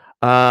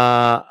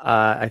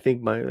 I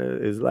think mine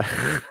is like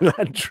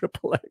not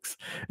triple X.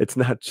 It's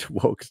not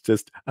woke. It's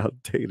just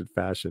outdated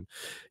fashion.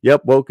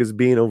 Yep, woke is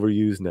being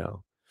overused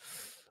now.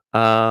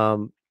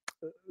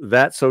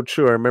 That's so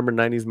true. I remember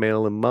 90s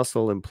male and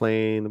muscle and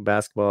playing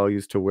basketball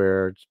used to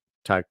wear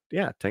tank.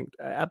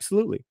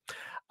 Absolutely.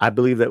 I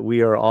believe that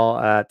we are all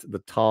at the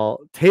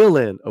tail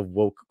end of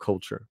woke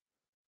culture.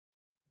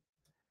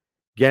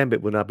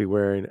 Gambit would not be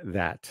wearing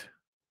that.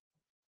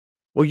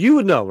 Well, you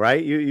would know,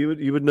 right?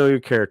 You would know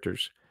your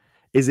characters.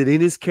 Is it in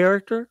his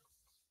character?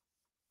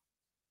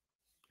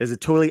 Is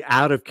it totally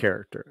out of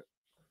character?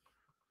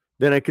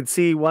 Then I could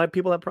see why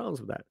people have problems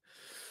with that.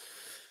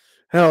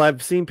 Hell,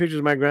 I've seen pictures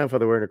of my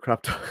grandfather wearing a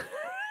crop top.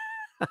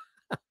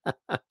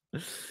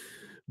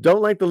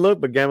 Don't like the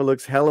look, but Gamma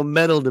looks hella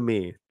metal to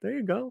me. There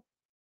you go.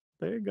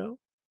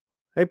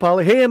 Hey,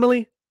 Polly. Hey,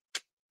 Emily.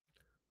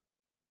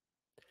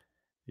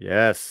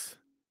 Yes.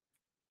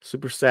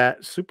 super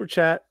chat,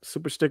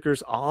 super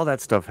stickers, all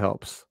that stuff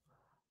helps.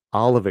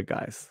 All of it,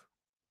 guys.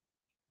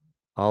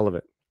 All of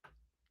it.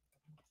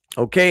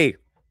 Okay.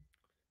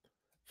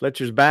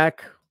 Fletcher's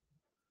back.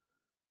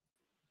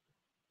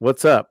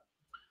 What's up?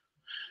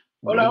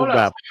 Hola,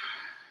 hola.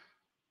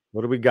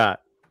 What do we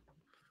got?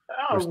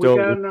 Are we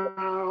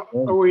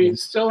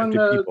still in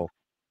the people?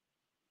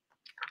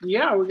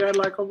 Yeah, we got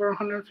like over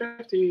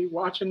 150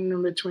 watching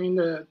in between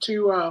the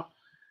two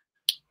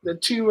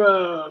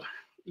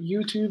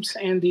YouTubes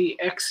and the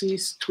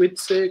X's,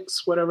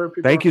 Twit6, whatever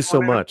people. Thank you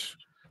so much.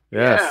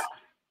 Yes. Yeah.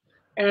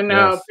 And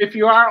if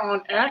you are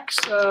on X,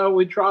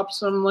 we dropped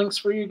some links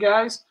for you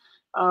guys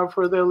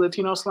for the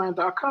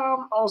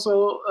LatinoSlant.com.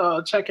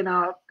 Also, checking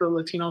out the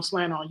Latino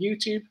Slant on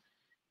YouTube.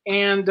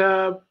 And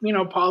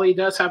Paulie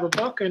does have a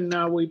book, and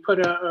we put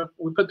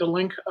the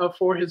link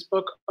for his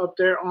book up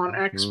there on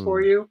X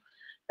for you,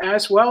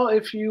 as well.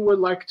 If you would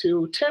like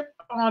to tip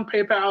on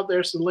PayPal,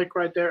 there's the link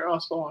right there,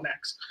 also on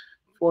X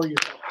for you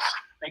folks.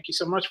 Thank you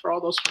so much for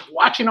all those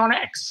watching on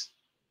X.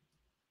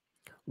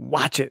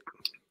 Watch it.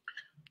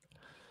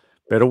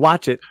 Better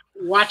watch it.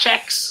 Watch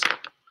X.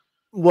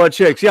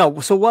 Watch X. Yeah.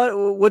 So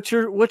what's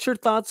your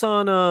thoughts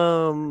on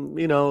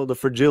the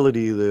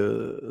fragility,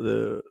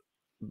 the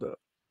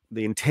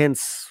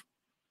intense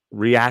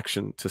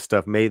reaction to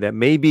stuff that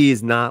maybe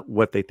is not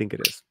what they think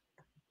it is?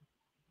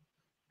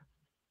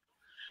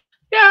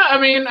 Yeah, I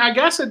mean, I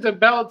guess it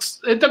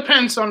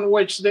depends on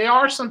which. There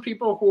are some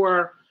people who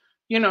are,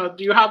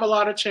 you have a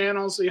lot of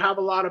channels, you have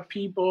a lot of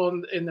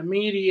people in the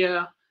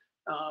media,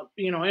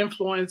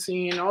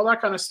 influencing and all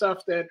that kind of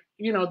stuff that,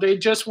 they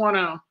just want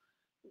to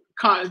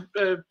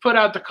put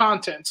out the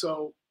content.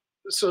 So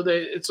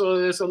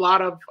there's a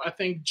lot of, I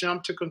think,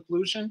 jump to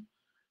conclusion,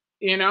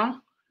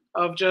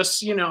 of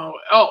just,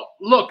 oh,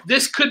 look,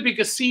 this could be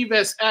conceived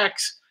as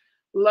X,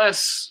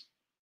 let's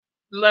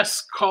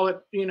call it,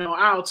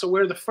 out. So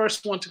we're the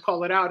first one to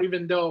call it out,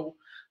 even though,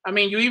 I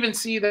mean, you even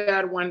see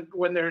that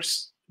when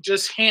there's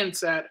just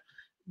hints that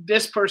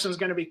this person's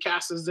going to be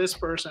cast as this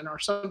person or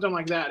something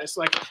like that. It's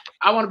like,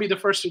 I want to be the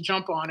first to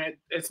jump on it.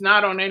 It's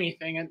not on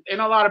anything. And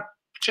a lot of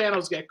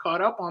channels get caught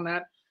up on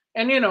that.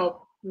 And,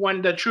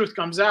 when the truth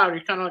comes out,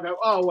 you're kind of like,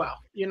 oh, well,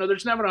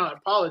 there's never no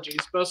apologies,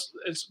 but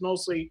it's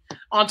mostly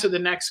onto the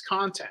next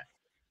content.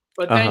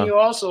 But then you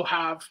also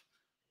have,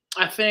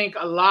 I think,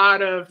 a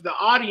lot of the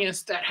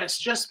audience that has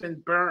just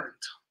been burned.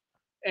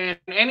 And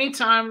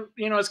anytime,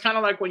 it's kind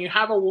of like when you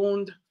have a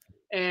wound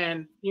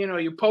and,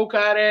 you poke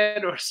at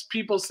it, or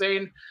people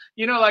saying,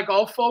 like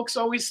all folks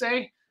always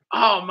say,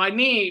 oh, my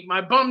knee, my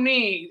bum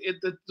knee,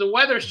 the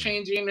weather's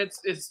changing,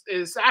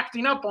 it's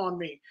acting up on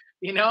me.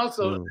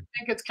 So I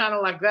think it's kind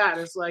of like that.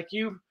 It's like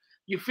you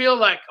feel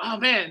like, oh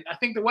man, I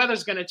think the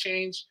weather's gonna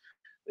change.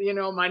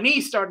 My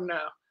knee's starting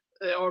to,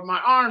 or my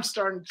arm's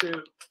starting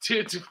to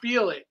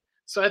feel it.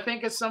 So I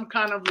think it's some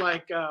kind of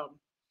like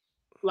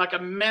a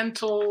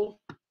mental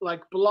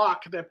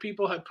block that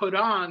people have put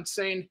on,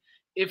 saying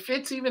if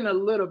it's even a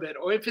little bit,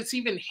 or if it's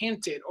even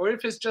hinted, or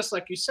if it's just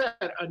like you said,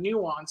 a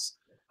nuance,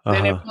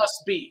 then it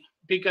must be,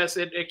 because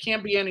it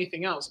can't be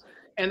anything else.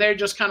 And they're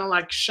just kind of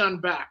like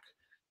shunned back.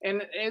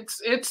 And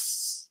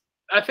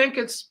I think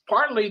it's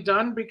partly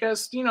done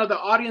because, the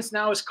audience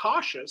now is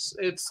cautious.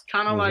 It's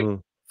kind of like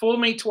fool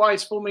me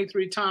twice, fool me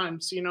three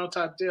times,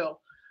 type deal,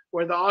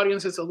 where the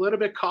audience is a little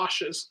bit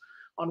cautious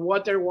on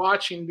what they're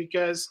watching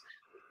because,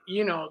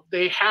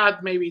 they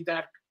had maybe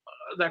that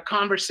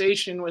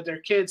conversation with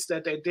their kids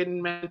that they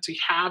didn't meant to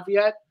have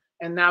yet.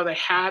 And now they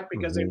had,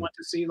 because they went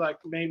to see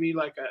maybe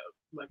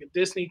a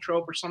Disney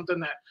trope or something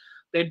that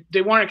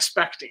they weren't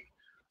expecting.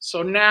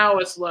 So now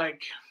it's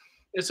like,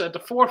 it's at the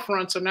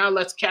forefront. So now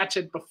let's catch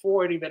it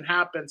before it even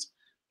happens.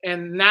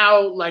 And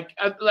now, like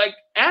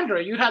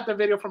Andre, you had the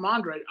video from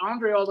Andre.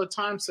 Andre all the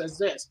time says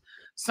this.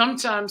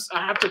 Sometimes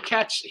I have to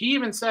catch, he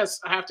even says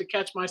I have to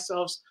catch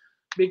myself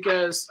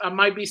because I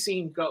might be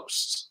seeing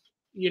ghosts.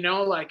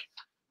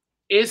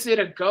 Is it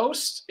a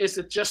ghost? Is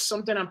it just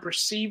something I'm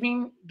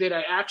perceiving? Did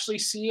I actually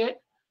see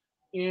it?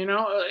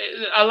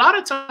 A lot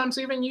of times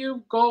even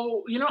you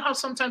go, how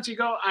sometimes you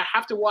go, I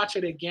have to watch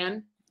it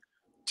again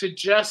to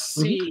just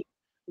see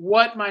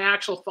what my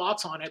actual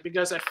thoughts on it,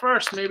 because at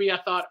first maybe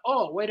I thought,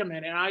 oh, wait a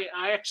minute, I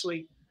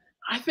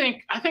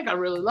think I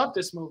really love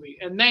this movie,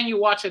 and then you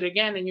watch it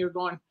again and you're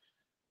going,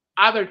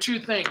 either two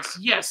things: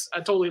 yes, I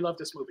totally love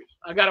this movie,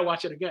 I gotta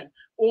watch it again,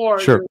 or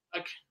you're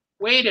like,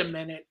 wait a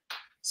minute,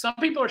 some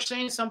people are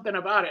saying something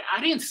about it, I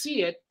didn't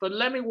see it, but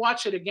let me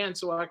watch it again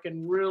so I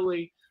can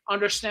really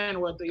understand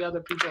what the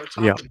other people are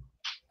talking about.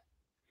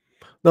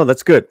 No,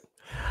 that's good.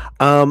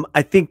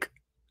 I think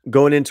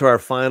going into our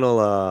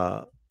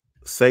final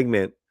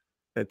segment,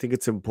 I think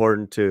it's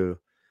important to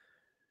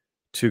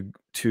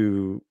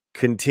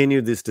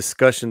continue this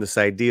discussion, this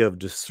idea of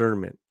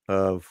discernment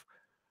of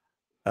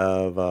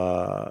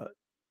a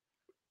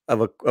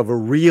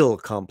real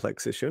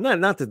complex issue.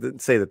 Not to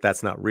say that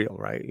that's not real,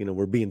 right?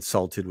 We're being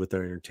salted with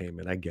our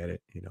entertainment. I get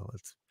it.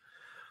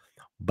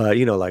 But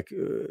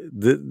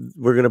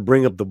we're gonna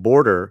bring up the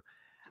border,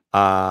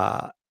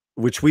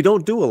 which we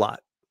don't do a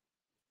lot.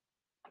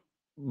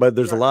 but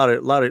there's a lot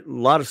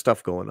of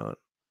stuff going on,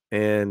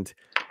 and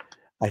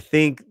I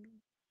think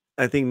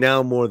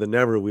now more than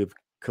ever we've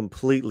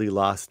completely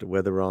lost it,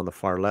 whether we're on the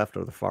far left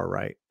or the far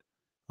right,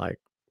 like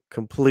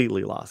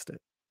completely lost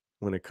it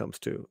when it comes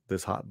to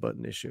this hot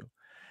button issue.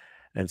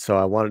 And so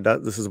I wanted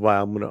that. This is why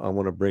I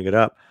want to bring it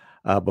up.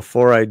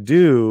 Before I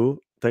do,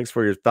 thanks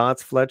for your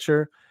thoughts,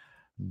 Fletcher.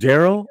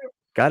 Daryl,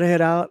 gotta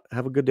head out.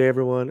 Have a good day,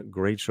 everyone.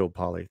 Great show,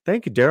 Polly.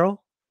 Thank you, Daryl.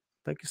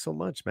 Thank you so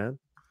much, man.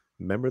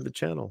 Member of the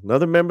channel.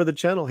 Another member of the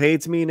channel. Hey,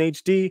 it's me in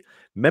HD.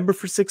 Member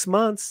for 6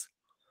 months.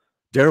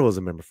 Daryl was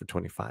a member for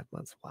 25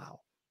 months.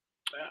 Wow.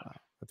 Yeah. Wow.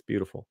 That's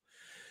beautiful.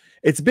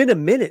 It's been a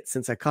minute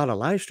since I caught a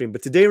live stream,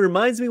 but today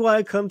reminds me why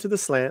I come to the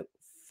slant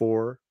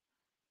for.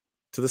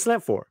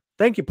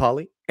 Thank you,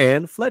 Polly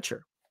and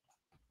Fletcher.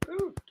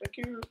 Ooh, thank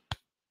you.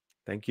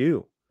 Thank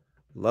you.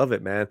 Love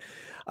it, man.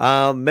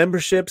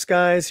 Memberships,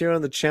 guys, here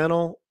on the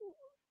channel.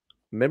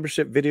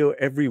 Membership video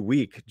every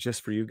week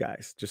just for you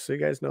guys. Just so you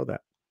guys know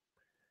that.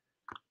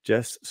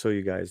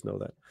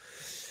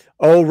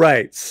 All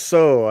right.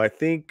 So I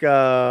think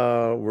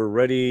we're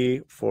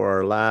ready for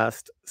our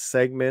last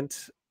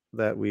segment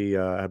that we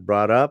have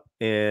brought up.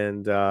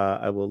 And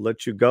I will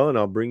let you go and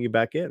I'll bring you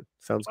back in.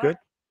 Sounds good?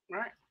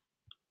 Right.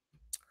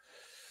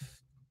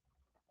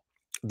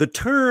 The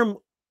term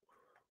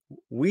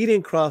 "we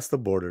didn't cross the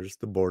borders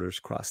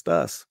crossed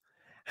us"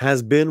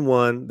 has been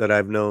one that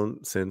I've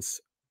known since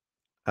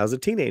I was a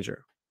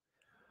teenager.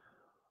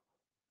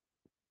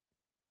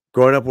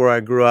 Growing up where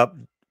I grew up,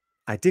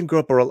 I didn't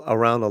grow up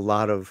around a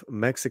lot of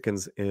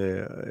Mexicans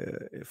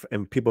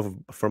and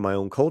people from my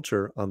own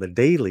culture on the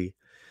daily.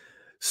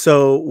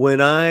 So when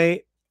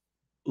I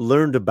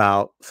learned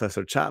about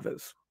Cesar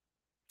Chavez,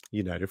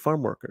 United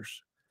Farm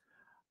Workers,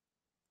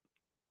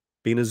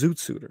 being a zoot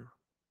suiter,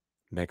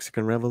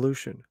 Mexican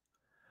Revolution,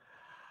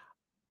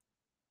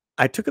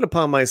 I took it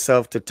upon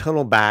myself to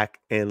tunnel back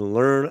and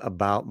learn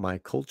about my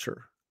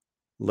culture,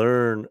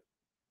 learn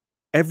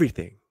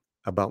everything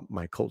about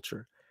my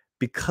culture,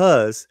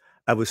 because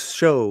I was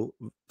so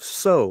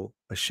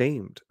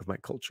ashamed of my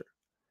culture.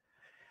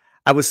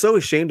 I was so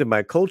ashamed of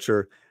my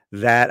culture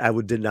that I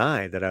would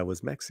deny that I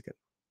was Mexican.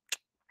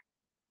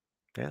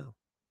 Yeah.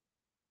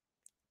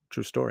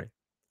 True story.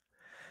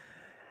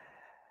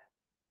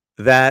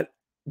 That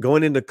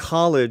going into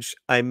college,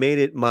 I made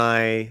it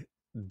my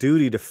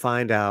duty to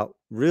find out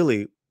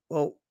really,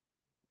 well,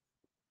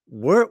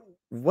 what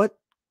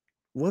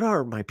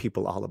are my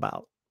people all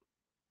about?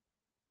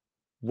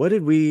 What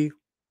did we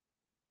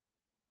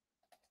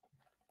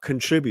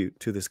contribute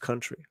to this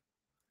country?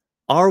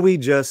 Are we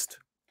just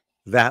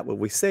that what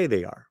we say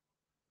they are?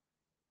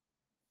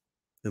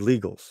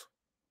 Illegals,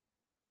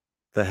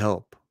 the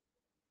help,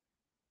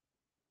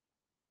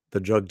 the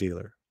drug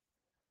dealer,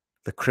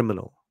 the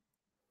criminal,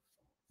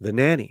 the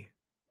nanny,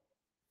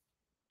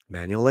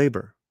 manual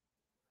labor.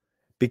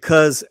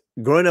 Because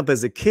growing up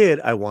as a kid,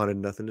 I wanted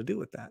nothing to do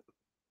with that.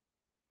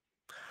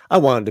 I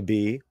wanted to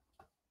be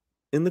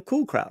in the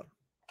cool crowd.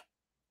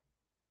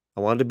 I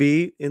wanted to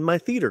be in my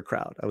theater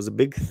crowd. I was a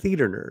big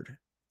theater nerd.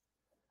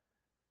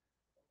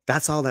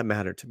 That's all that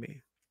mattered to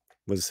me,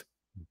 was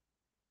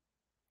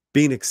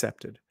being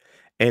accepted.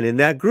 And in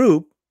that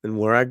group, and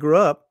where I grew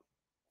up,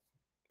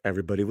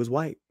 everybody was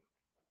white.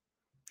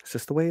 It's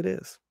just the way it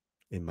is,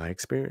 in my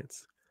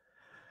experience.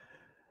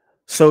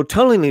 So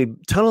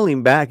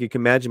tunneling back, you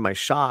can imagine my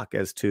shock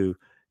as to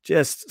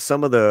just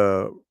some of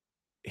the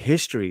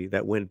history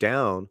that went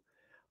down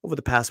over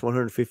the past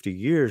 150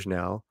 years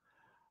now,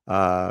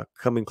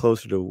 coming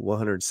closer to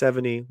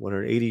 170,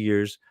 180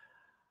 years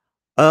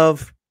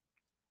of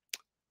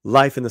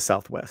life in the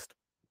Southwest.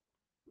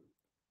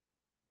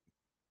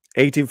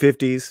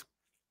 1850s,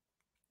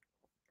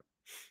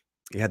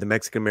 you had the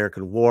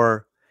Mexican-American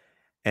War,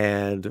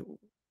 and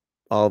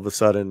all of a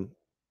sudden,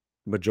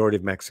 majority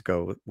of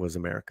Mexico was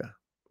America.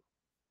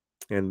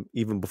 And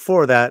even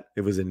before that,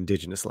 it was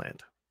indigenous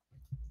land.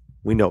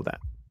 We know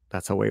that.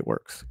 That's how it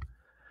works.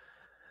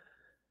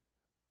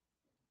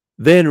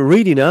 Then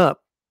reading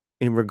up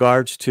in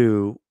regards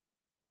to,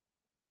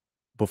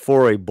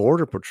 before a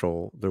border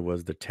patrol, there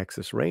was the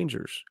Texas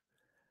Rangers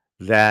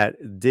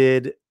that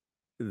did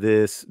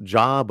this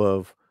job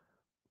of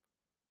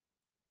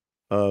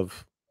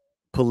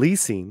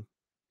policing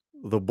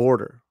the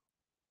border.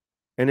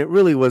 And it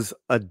really was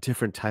a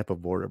different type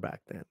of border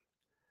back then.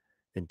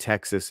 In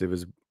Texas, it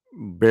was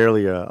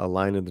barely a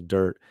line in the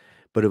dirt,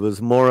 but it was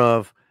more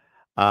of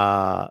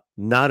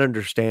not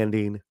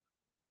understanding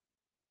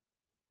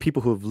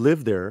people who have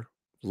lived there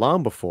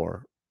long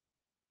before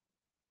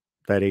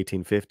that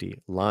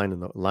 1850 line in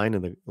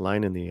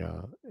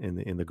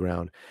the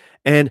ground,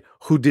 and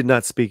who did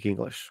not speak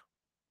English.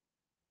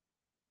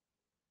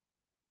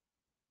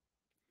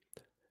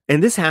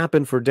 And this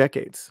happened for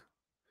decades.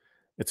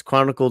 It's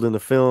chronicled in the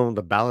film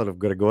The Ballad of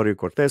Gregorio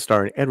Cortez,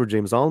 starring Edward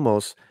James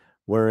Olmos,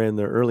 where in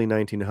the early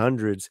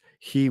 1900s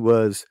he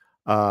was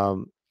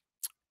not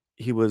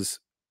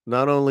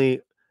only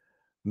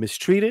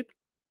mistreated,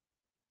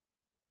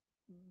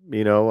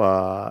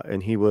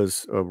 and he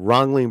was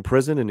wrongly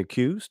imprisoned and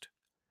accused,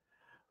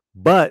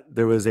 But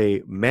there was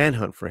a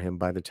manhunt for him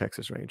by the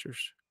Texas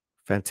Rangers.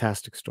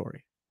 Fantastic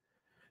story.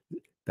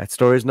 That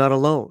story is not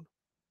alone.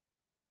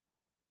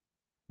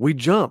 We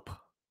jump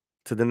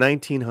to the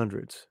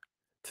 1900s,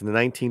 to the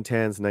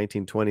 1910s,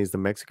 1920s, the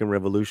Mexican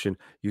Revolution.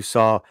 You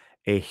saw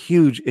a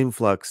huge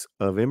influx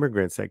of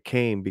immigrants that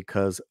came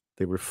because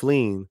they were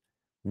fleeing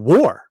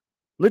war,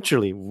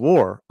 literally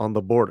war on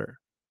the border,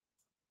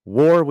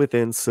 war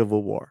within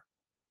civil war.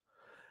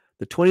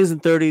 The 20s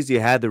and 30s, you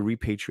had the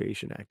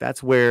Repatriation Act.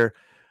 That's where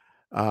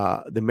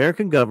the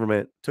American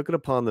government took it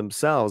upon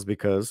themselves,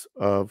 because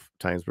of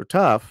times were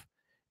tough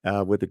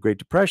with the Great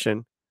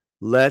Depression.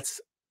 Let's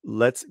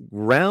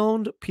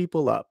round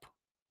people up,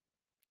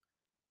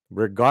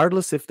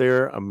 regardless if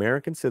they're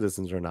American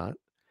citizens or not,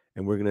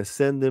 and we're going to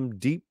send them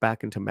deep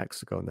back into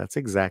Mexico. And that's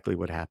exactly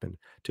what happened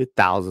to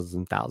thousands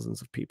and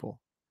thousands of people.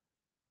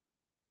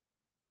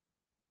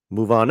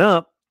 Move on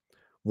up.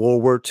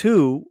 World War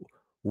II,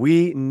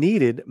 we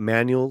needed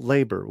manual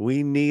labor.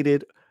 We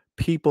needed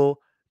people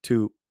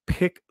to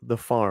pick the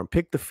farm,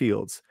 pick the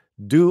fields,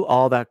 do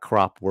all that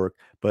crop work,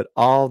 but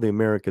all the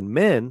American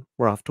men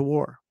were off to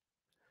war.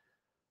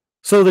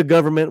 So the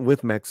government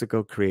with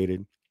Mexico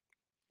created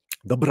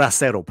the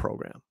Bracero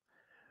program,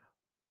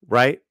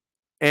 right?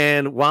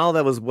 And while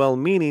that was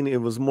well-meaning,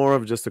 it was more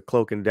of just a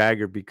cloak and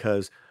dagger,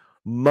 because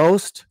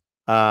most,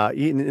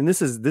 and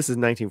this is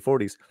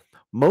 1940s,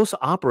 most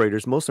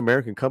operators, most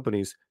American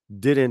companies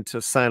didn't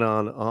sign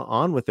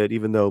on with it,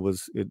 even though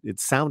it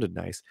sounded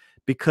nice,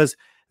 because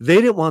they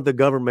didn't want the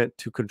government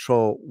to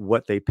control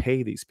what they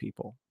pay these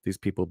people. These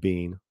people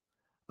being,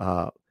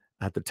 at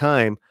the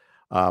time,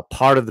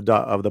 part of the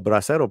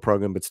Bracero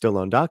program, but still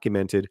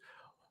undocumented.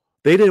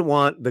 They didn't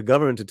want the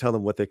government to tell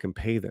them what they can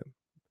pay them.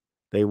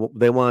 They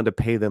wanted to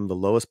pay them the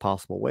lowest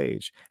possible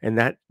wage, and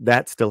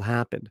that still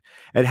happened.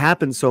 It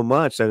happened so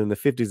much that in the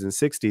 50s and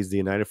 60s, the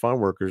United Farm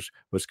Workers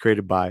was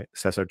created by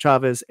Cesar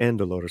Chavez and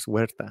Dolores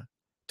Huerta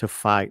to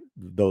fight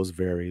those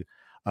very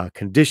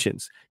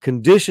conditions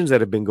that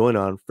have been going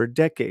on for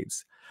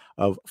decades,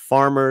 of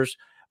farmers,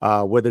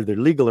 whether they're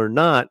legal or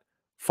not,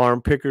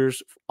 farm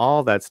pickers,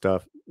 all that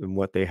stuff, and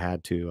what they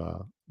had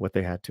to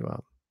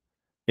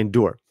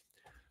endure.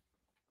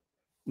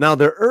 Now,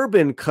 their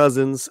urban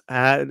cousins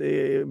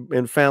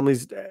and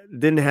families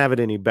didn't have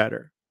it any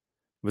better.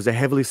 It was a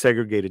heavily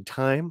segregated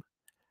time,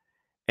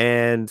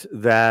 and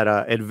that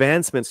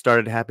advancement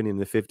started happening in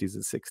the 50s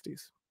and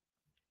 60s.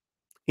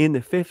 In the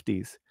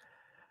 50s,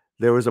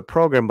 there was a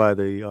program by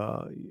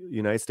the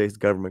United States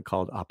government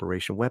called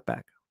Operation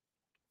Wetback.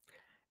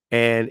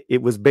 And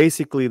it was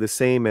basically the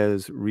same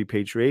as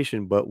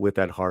repatriation, but with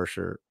that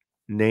harsher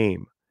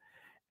name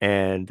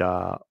and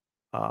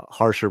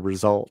harsher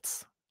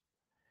results.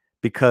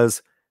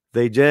 Because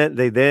they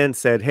then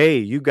said, hey,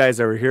 you guys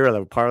are here,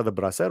 that are part of the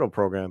Bracero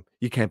program.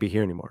 You can't be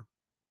here anymore.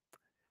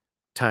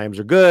 Times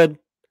are good.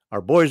 Our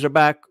boys are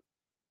back.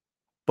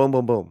 Boom,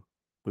 boom, boom.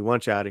 We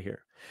want you out of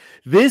here.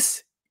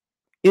 This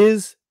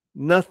is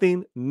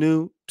nothing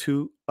new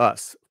to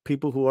us.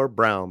 People who are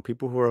brown,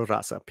 people who are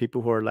raza,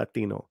 people who are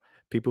Latino,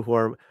 people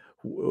who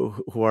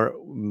are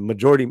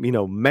majority,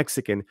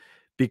 Mexican,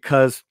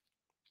 because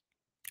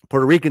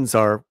Puerto Ricans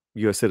are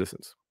U.S.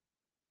 citizens.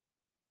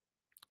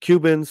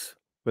 Cubans,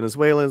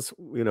 Venezuelans,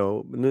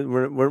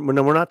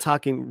 we're not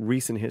talking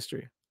recent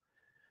history.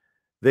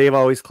 They've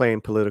always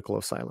claimed political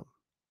asylum.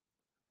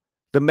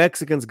 The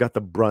Mexicans got the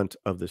brunt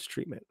of this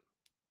treatment,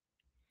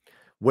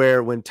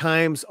 where when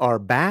times are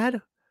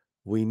bad,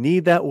 we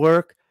need that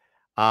work,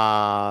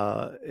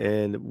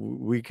 and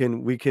we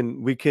can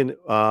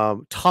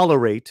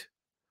tolerate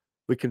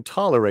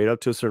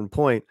up to a certain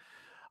point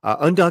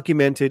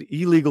undocumented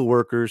illegal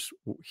workers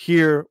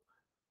here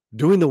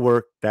doing the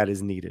work that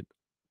is needed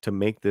to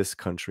make this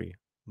country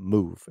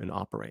move and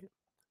operate.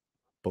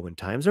 But when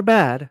times are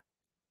bad,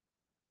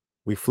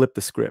 we flip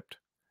the script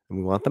and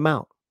we want them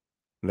out,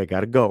 and they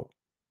got to go.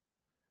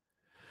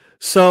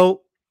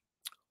 So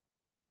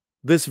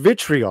this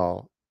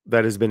vitriol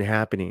that has been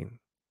happening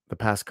the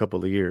past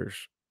couple of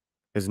years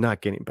is not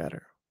getting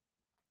better.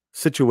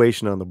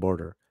 Situation on the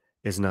border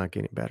is not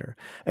getting better.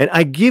 And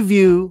I give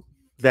you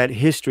that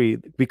history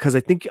because I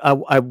think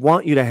I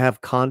want you to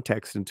have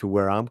context into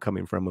where I'm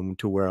coming from and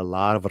to where a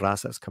lot of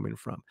raza is coming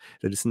from.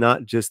 That it's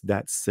not just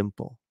that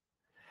simple.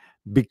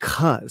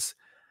 Because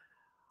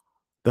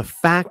the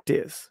fact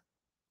is,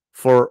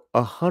 for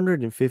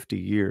 150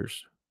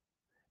 years,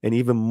 and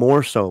even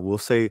more so, we'll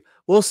say,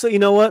 you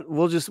know what?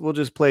 We'll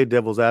just play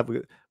devil's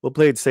advocate. We'll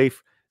play it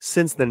safe.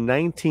 Since the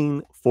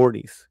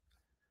 1940s,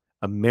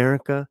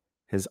 America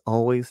has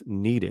always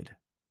needed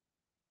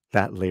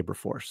that labor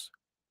force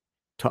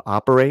to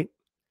operate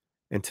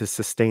and to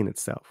sustain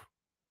itself.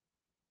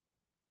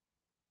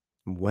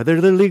 Whether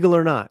they're legal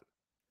or not,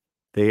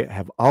 they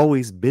have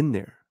always been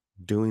there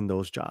doing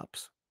those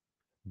jobs,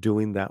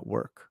 doing that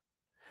work.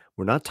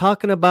 We're not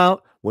talking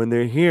about when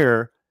they're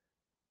here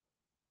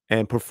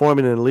and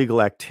performing an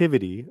illegal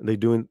activity, they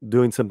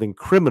doing something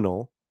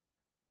criminal,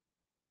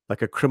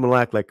 like a criminal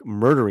act, like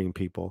murdering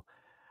people.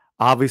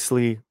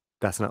 Obviously,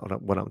 that's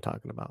not what I'm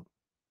talking about.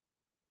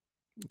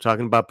 I'm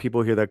talking about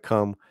people here that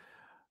come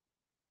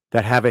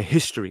that have a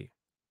history.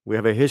 We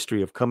have a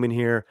history of coming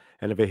here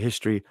and have a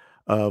history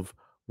of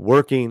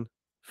working,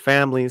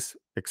 families,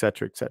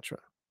 etc., etc.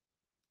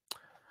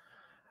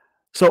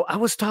 So I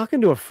was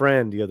talking to a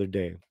friend the other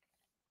day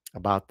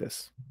about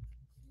this,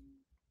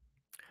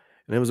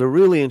 and it was a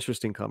really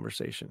interesting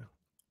conversation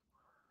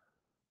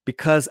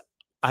because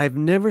I've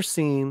never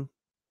seen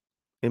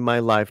in my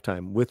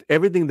lifetime, with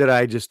everything that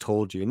I just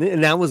told you,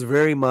 and that was I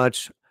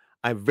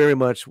very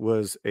much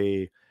was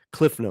a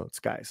Cliff Notes,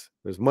 guys.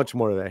 There's much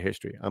more to that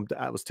history.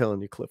 I was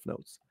telling you Cliff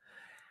Notes.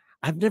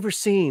 I've never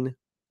seen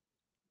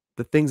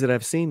the things that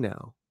I've seen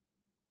now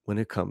when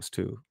it comes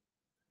to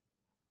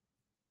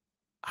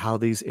how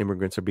these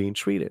immigrants are being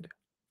treated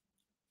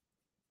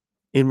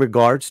in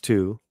regards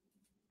to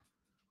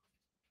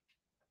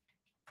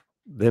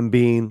them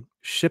being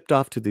shipped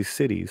off to these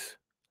cities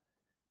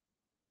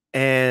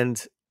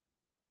and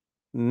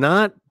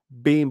not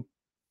being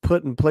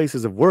put in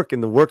places of work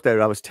in the work that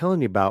I was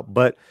telling you about,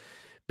 but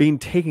being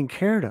taken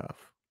care of,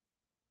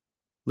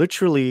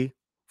 literally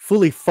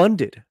fully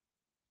funded.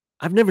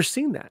 I've never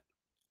seen that.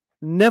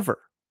 Never.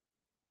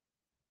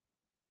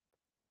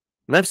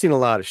 And I've seen a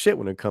lot of shit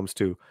when it comes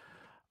to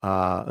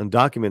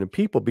undocumented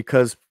people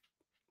because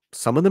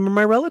some of them are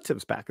my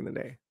relatives back in the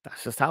day.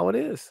 That's just how it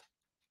is.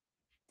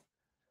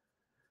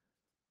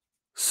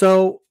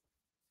 So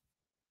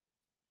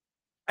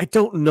I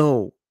don't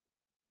know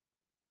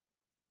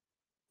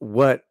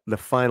what the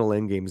final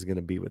end game is going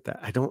to be with that.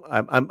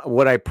 I'm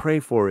what I pray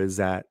for is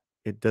that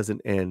it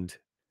doesn't end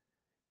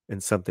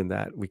in something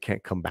that we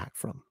can't come back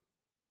from.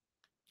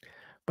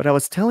 But I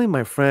was telling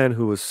my friend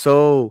who was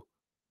so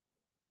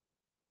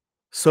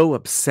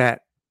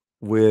upset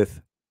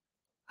with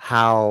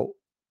how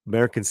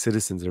American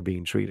citizens are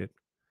being treated,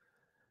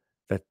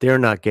 that they're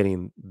not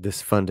getting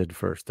this funded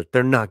first, that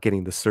they're not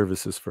getting the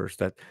services first,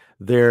 that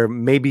they're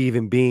maybe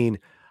even being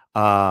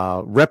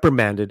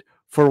reprimanded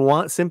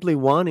for simply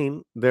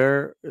wanting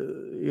their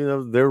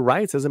their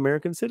rights as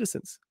American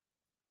citizens.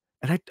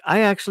 And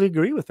I actually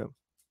agree with him,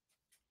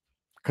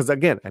 because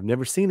again, I've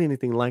never seen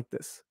anything like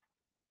this.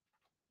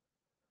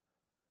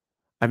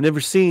 I've never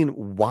seen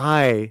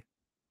why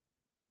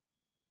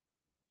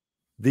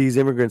these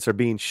immigrants are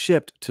being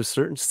shipped to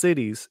certain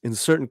cities in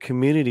certain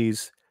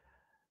communities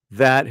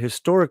that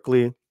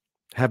historically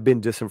have been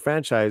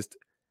disenfranchised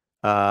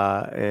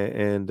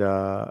and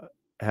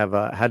have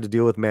had to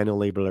deal with manual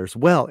labor as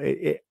well.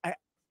 It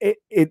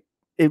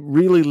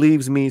really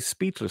leaves me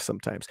speechless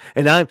sometimes.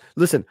 And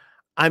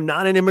I'm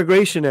not an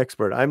immigration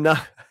expert. I'm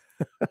not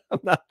I'm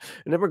not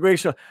an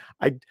immigration.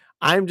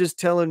 I'm just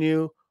telling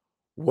you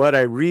what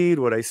I read,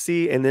 what I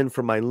see, and then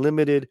from my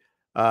limited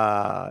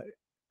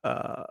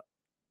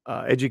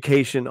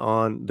education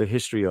on the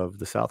history of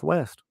the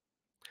Southwest.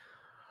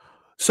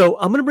 So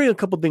I'm going to bring a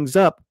couple things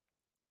up.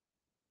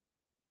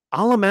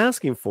 All I'm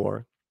asking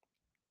for,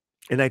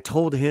 and I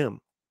told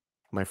him,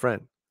 my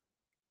friend,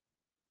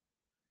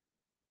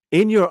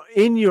 in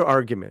your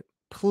argument,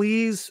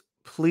 please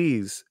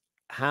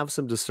have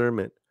some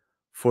discernment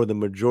for the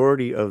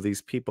majority of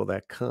these people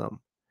that come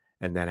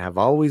and that have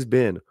always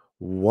been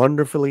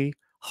wonderfully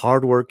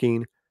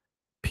hardworking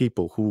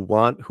people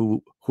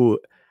who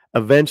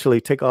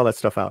eventually take all that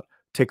stuff out,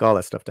 take all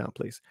that stuff down,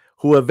 please,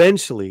 who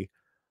eventually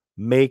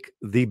make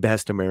the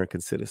best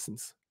American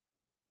citizens.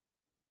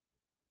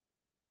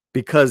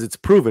 Because it's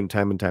proven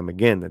time and time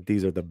again that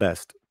these are the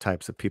best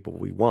types of people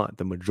we want,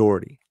 the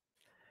majority.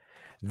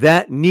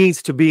 That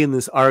needs to be in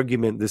this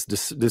argument,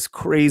 this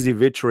crazy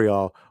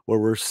vitriol where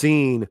we're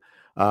seeing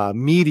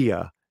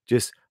media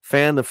just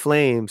fan the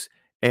flames,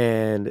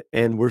 and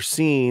we're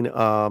seeing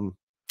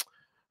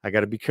I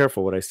got to be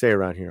careful what I say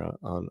around here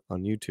on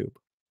YouTube.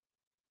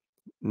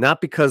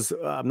 Not because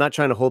I'm not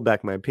trying to hold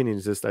back my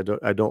opinions, just I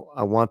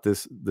want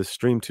this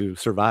stream to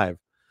survive.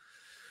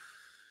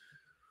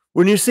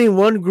 When you're seeing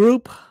one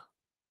group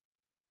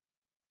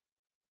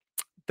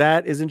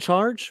that is in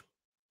charge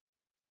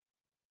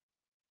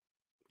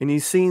and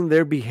you've seen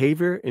their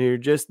behavior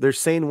and they're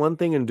saying one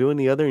thing and doing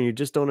the other, and you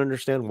just don't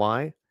understand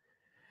why,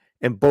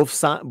 and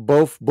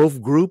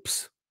both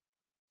groups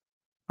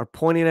are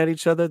pointing at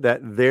each other that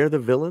they're the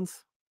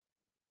villains,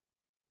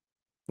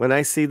 when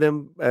I see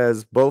them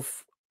as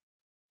both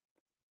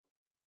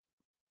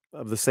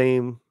of the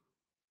same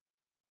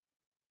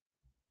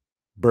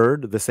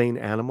bird, the same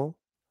animal,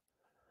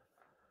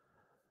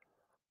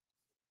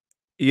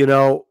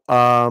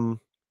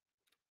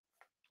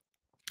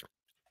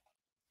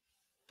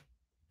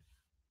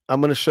 I'm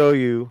going to show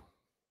you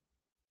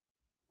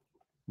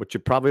what you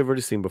probably have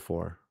already seen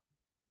before.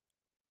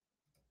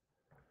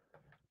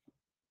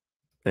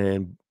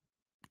 And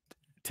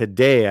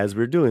today, as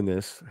we're doing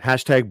this,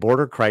 hashtag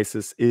border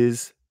crisis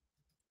is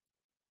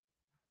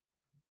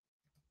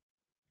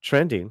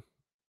trending.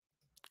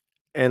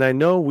 And I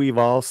know we've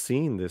all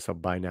seen this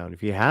by now. And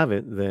if you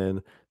haven't,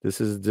 then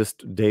this is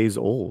just days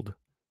old.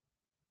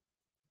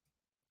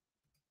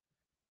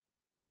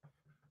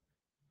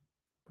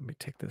 Let me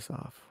take this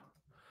off.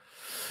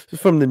 This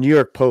is from the New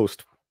York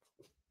Post.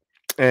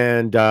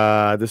 And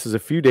this is a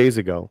few days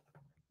ago.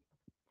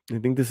 I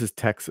think this is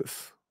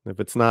Texas. If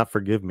it's not,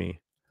 forgive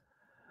me.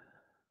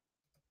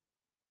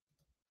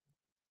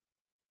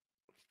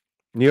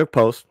 New York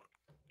Post.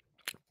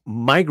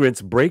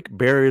 Migrants break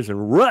barriers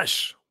and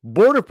rush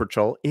Border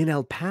Patrol in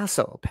El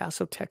Paso,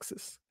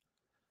 Texas.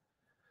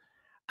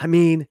 I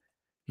mean,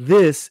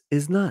 this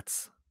is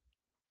nuts.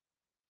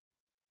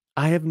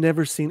 I have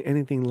never seen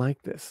anything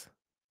like this.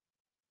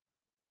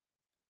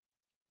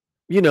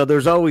 You know,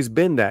 there's always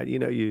been that. You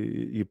know,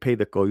 you pay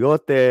the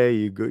coyote,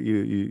 you go,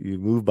 you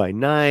move by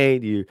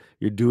night,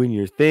 you're doing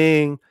your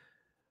thing.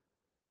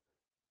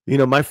 You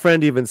know, my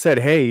friend even said,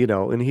 "Hey, you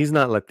know," and he's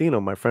not Latino.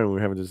 My friend, we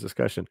were having this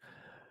discussion.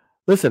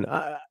 Listen,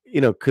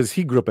 you know, because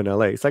he grew up in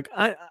LA. It's like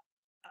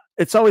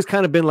it's always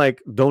kind of been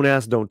like, don't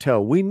ask, don't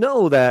tell. We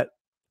know that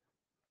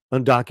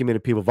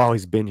undocumented people have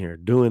always been here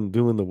doing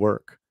the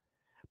work.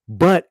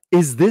 But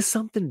is this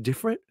something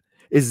different?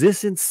 Is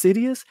this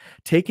insidious,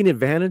 taking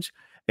advantage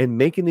and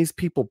making these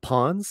people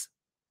pawns?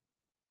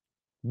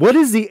 What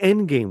is the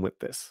end game with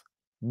this?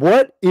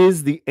 What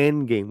is the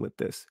end game with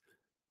this?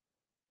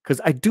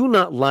 Because I do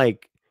not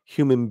like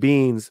human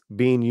beings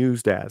being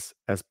used as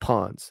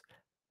pawns.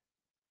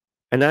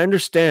 And I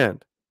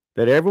understand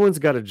that everyone's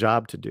got a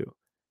job to do.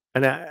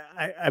 And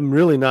I'm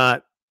really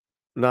not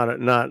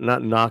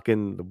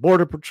knocking the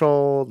Border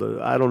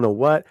Patrol, I don't know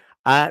what.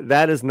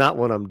 That is not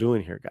what I'm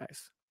doing here,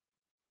 guys.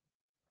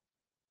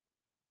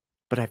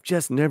 But I've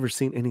just never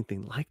seen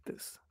anything like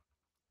this.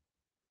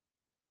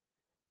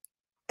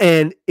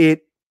 And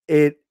it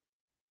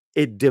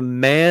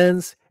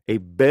demands a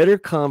better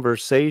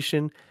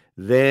conversation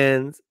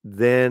than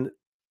they're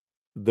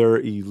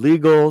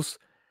illegals.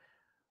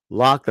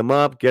 Lock them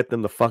up, get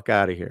them the fuck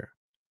out of here.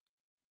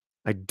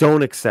 I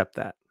don't accept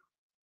that.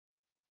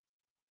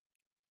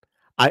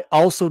 I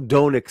also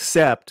don't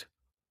accept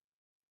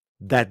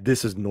that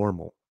this is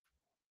normal.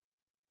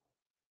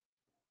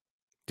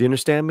 Do you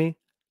understand me?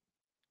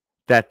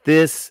 That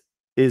this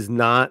is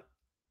not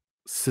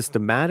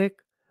systematic,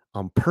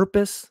 on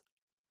purpose.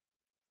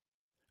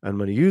 I'm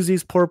going to use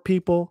these poor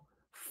people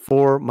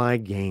for my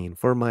gain,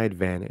 for my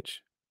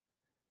advantage.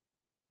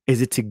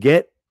 Is it to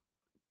get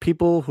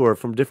people who are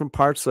from different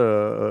parts,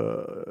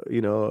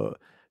 you know,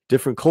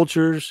 different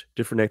cultures,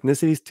 different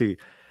ethnicities,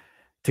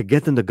 to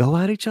get them to go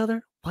at each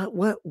other?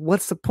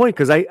 What's the point?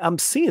 Because I'm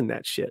seeing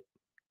that shit,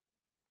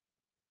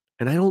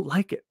 and I don't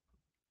like it.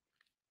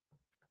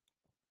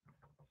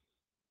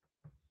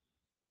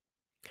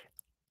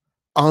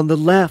 On the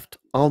left,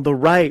 on the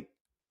right,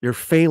 you're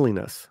failing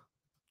us.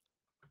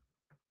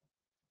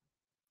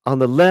 On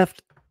the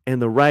left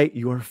and the right,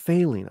 you are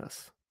failing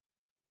us.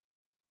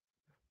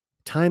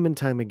 Time and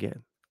time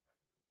again.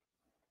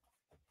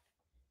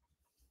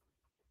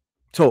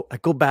 So I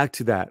go back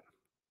to that.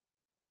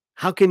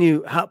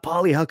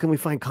 Polly, how can we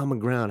find common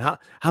ground?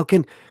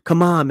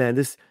 Come on,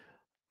 man,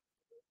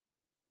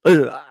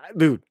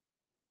 dude.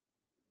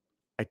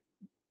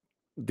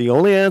 The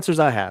only answers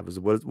I have is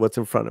what's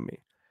in front of me.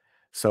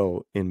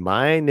 So in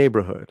my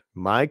neighborhood,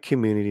 my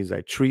communities, I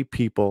treat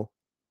people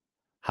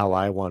how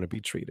I want to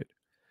be treated.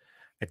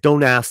 I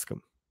don't ask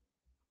them.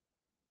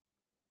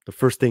 The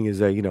first thing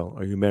is, you know,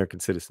 are you American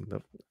citizen?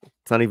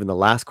 It's not even the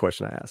last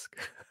question I ask.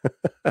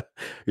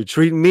 You're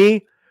treating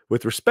me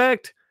with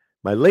respect,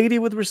 my lady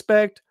with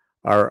respect,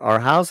 our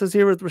house is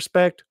here with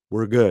respect,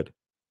 we're good.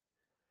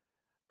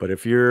 But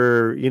if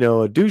you're, you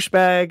know, a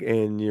douchebag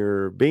and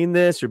you're being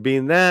this, you're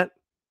being that,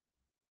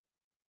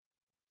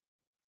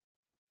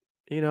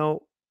 you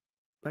know,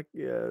 like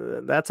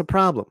that's a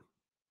problem.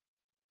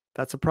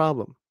 That's a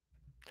problem.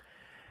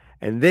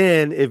 And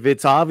then if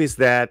it's obvious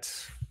that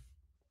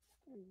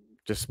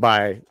just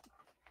by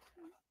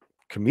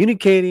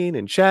communicating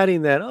and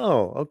chatting that,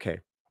 oh, okay,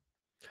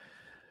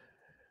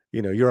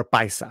 you know, you're a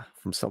paisa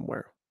from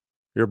somewhere,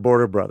 you're a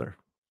border brother,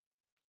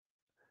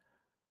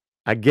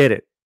 I get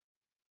it,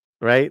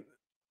 right?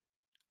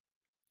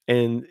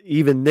 And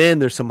even then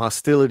there's some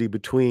hostility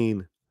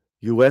between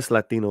US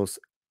Latinos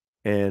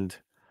and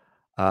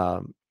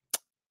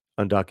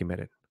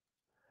undocumented.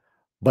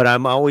 But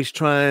I'm always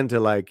trying to,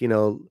 like, you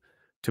know,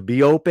 to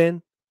be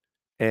open.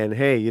 And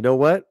hey, you know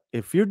what?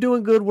 If you're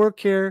doing good work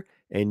here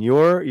and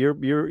you're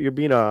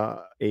being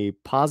a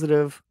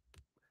positive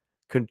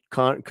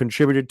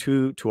contributor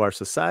to our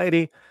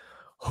society,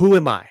 who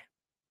am I?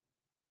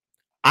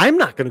 I'm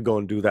not going to go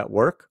and do that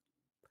work.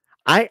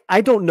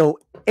 I don't know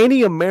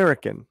any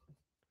American,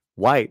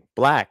 white,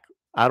 black,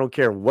 I don't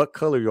care what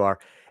color you are,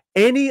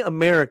 any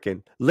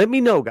American, let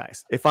me know,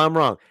 guys, if I'm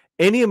wrong.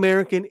 Any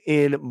American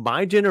in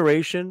my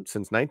generation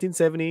since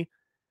 1970,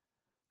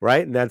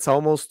 right? And it's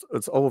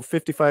over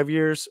 55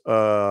 years.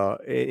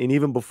 And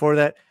even before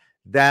that,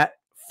 that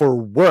for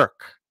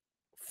work,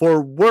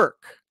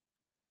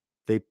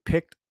 they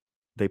picked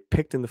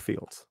in the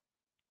fields,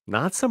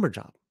 not summer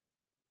job.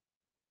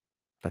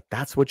 But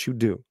that's what you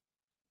do.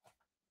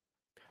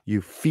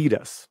 You feed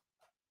us.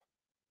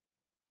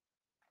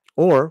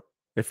 Or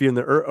if you're in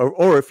the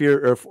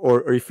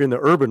if you're in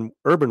the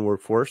urban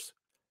workforce,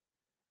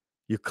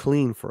 you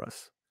clean for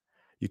us.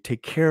 You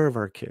take care of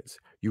our kids.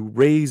 You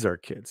raise our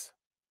kids.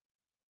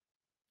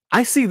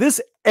 I see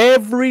this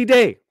every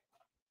day.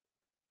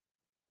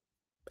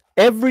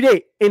 every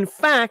day. In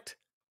fact,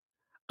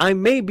 I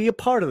may be a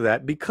part of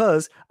that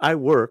because I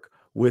work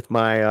with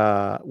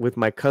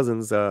my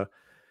cousin's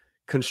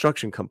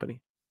construction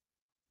company.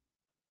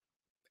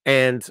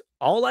 And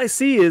all I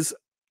see is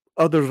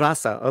other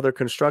raza, other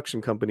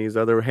construction companies,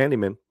 other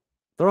handymen.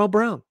 They're all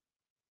brown.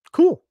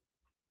 Cool.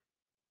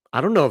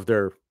 I don't know if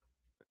they're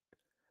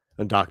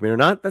undocumented or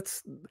not.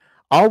 That's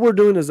all we're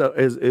doing is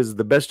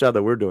the best job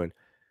that we're doing,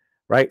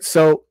 right?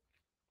 So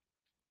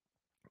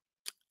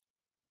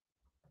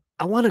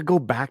I want to go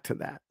back to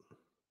that.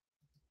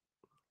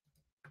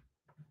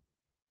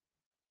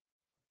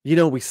 You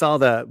know, we saw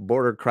the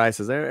border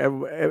crisis.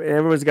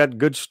 Everyone's got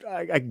good.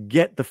 I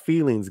get the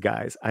feelings,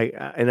 guys.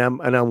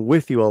 I'm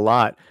with you a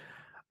lot,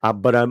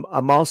 but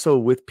I'm also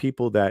with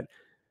people that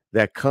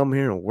come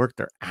here and work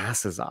their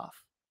asses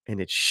off,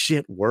 and it's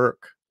shit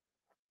work.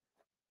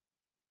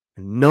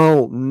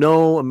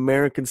 No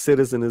American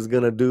citizen is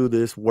gonna do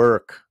this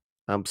work.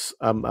 I'm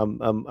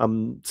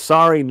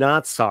sorry,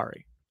 not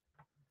sorry.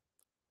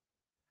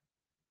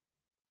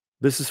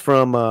 This is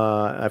from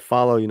I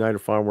follow United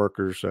Farm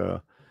Workers.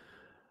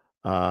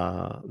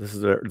 This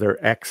is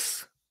their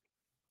X.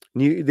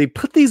 They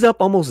put these up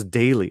almost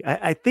daily.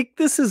 I think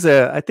this is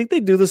I think they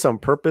do this on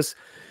purpose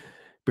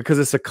because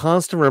it's a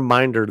constant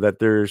reminder that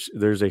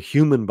there's a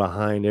human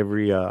behind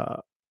every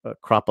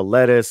crop of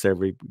lettuce,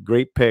 every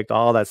grape picked,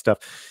 all that stuff.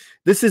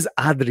 This is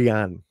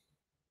Adrian.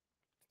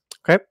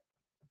 Okay.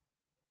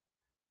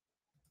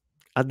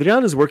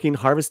 Adrian is working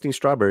harvesting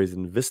strawberries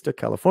in Vista,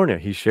 California.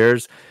 He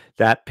shares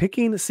that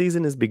picking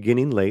season is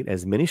beginning late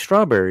as many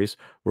strawberries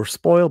were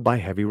spoiled by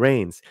heavy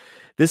rains.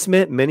 This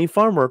meant many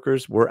farm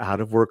workers were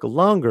out of work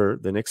longer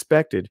than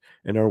expected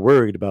and are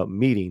worried about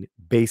meeting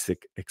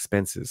basic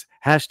expenses.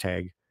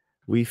 Hashtag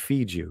we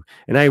feed you.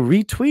 And I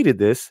retweeted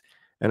this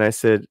and I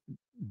said,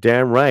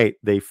 damn right,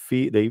 they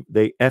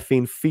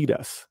effing feed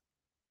us.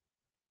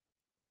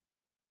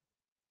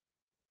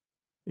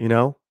 You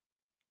know?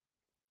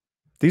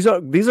 These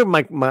are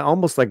my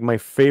almost like my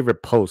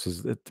favorite posts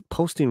is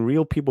posting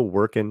real people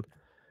working.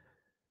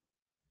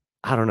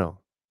 I don't know.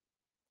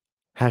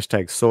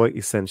 Hashtag soy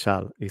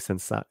essential.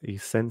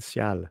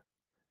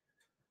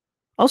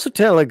 Also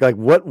tell like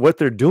what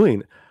they're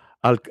doing.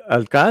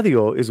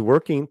 Alcadio is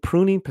working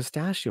pruning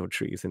pistachio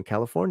trees in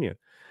California.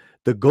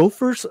 The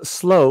gophers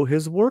slow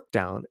his work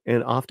down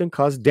and often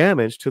cause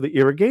damage to the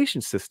irrigation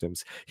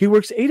systems. He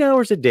works 8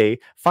 hours a day,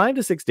 5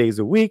 to 6 days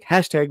a week.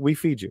 Hashtag we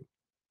feed you.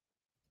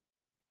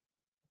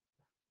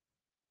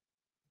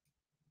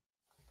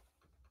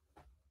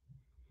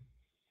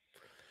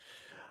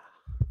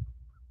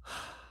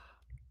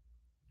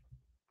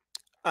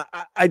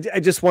 I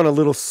just want a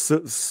little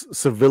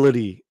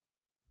civility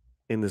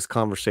in this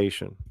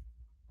conversation.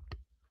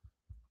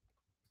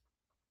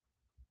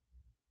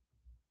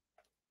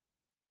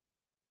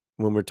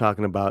 When we're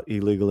talking about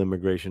illegal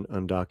immigration,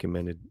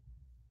 undocumented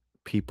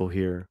people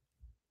here,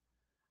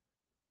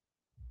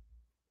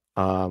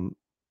 whether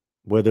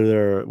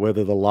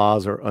the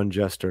laws are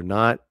unjust or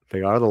not,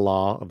 they are the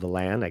law of the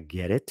land. I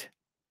get it.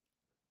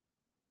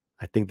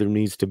 I think there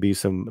needs to be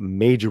some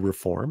major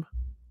reform.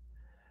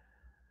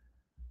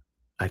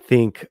 I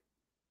think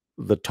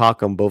the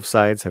talk on both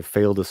sides have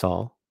failed us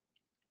all.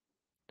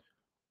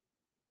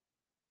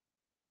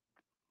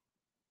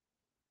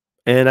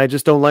 And I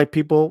just don't like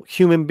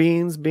human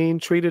beings being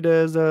treated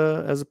as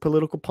a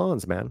political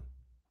pawns, man.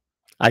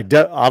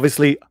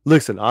 Obviously I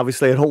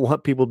don't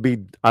want people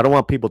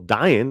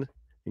dying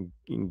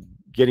and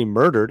getting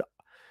murdered.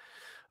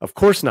 Of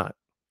course not.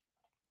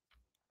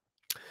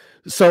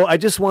 So I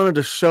just wanted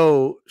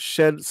to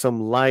shed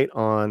some light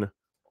on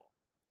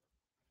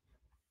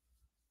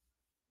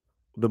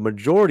the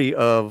majority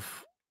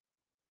of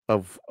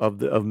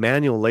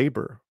manual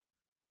labor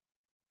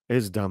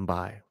is done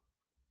by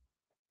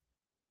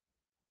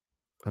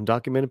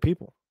undocumented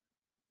people.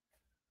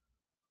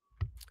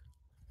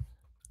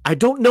 I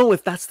don't know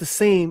if that's the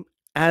same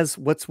as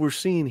what we're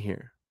seeing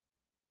here.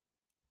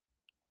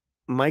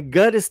 My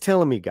gut is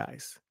telling me,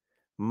 guys.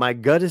 My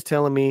gut is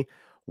telling me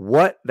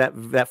what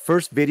that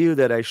first video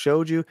that I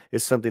showed you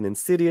is something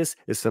insidious,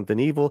 is something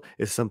evil,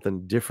 is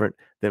something different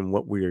than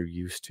what we are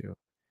used to.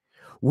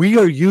 We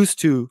are used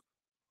to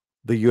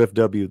the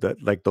UFW,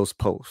 that like those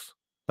posts,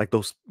 like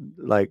those,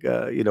 like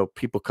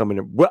people coming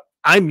in. Well,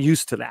 I'm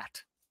used to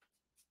that.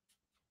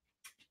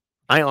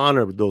 I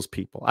honor those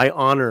people. I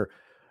honor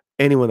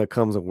anyone that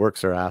comes and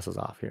works their asses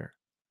off here.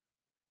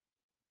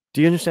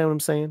 Do you understand what I'm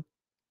saying?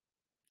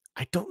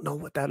 I don't know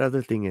what that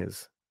other thing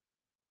is.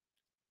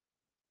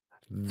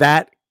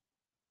 That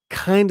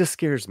kind of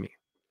scares me.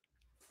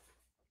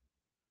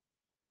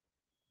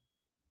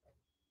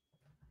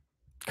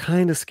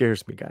 Kind of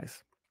scares me,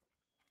 guys.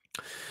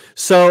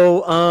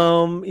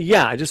 So,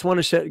 yeah, I just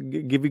want to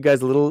give you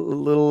guys a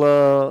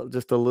little,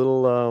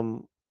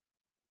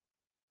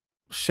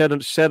 shed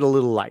a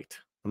little light.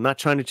 I'm not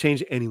trying to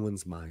change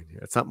anyone's mind here.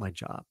 It's not my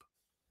job.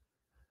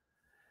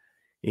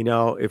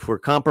 If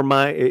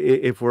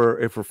we're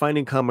if we're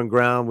finding common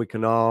ground, we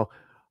can all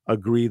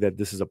agree that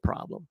this is a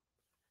problem.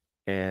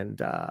 And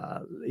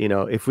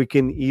if we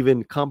can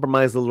even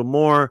compromise a little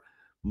more,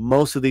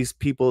 Most of these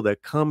people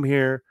that come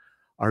here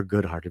are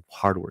good-hearted,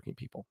 hardworking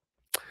people.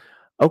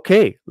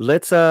 Okay,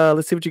 let's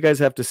see what you guys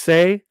have to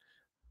say.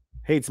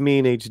 Hey, it's me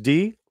in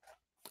HD.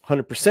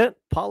 100%.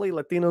 Poly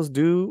Latinos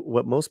do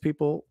what most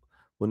people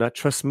will not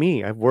trust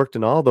me. I've worked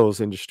in all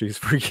those industries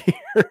for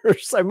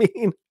years. I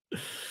mean,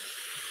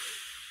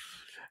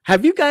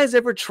 have you guys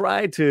ever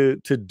tried to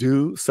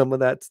do some of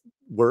that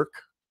work?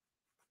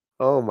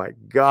 Oh my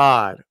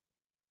God.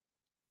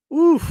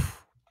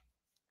 Oof.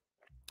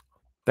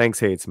 Thanks,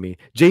 hey, it's me.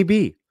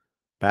 JB.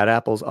 Bad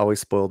apples always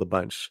spoil the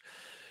bunch.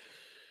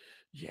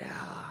 Yeah,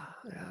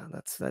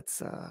 that's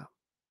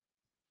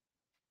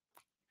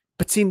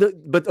but see,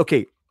 but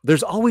okay,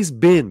 there's always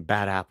been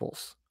bad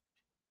apples,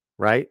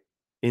 right?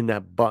 In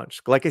that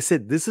bunch. Like I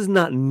said, this is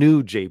not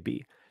new,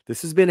 JB.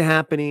 This has been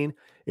happening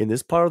in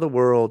this part of the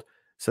world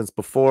since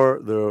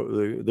before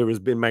there has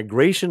been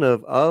migration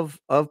of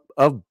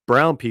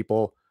brown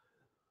people.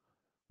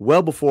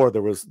 Well before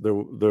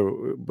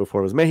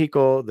before it was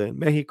Mexico, then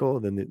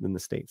the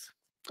States.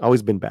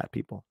 Always been bad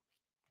people.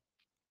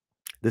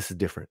 This is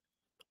different,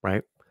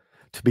 right?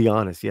 To be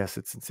honest, yes,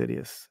 it's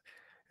insidious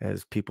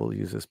as people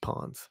use as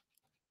pawns.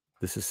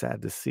 This is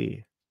sad to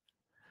see.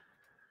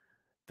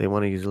 They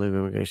want to use illegal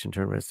immigration,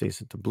 turn red states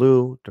into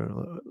blue.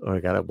 I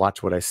gotta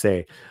watch what I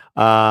say.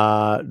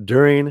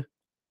 During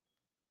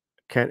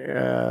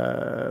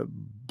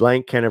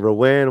blank can never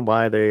win.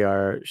 Why they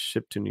are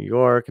shipped to New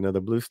York and other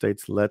blue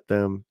states? Let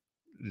them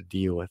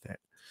deal with it.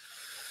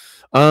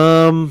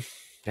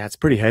 Yeah, it's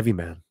pretty heavy,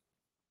 man.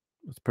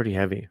 It's pretty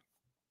heavy.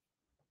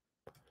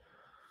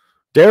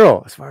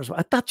 Daryl, as far as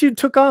I thought you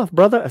took off,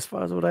 brother. As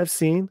far as what I've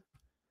seen,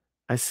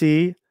 I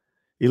see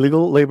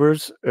illegal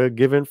laborers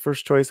given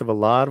first choice of a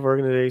lot of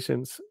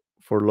organizations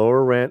for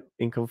lower rent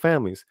income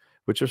families,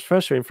 which was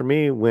frustrating for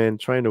me when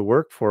trying to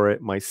work for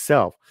it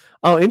myself.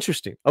 Oh,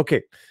 interesting.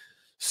 Okay.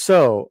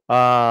 So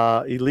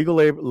illegal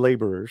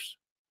laborers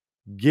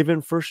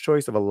given first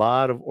choice of a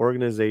lot of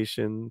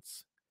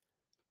organizations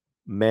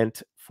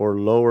meant for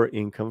lower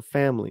income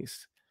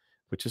families,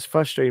 which is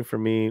frustrating for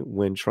me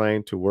when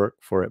trying to work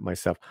for it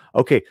myself.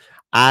 Okay,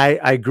 I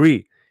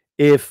agree.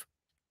 If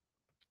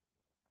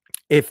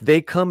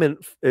they come in,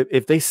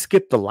 if they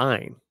skip the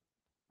line,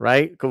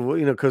 right?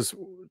 Because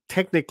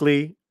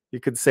technically you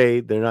could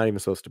say they're not even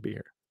supposed to be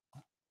here,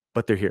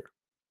 but they're here.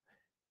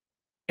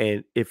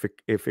 And if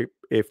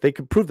they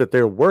can prove that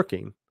they're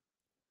working,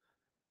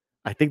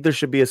 I think there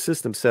should be a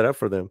system set up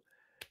for them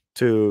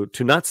to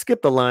not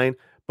skip the line,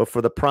 but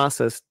for the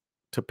process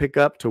to pick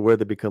up to where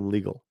they become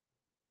legal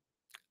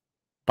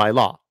by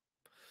law.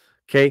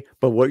 Okay,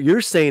 but what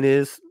you're saying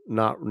is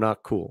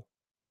not cool.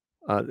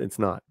 It's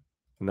not,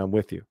 and I'm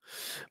with you.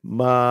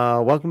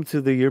 Welcome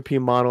to the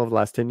European model of the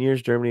last 10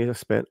 years. Germany has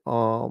spent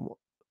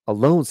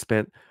alone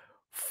spent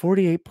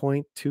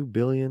 48.2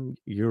 billion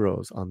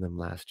euros on them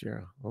last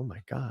year. Oh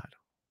my God.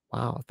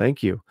 Wow.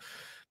 Thank you,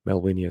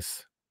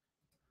 Melwinius.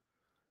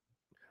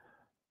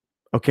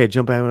 Okay,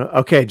 jump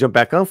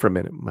back on for a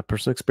minute. My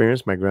personal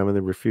experience, my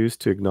grandmother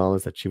refused to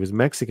acknowledge that she was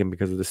Mexican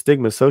because of the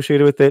stigma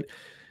associated with it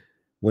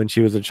when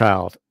she was a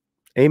child.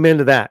 Amen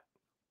to that.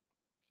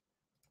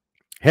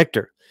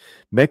 Hector,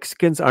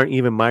 Mexicans aren't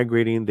even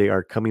migrating. They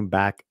are coming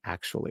back,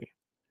 actually.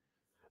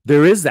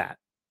 There is that.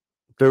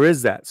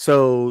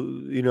 So,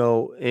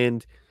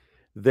 and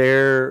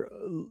they're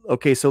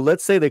okay. So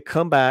let's say they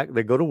come back,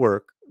 they go to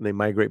work, and they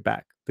migrate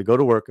back. They go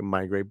to work and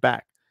migrate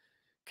back.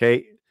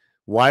 Okay.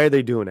 Why are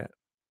they doing it?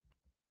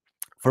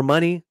 For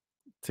money,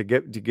 to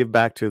give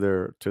back to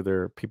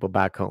their people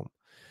back home.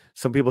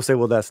 Some people say,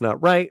 well, that's not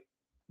right.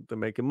 They're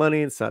making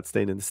money. It's not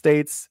staying in the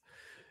States.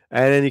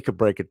 And then you could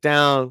break it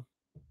down.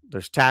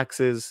 There's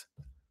taxes.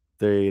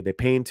 They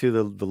pay into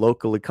the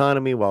local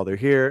economy while they're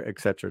here, et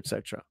cetera, et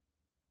cetera.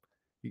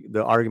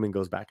 The argument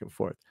goes back and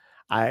forth.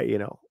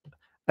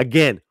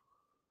 Again,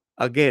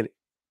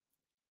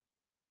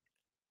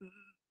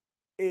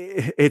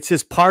 it's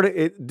just part of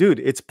it, dude.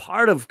 It's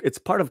part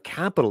of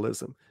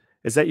capitalism,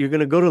 is that you're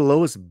going to go to the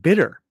lowest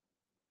bidder.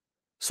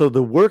 So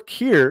the work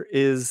here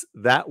is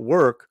that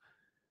work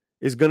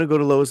is going to go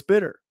to lowest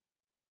bidder.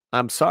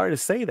 I'm sorry to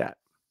say that.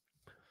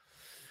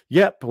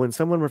 Yep, when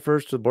someone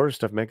refers to the border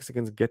stuff,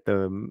 Mexicans get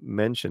the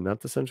mention, not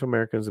the Central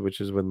Americans, which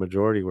is where the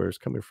majority where it's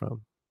coming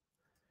from.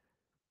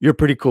 You're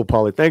pretty cool,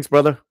 Paulie. Thanks,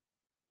 brother.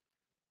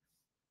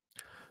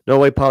 No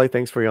way, Paulie.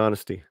 Thanks for your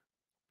honesty.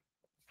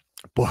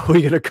 Boy, we're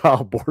going to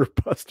call border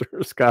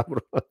busters,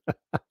 cabrón.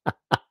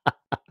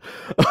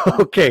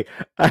 Okay,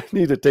 I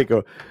need to take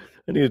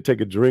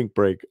a drink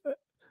break.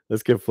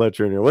 Let's get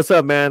Fletcher in here. What's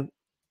up, man?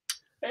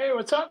 Hey,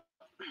 what's up?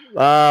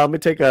 Let me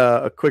take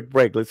a quick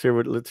break. Let's hear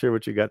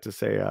what you got to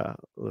say.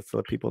 Let's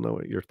let people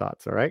know your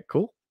thoughts. All right,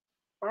 cool.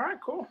 All right,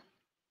 cool.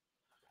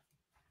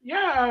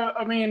 Yeah,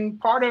 I mean,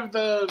 part of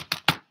the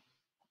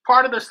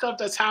stuff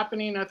that's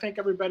happening, I think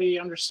everybody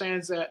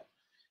understands that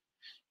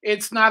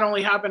it's not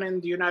only happening in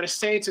the United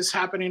States, it's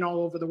happening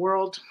all over the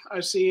world. I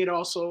see it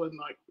also in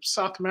like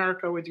South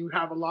America, where you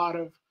have a lot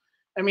of,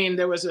 I mean,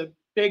 there was a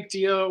big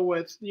deal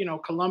with,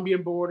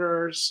 Colombian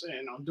borders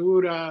and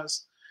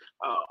Honduras,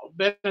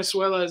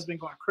 Venezuela has been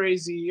going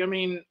crazy. I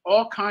mean,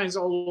 all kinds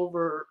all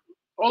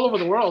over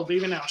the world,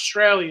 even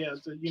Australia.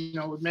 You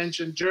know, we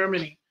mentioned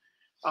Germany.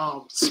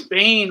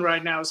 Spain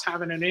right now is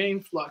having an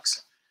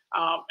influx,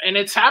 and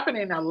it's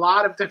happening in a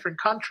lot of different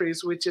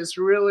countries, which is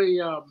really,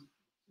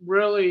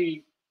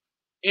 really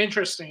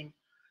interesting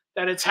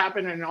that it's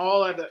happening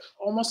all at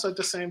almost at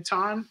the same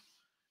time,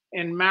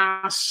 in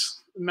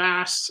mass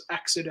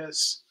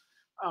exodus,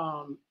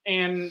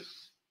 and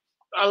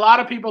a lot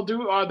of people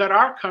that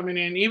are coming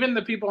in. Even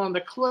the people on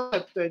the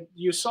clip that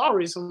you saw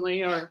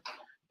recently are,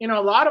 you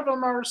know, a lot of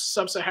them are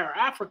sub-Saharan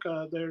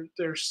Africa.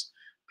 There's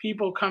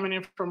people coming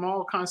in from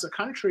all kinds of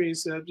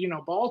countries, you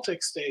know,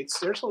 Baltic states.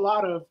 There's a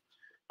lot of,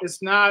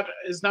 it's not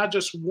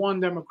just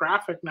one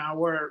demographic now,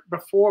 where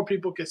before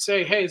people could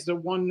say, hey, it's the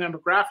one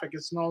demographic.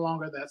 It's no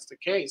longer that's the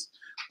case.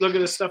 Look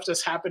at the stuff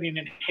that's happening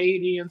in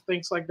Haiti and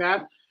things like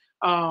that.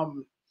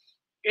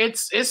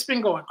 It's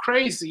been going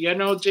crazy. I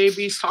know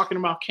JB's talking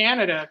about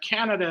Canada.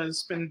 Canada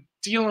has been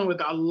dealing with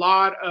a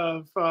lot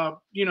of,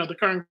 you know, the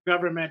current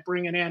government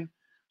bringing in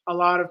a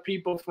lot of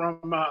people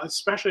from,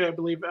 especially, I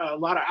believe, a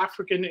lot of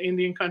African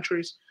Indian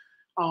countries,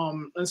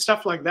 and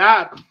stuff like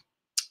that,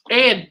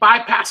 and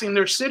bypassing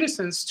their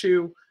citizens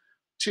to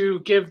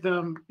give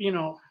them, you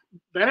know,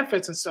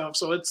 benefits and stuff.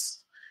 So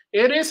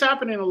it is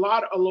happening a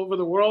lot all over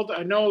the world.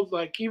 I know,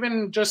 like,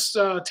 even just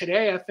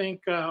today, I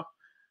think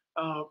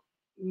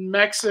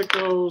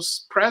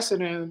Mexico's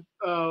president,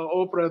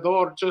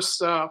 Obrador,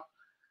 just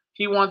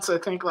he wants, I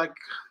think, like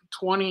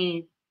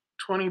 $20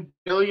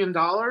 billion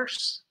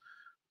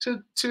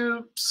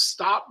to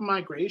stop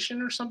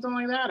migration or something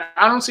like that.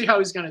 I don't see how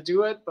he's going to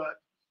do it, but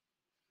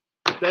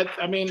that,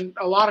 I mean,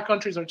 a lot of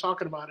countries are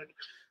talking about it.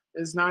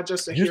 It's not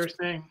just a here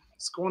thing.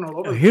 It's going all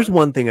over. Here's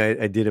one thing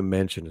I didn't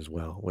mention as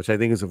well, which I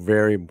think is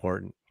very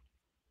important.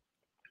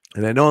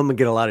 And I know I'm going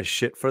to get a lot of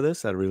shit for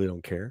this. I really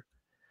don't care.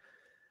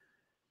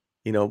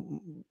 You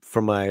know,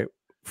 from my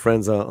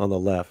friends on the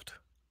left,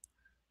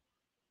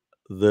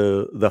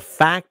 the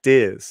fact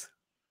is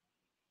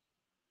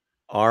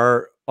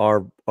our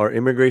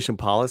immigration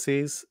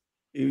policies,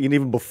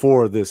 even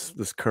before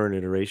this current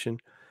iteration,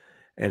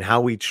 and how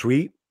we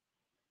treat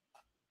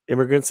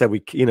immigrants that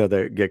we, you know,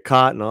 that get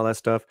caught and all that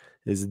stuff,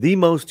 is the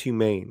most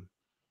humane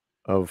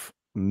of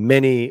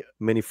many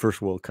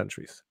first world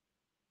countries.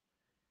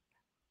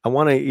 I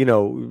want to, you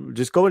know,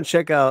 just go and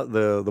check out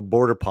the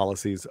border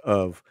policies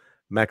of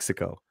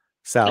Mexico,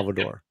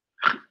 Salvador.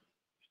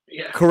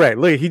 Yeah. Correct.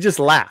 Look, he just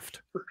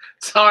laughed.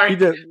 Sorry.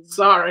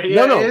 Sorry.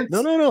 No, yeah,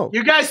 no.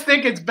 You guys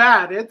think it's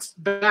bad. It's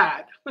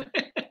bad.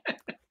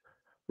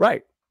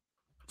 Right.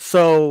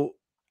 So,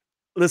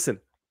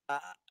 listen,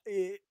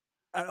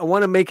 I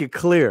want to make it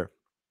clear.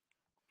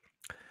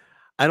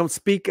 I don't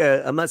speak.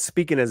 I'm not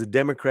speaking as a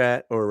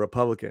Democrat or a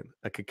Republican.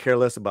 I could care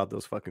less about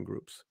those fucking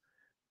groups.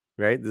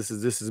 Right. This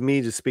is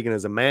me just speaking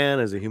as a man,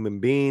 as a human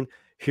being.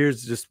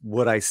 Here's just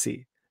what I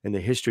see and the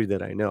history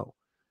that I know,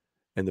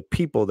 and the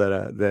people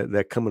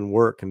that come and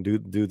work and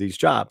do these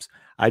jobs.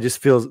 I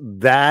just feel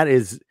that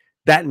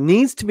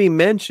needs to be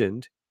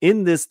mentioned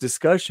in this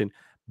discussion.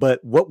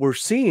 But what we're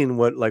seeing,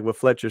 what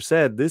Fletcher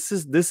said, this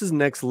is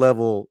next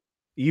level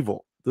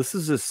evil. This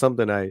is just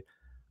something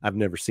I've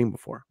never seen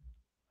before.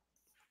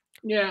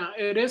 Yeah,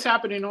 it is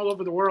happening all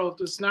over the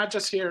world. It's not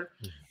just here.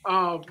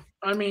 I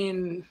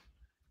mean,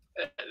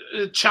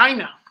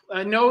 China.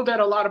 I know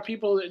that a lot of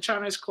people in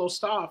China is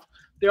closed off.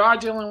 They are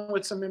dealing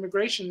with some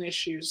immigration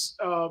issues.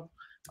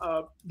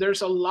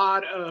 There's a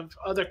lot of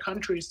other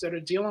countries that are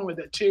dealing with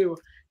it too.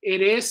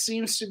 It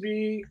seems to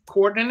be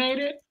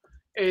coordinated.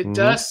 It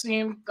does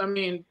seem. I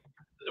mean,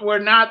 we're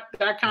not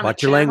that kind of.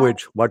 Watch your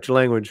language. Watch your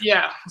language.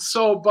 Yeah.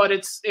 So, but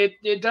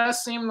it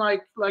does seem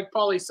like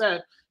Paulie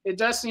said, it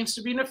does seems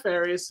to be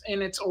nefarious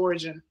in its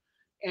origin,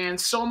 and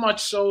so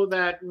much so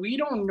that we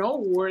don't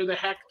know where the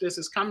heck this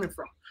is coming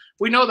from.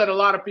 We know that a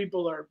lot of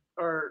people are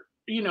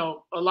you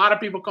know, a lot of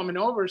people coming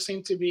over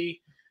seem to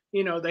be,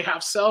 you know, they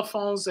have cell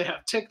phones, they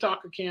have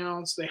TikTok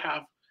accounts, they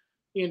have,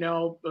 you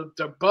know,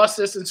 the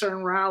buses in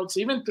certain routes.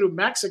 Even through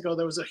Mexico,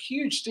 there was a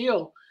huge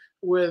deal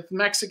with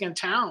Mexican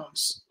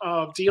towns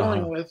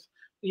dealing with,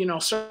 you know,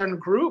 certain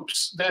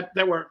groups that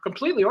were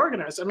completely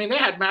organized. I mean, they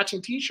had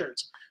matching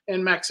T-shirts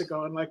in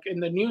Mexico, and like in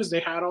the news, they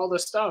had all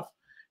this stuff,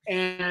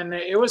 and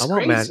it was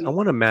crazy. I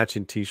want a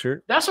matching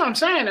T-shirt. That's what I'm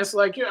saying. It's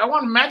like, I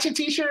want a matching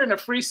T-shirt and a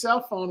free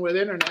cell phone with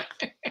internet.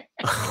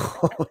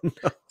 Oh, no.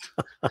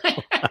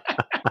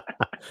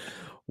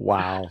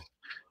 Wow.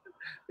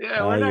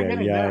 Yeah, we're not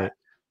getting that.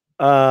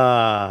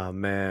 Ah,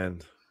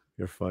 man,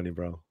 you're funny,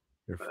 bro.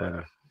 You're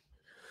funny.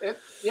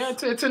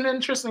 It's an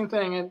interesting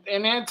thing, and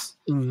it's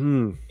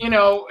you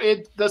know,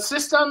 the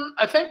system.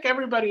 I think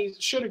everybody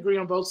should agree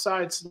on both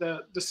sides.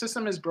 The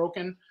system is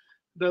broken.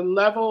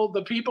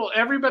 The people,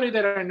 everybody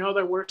that I know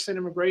that works in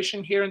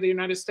immigration here in the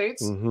United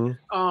States,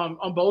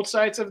 on both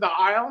sides of the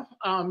aisle,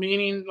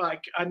 meaning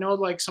like I know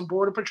like some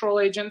Border Patrol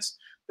agents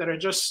that are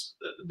just,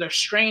 they're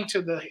strained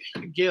to the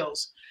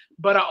gills,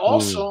 but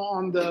also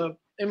on the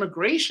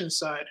immigration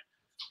side,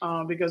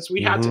 because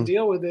we had to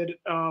deal with it.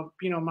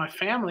 You know, my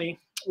family,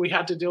 we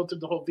had to deal with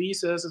the whole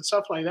visas and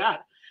stuff like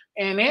that.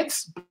 And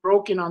it's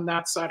broken on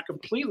that side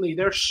completely.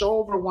 They're so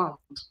overwhelmed.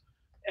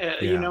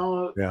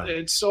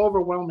 It's so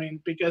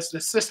overwhelming because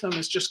the system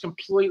is just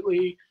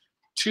completely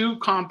too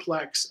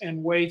complex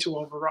and way too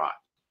overwrought.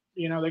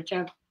 They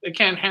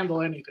can't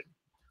handle anything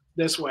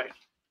this way.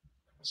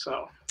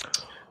 So,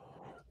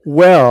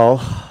 well,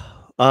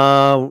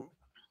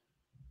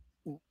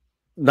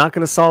 not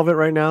going to solve it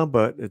right now,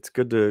 but it's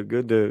good to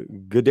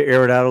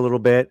air it out a little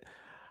bit.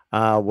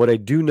 What I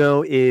do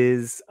know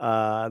is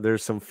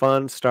there's some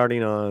fun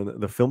starting on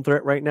the Film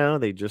Threat right now.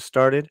 They just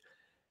started,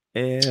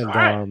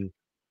 and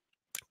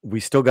we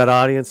still got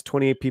audience,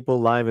 28 people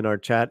live in our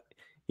chat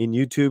in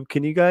YouTube.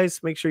 Can you guys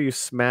make sure you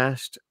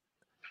smashed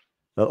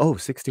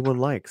 61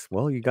 likes?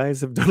 Well, you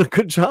guys have done a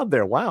good job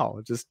there.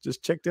 Wow,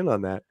 just checked in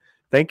on that.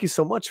 Thank you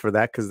so much for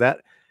that, because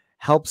that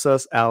helps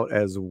us out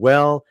as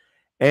well.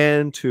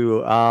 And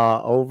to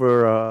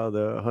over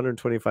the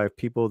 125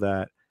 people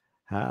that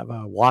have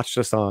watched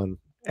us on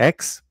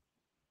X,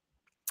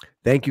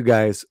 thank you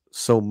guys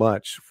so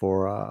much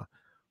for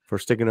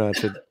sticking around.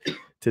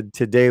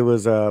 Today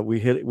was we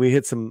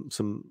hit some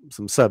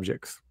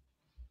subjects.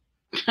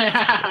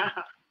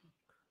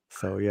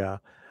 So yeah,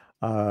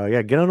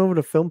 get on over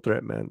to Film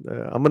Threat, man.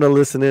 I'm gonna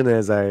listen in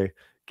as I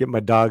get my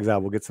dogs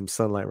out. We'll get some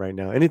sunlight right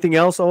now. Anything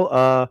else,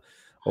 Olaf?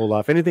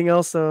 Anything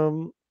else,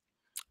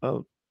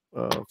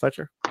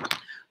 Fletcher?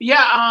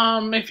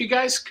 Yeah, if you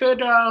guys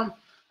could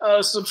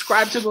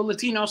subscribe to the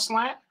Latino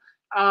Slant.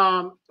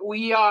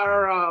 We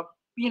are,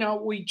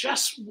 we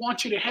just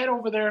want you to head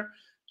over there.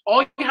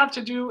 All you have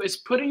to do is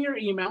put in your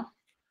email.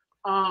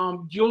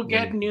 You'll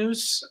get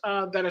news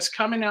that is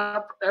coming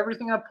up.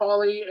 Everything that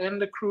Paulie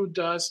and the crew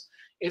does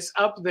is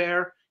up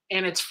there,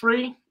 and it's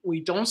free.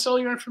 We don't sell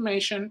your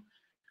information.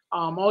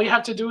 All you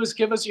have to do is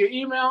give us your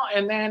email,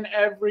 and then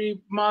every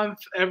month,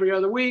 every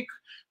other week,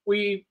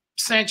 we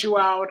send you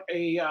out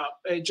a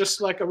just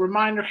like a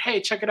reminder.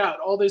 Hey, check it out.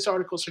 All these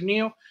articles are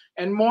new,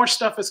 and more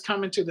stuff is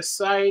coming to the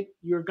site.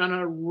 You're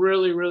gonna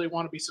really, really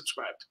want to be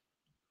subscribed.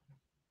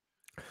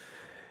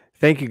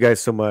 Thank you guys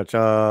so much.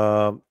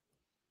 So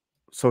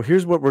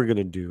here's what we're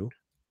gonna do.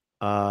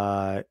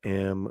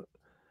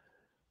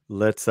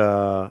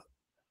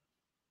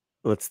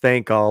 Let's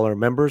thank all our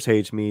members. Hey,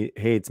 it's me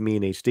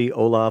and HD,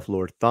 Olaf,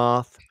 Lord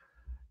Thoth,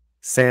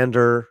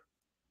 Sander,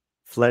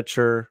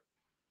 Fletcher.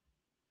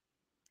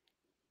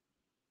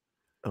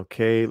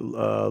 Okay,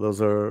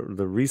 those are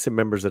the recent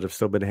members that have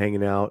still been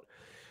hanging out.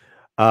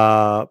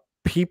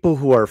 People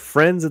who are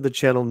friends of the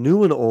channel,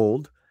 new and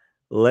old.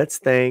 Let's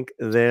thank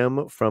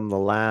them from the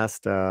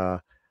last,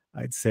 I'd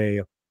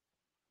say,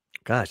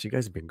 gosh, you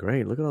guys have been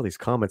great. Look at all these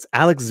comments.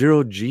 Alex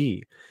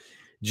 0G,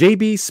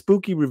 JB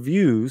Spooky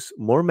Reviews,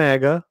 More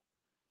MAGA.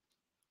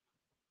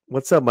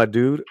 What's up, my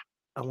dude?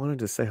 I wanted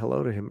to say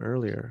hello to him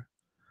earlier,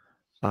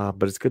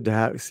 but it's good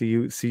to see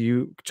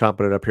you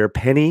chomping it up here.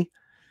 Penny,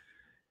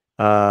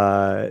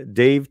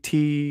 Dave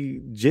T.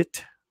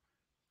 Jit,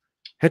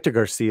 Hector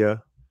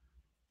Garcia.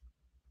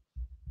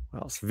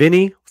 What else?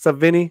 Vinny, what's up,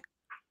 Vinny?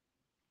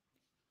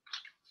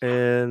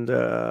 And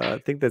I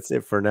think that's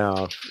it for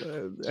now.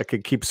 I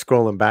could keep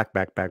scrolling back,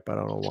 but I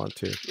don't want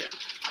to.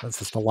 That's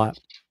just a lot.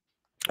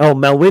 Oh,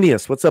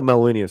 Malwinius. What's up,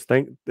 Malwinius?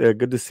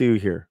 Good to see you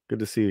here.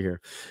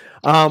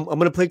 I'm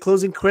going to play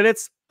closing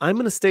credits. I'm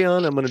going to stay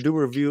on. I'm going to do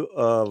a review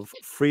of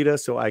Frida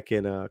so I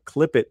can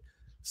clip it.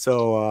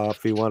 So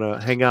if you want to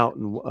hang out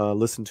and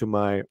listen to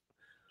my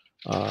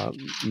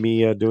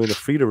me doing the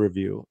Frida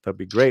review, that'd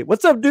be great.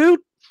 What's up, dude?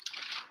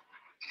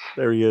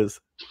 There he is.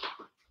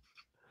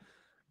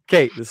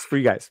 Okay, this is for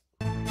you guys.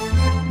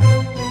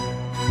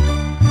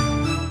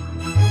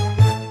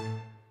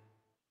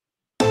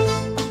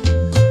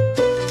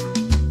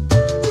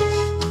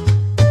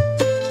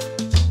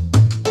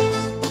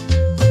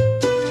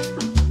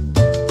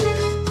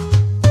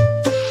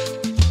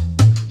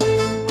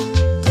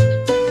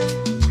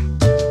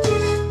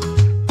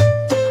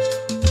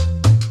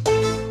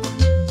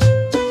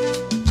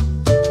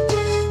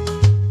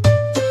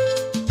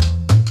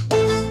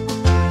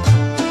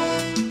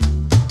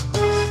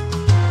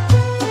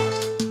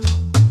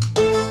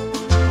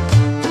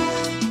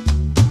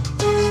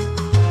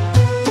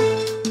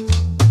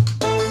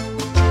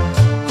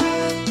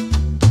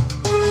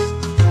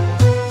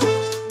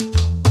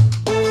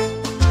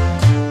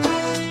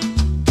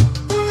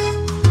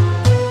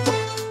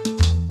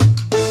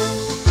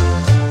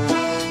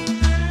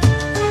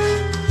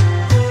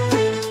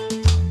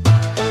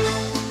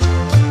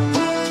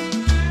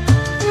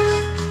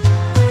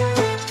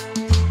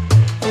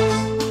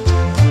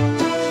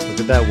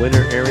 That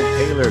winner, Aaron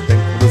Taylor.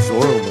 Thank you for the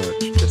Zorro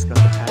merch. Just got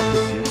the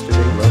package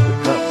yesterday. Love the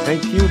cup.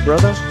 Thank you,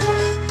 brother.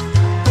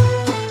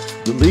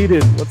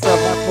 Deleted. What's up,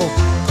 Apple?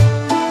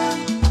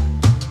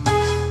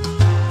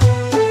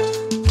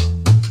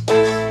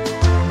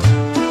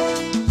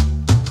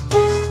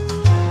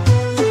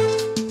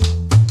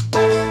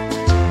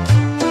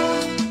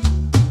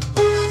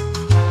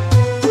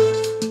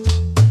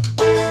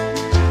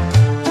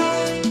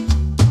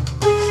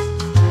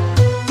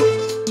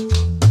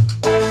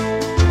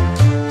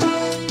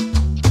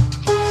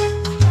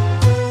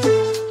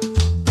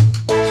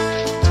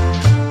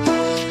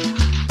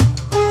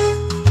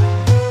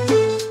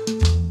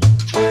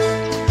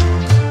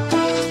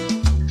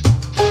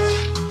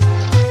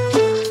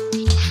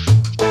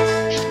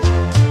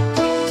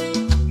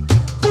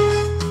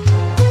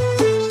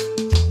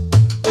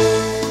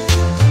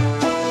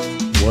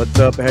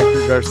 up,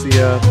 Hector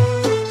Garcia?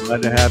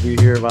 Glad to have you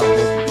here.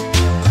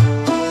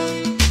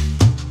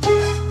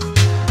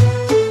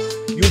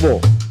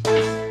 Yubo.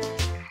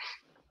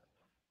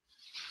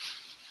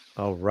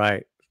 All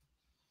right.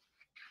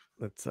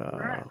 Let's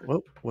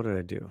what did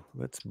I do?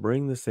 Let's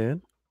bring this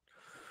in.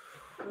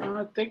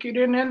 I think you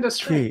didn't end the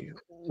stream.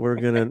 We're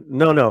gonna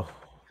no.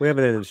 We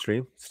haven't ended the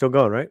stream. Still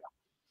going, right?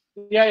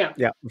 Yeah.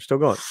 Yeah, we're still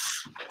going.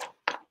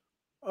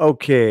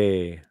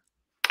 Okay.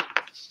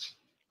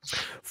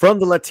 From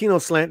the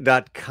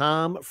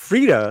LatinoSlant.com,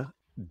 Frida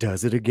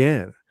Does It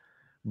Again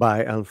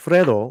by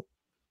Alfredo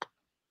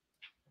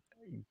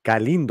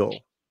Galindo.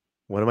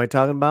 What am I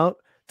talking about?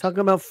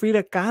 Talking about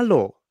Frida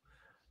Kahlo,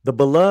 the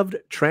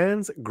beloved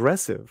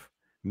transgressive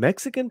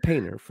Mexican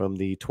painter from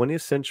the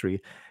 20th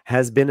century,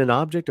 has been an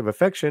object of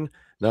affection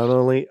not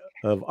only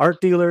of art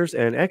dealers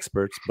and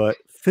experts, but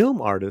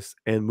film artists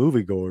and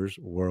moviegoers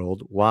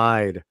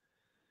worldwide.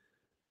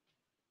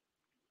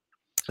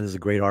 This is a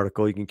great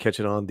article. You can catch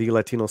it on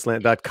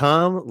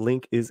thelatinoslant.com.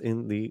 Link is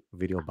in the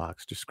video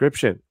box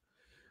description.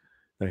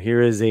 Now,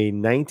 here is a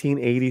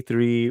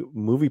 1983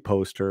 movie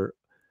poster.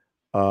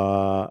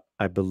 I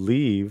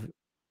believe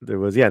there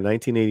was,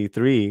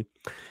 1983.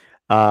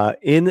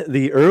 In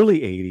the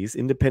early 80s,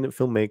 independent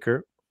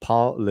filmmaker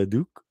Paul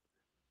Leduc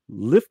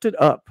lifted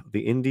up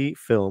the indie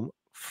film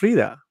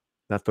Frida,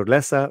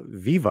 Naturaleza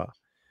Viva,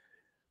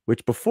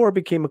 which before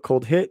became a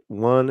cult hit,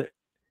 won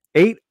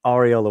 8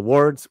 Ariel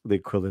Awards, the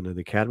equivalent of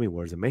the Academy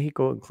Awards in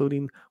Mexico,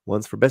 including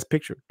ones for Best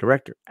Picture,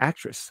 Director,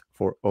 Actress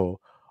for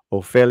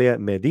Ofelia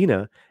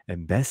Medina,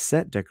 and Best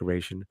Set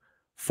Decoration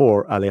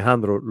for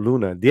Alejandro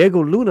Luna,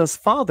 Diego Luna's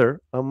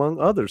father, among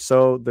others.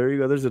 So there you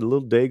go. There's a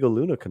little Diego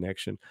Luna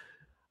connection.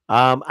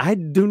 I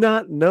do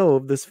not know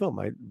of this film.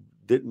 I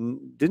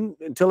didn't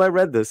until I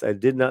read this. I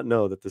did not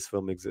know that this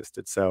film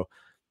existed. So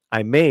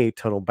I may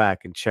tunnel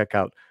back and check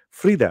out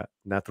Frida,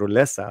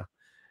 Naturaleza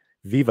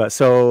Viva.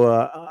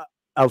 So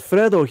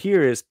Alfredo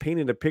here is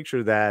painting a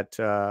picture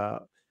that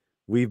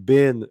we've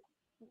been,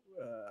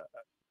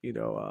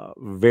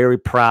 very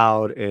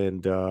proud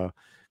and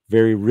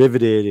very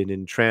riveted and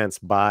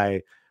entranced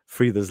by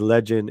Frida's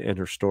legend and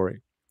her story.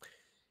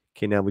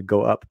 Okay, now we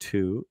go up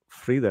to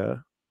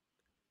Frida.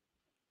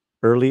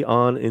 Early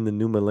on in the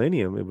new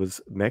millennium, it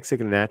was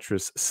Mexican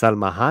actress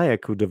Salma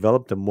Hayek who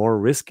developed a more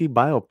risky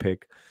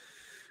biopic,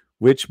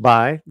 which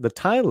by the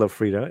title of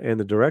Frida and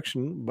the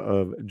direction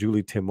of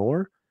Julie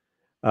Taymor,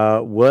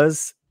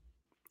 was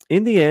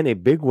in the end a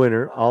big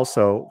winner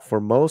also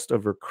for most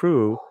of her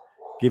crew,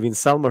 giving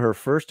Salma her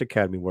first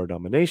Academy Award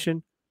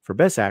nomination for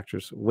Best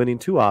Actress, winning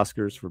 2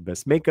 Oscars for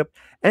Best Makeup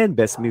and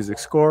Best Music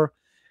Score,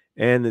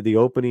 and the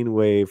opening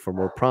way for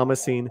more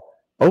promising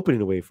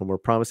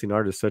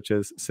artists such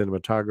as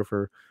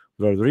cinematographer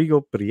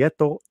Rodrigo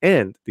Prieto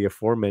and the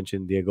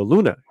aforementioned Diego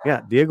Luna.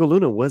 Yeah, Diego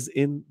Luna was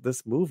in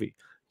this movie.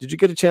 Did you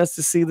get a chance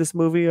to see this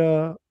movie?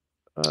 Have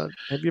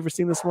you ever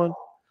seen this one?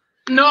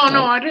 No,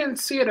 I didn't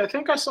see it. I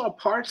think I saw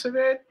parts of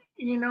it,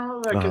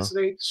 as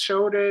they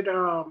showed it.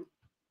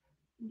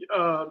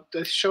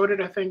 They showed it,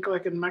 I think,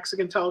 like in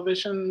Mexican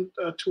television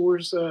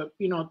tours,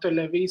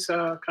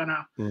 Televisa kind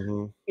of,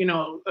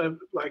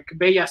 like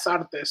Bellas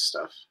Artes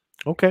stuff.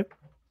 Okay.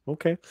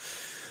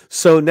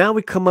 So now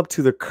we come up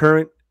to the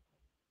current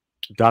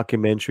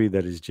documentary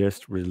that is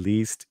just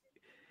released.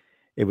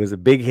 It was a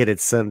big hit at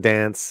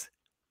Sundance.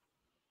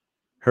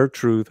 Her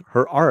Truth,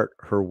 Her Art,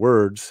 Her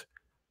Words.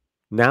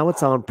 Now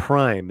it's on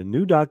Prime, a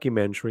new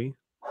documentary.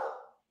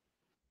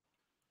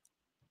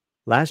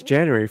 Last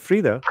January,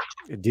 Frida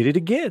did it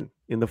again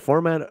in the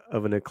format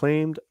of an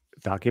acclaimed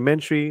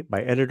documentary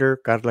by editor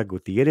Carla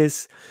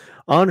Gutierrez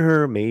on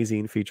her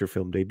amazing feature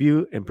film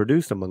debut, and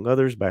produced, among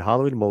others, by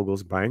Hollywood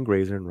moguls Brian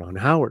Grazer and Ron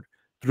Howard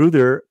through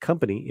their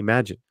company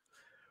Imagine.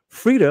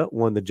 Frida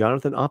won the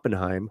Jonathan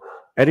Oppenheim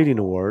Editing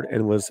Award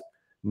and was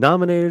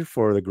nominated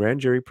for the Grand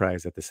Jury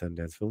Prize at the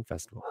Sundance Film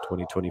Festival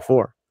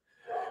 2024.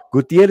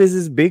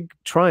 Gutierrez's big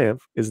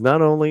triumph is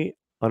not only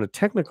on a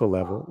technical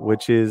level,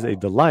 which is a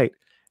delight,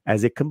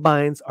 as it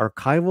combines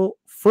archival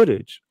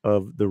footage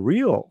of the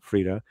real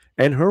Frida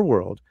and her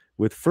world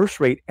with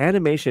first-rate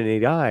animation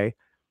and AI,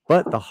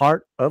 but the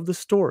heart of the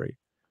story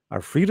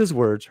are Frida's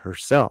words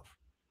herself.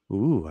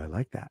 Ooh, I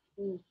like that.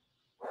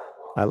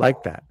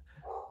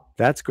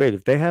 That's great.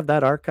 If they have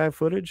that archive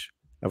footage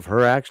of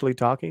her actually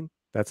talking,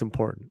 that's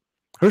important.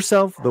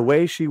 Herself, the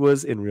way she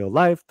was in real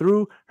life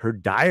through her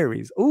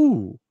diaries.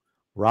 Ooh,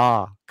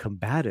 raw,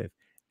 combative,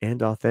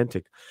 and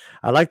authentic.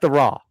 I like the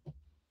raw.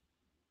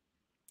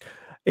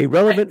 A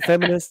relevant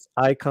feminist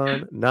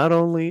icon, not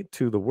only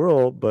to the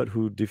world, but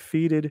who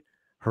defeated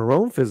her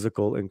own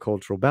physical and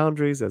cultural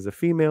boundaries as a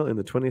female in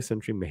the 20th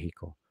century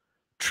Mexico.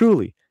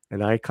 Truly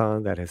an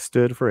icon that has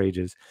stood for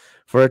ages.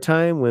 For a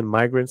time when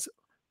migrants,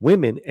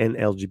 women, and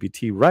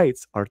LGBT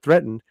rights are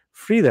threatened,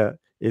 Frida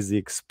is the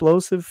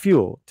explosive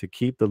fuel to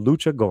keep the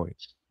lucha going.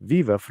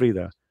 Viva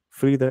Frida.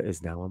 Frida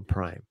is now on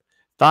Prime.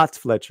 Thoughts,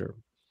 Fletcher,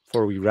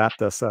 before we wrap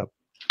this up?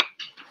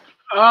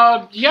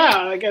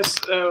 I guess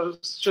I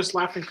was just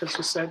laughing because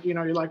you said, you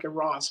like it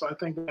raw, so I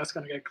think that's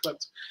going to get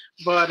clipped.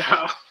 But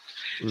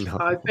No.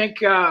 I think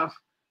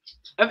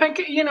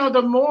you know,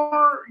 the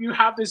more you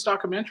have these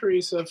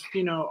documentaries of,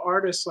 you know,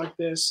 artists like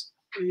this,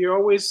 you're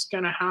always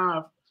gonna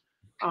have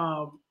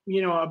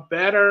you know, a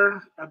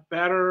better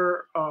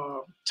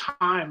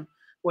time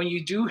when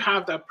you do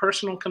have that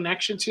personal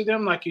connection to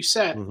them, like you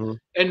said,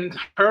 in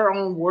her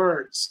own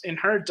words, in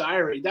her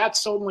diary.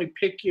 That's only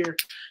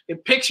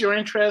it picks your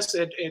interest.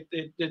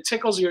 It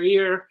tickles your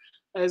ear,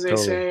 as they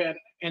say,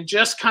 and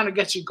just kind of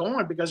gets you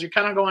going, because you're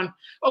kind of going,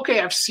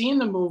 okay, I've seen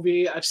the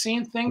movie, I've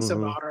seen things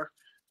about her,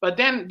 but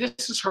then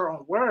this is her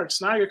own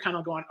words. Now you're kind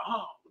of going,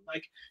 oh,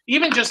 like,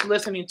 even just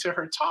listening to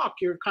her talk,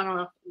 you're kind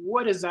of,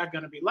 what is that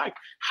going to be like?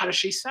 How does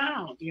she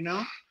sound? You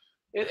know,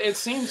 it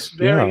seems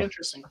very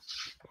interesting.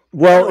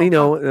 Well, you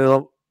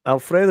know,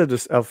 Alfredo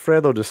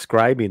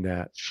describing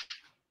that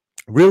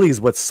really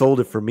is what sold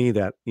it for me.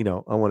 That, you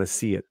know, I want to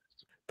see it.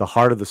 The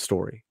heart of the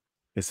story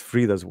is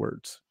Frida's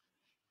words,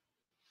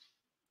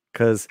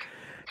 because,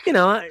 you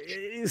know,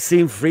 you've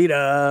seen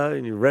Frida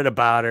and you read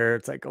about her.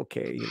 It's like,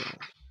 okay, you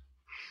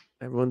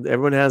know,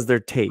 everyone has their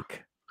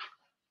take.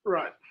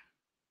 Right.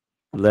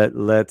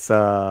 Let's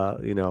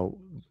you know,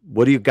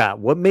 what do you got?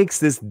 What makes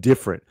this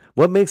different?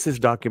 What makes this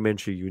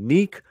documentary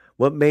unique?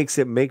 What makes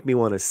it make me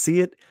want to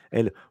see it?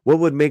 And what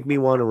would make me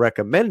want to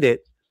recommend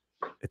it?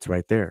 It's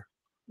right there.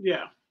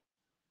 Yeah.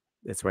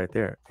 It's right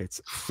there.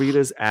 It's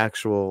Frida's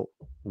actual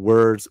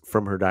words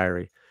from her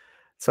diary.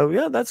 So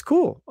yeah, that's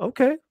cool.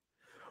 Okay.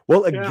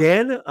 Well,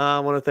 again,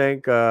 I want to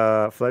thank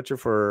Fletcher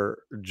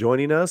for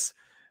joining us.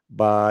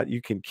 But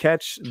you can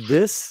catch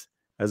this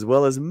as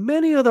well as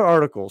many other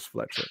articles,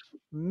 Fletcher.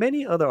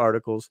 Many other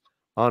articles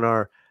on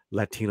our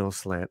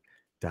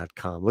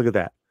latinoslant.com. Look at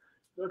that.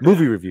 Okay.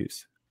 Movie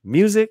reviews,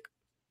 music,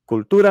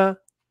 cultura,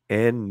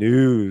 and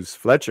news.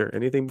 Fletcher,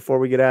 anything before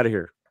we get out of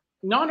here?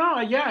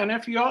 No, yeah. And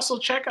if you also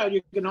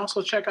you can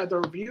also check out the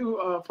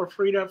review for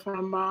Frida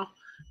from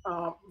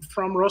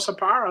Rosa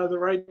Parra,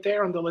 right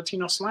there on the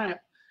Latino Slant,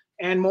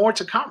 and more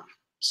to come.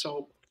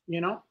 So,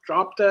 you know,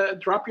 drop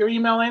your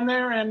email in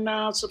there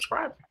and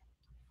subscribe.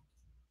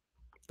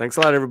 Thanks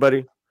a lot,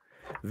 everybody.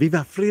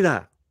 Viva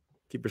Frida.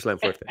 Keep your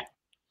slant fuerte.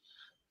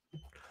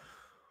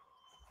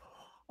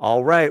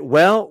 All right.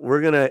 Well, we're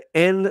going to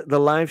end the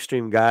live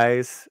stream,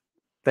 guys.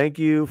 Thank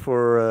you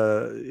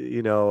for,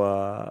 you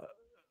know,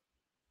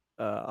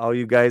 all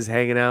you guys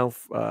hanging out,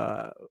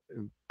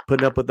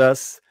 putting up with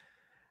us.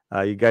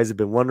 You guys have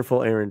been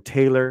wonderful. Aaron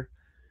Taylor,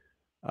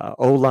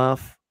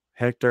 Olaf,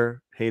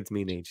 Hector, Hates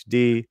Me in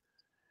HD,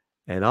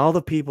 and all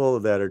the people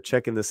that are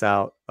checking this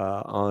out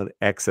on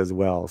X as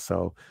well.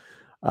 So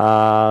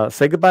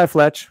say goodbye,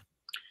 Fletch.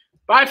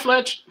 Bye,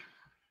 Fletch.